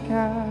me,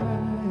 God.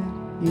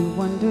 You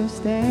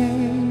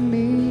understand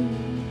me.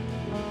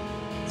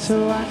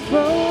 So I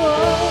throw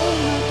all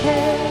my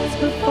cares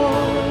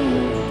before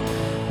you.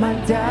 My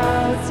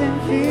doubts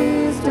and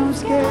fears don't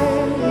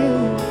scare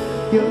you.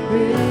 You're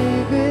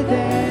bigger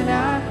than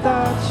I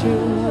thought you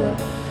were.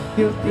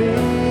 You're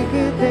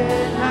bigger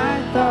than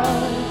I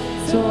thought.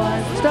 So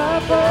I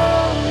stop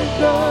all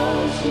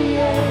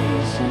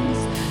negotiations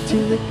to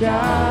the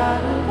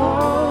God of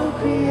all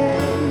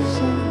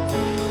creation.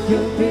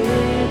 You're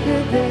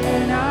bigger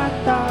than I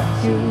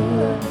thought you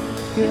were.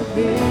 You're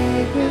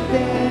bigger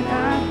than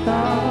I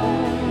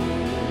thought.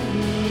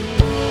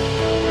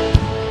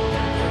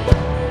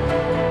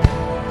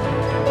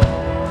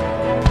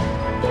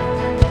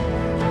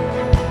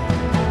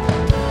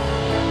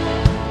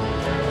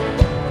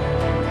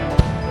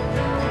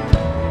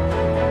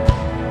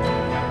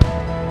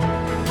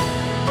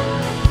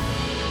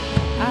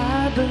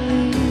 I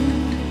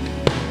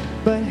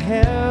believe, but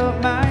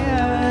help my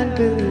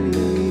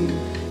unbelief.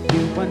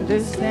 You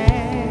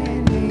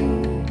understand me.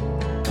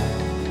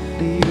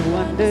 You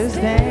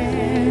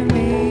understand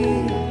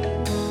me.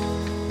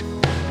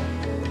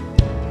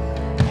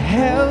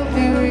 Help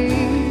me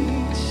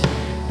reach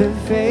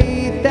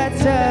faith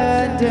that's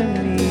under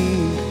me.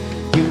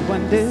 You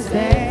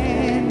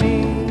understand me.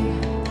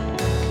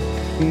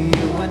 You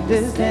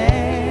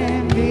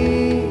understand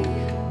me.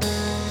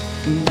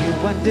 You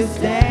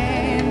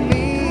understand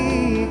me,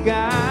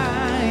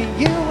 God.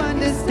 You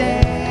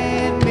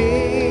understand me.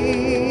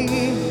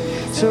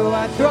 So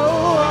I throw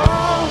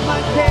all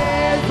my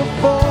cares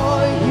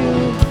before you.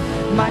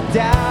 My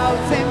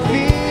doubts and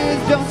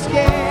fears don't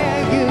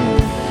scare you.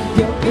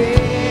 You're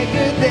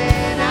bigger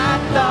than I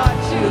thought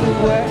you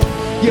were.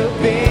 You're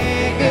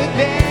bigger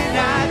than I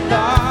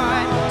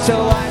thought. So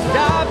I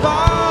stop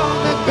all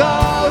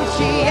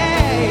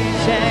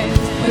negotiations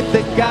with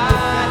the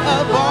God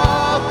of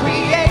all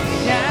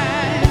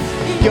creation.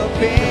 You're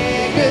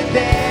bigger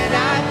than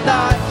I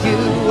thought you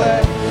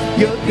were.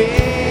 You're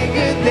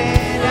bigger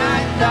than I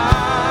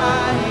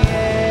thought.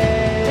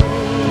 Yeah.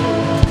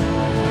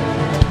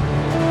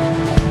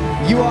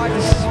 You are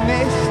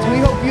dismissed. We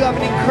hope you have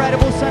an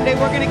incredible Sunday.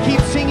 We're going to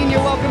keep singing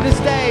You're Welcome to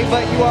Stay,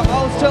 but you are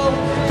also,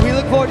 we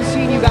look forward to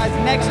seeing you guys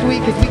next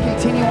week as we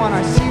continue on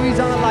our series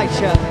on the Light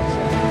Show.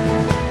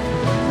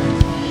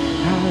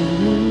 I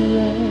will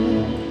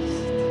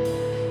rest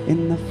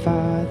in the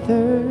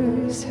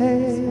Father's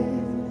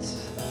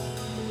hands.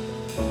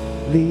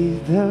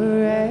 Leave the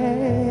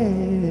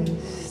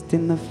rest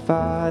in the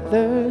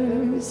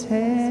Father's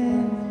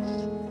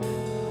hands.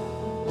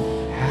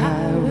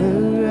 I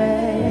will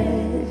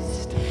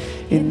rest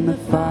in the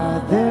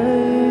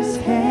Father's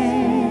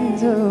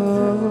hands.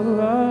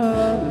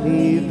 Oh,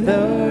 leave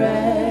the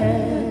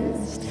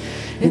rest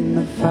in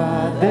the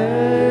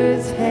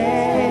Father's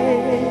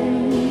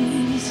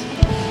hands.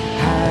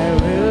 I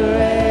will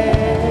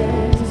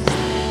rest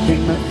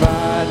in the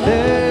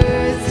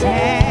Father's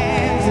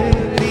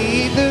hands.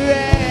 Leave the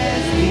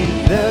rest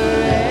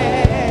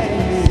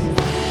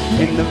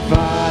in the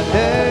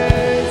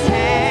Father's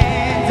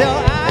hands.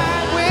 Oh, I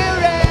will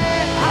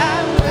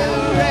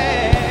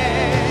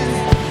rest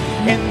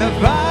in the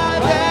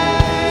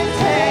Father's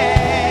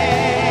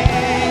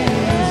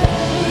hands.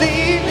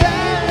 Leave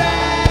the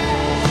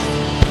rest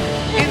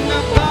in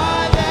the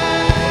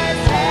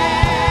Father's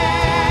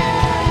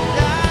hands.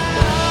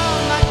 All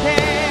my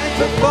cares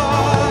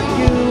before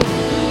you,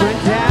 my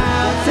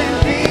doubts and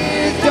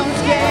fears don't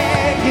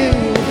scare you.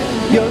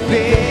 You're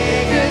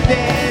bigger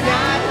than I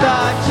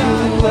thought you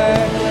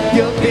were.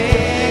 You're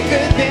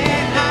bigger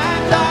than I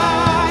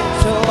thought.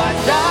 So I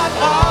stop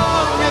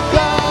all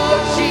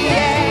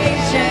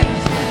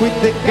negotiations with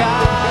the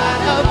God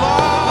of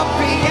all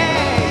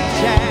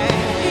creation.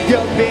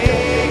 You're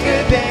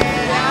bigger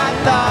than I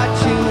thought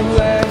you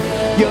were.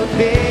 You're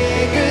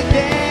bigger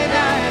than I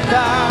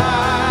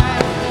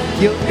thought.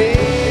 You're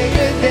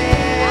bigger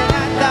than I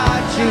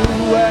thought you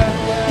were.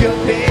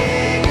 You're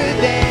bigger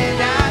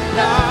than I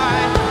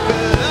thought.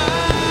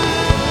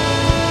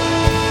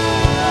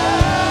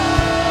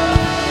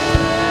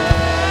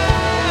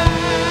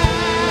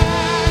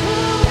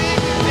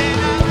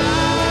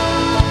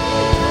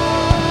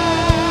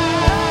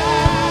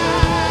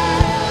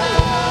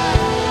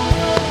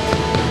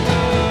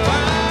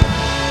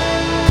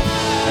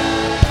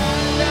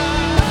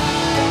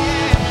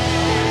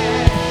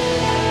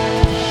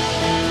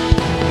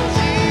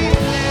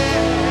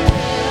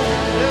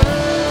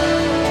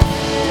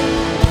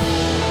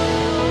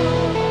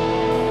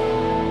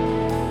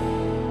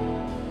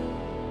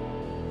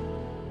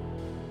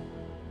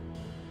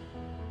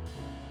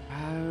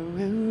 I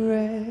will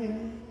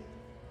rest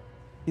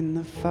in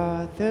the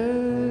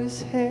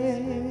Father's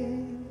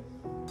hand.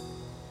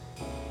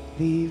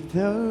 Leave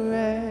the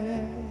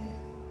rest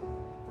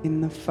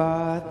in the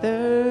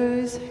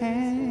Father's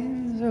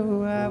hands.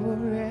 Oh, I will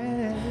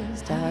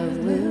rest. I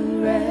will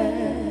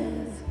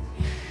rest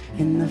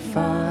in the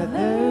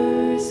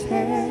Father's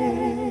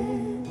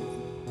hand.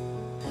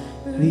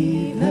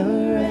 Leave the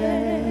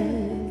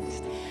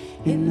rest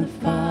in the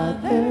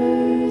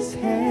Father's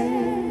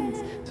hands.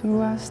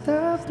 So I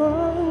stop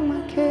all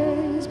my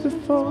cares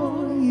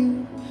before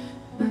you.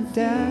 My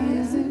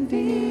doubts and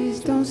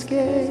fears don't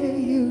scare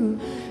you.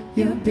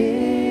 You're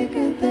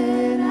bigger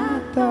than I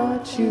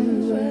thought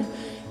you were.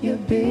 You're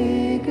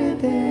bigger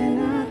than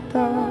I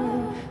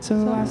thought.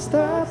 So I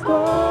stop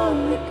all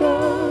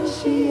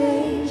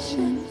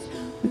negotiations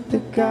with the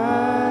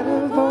God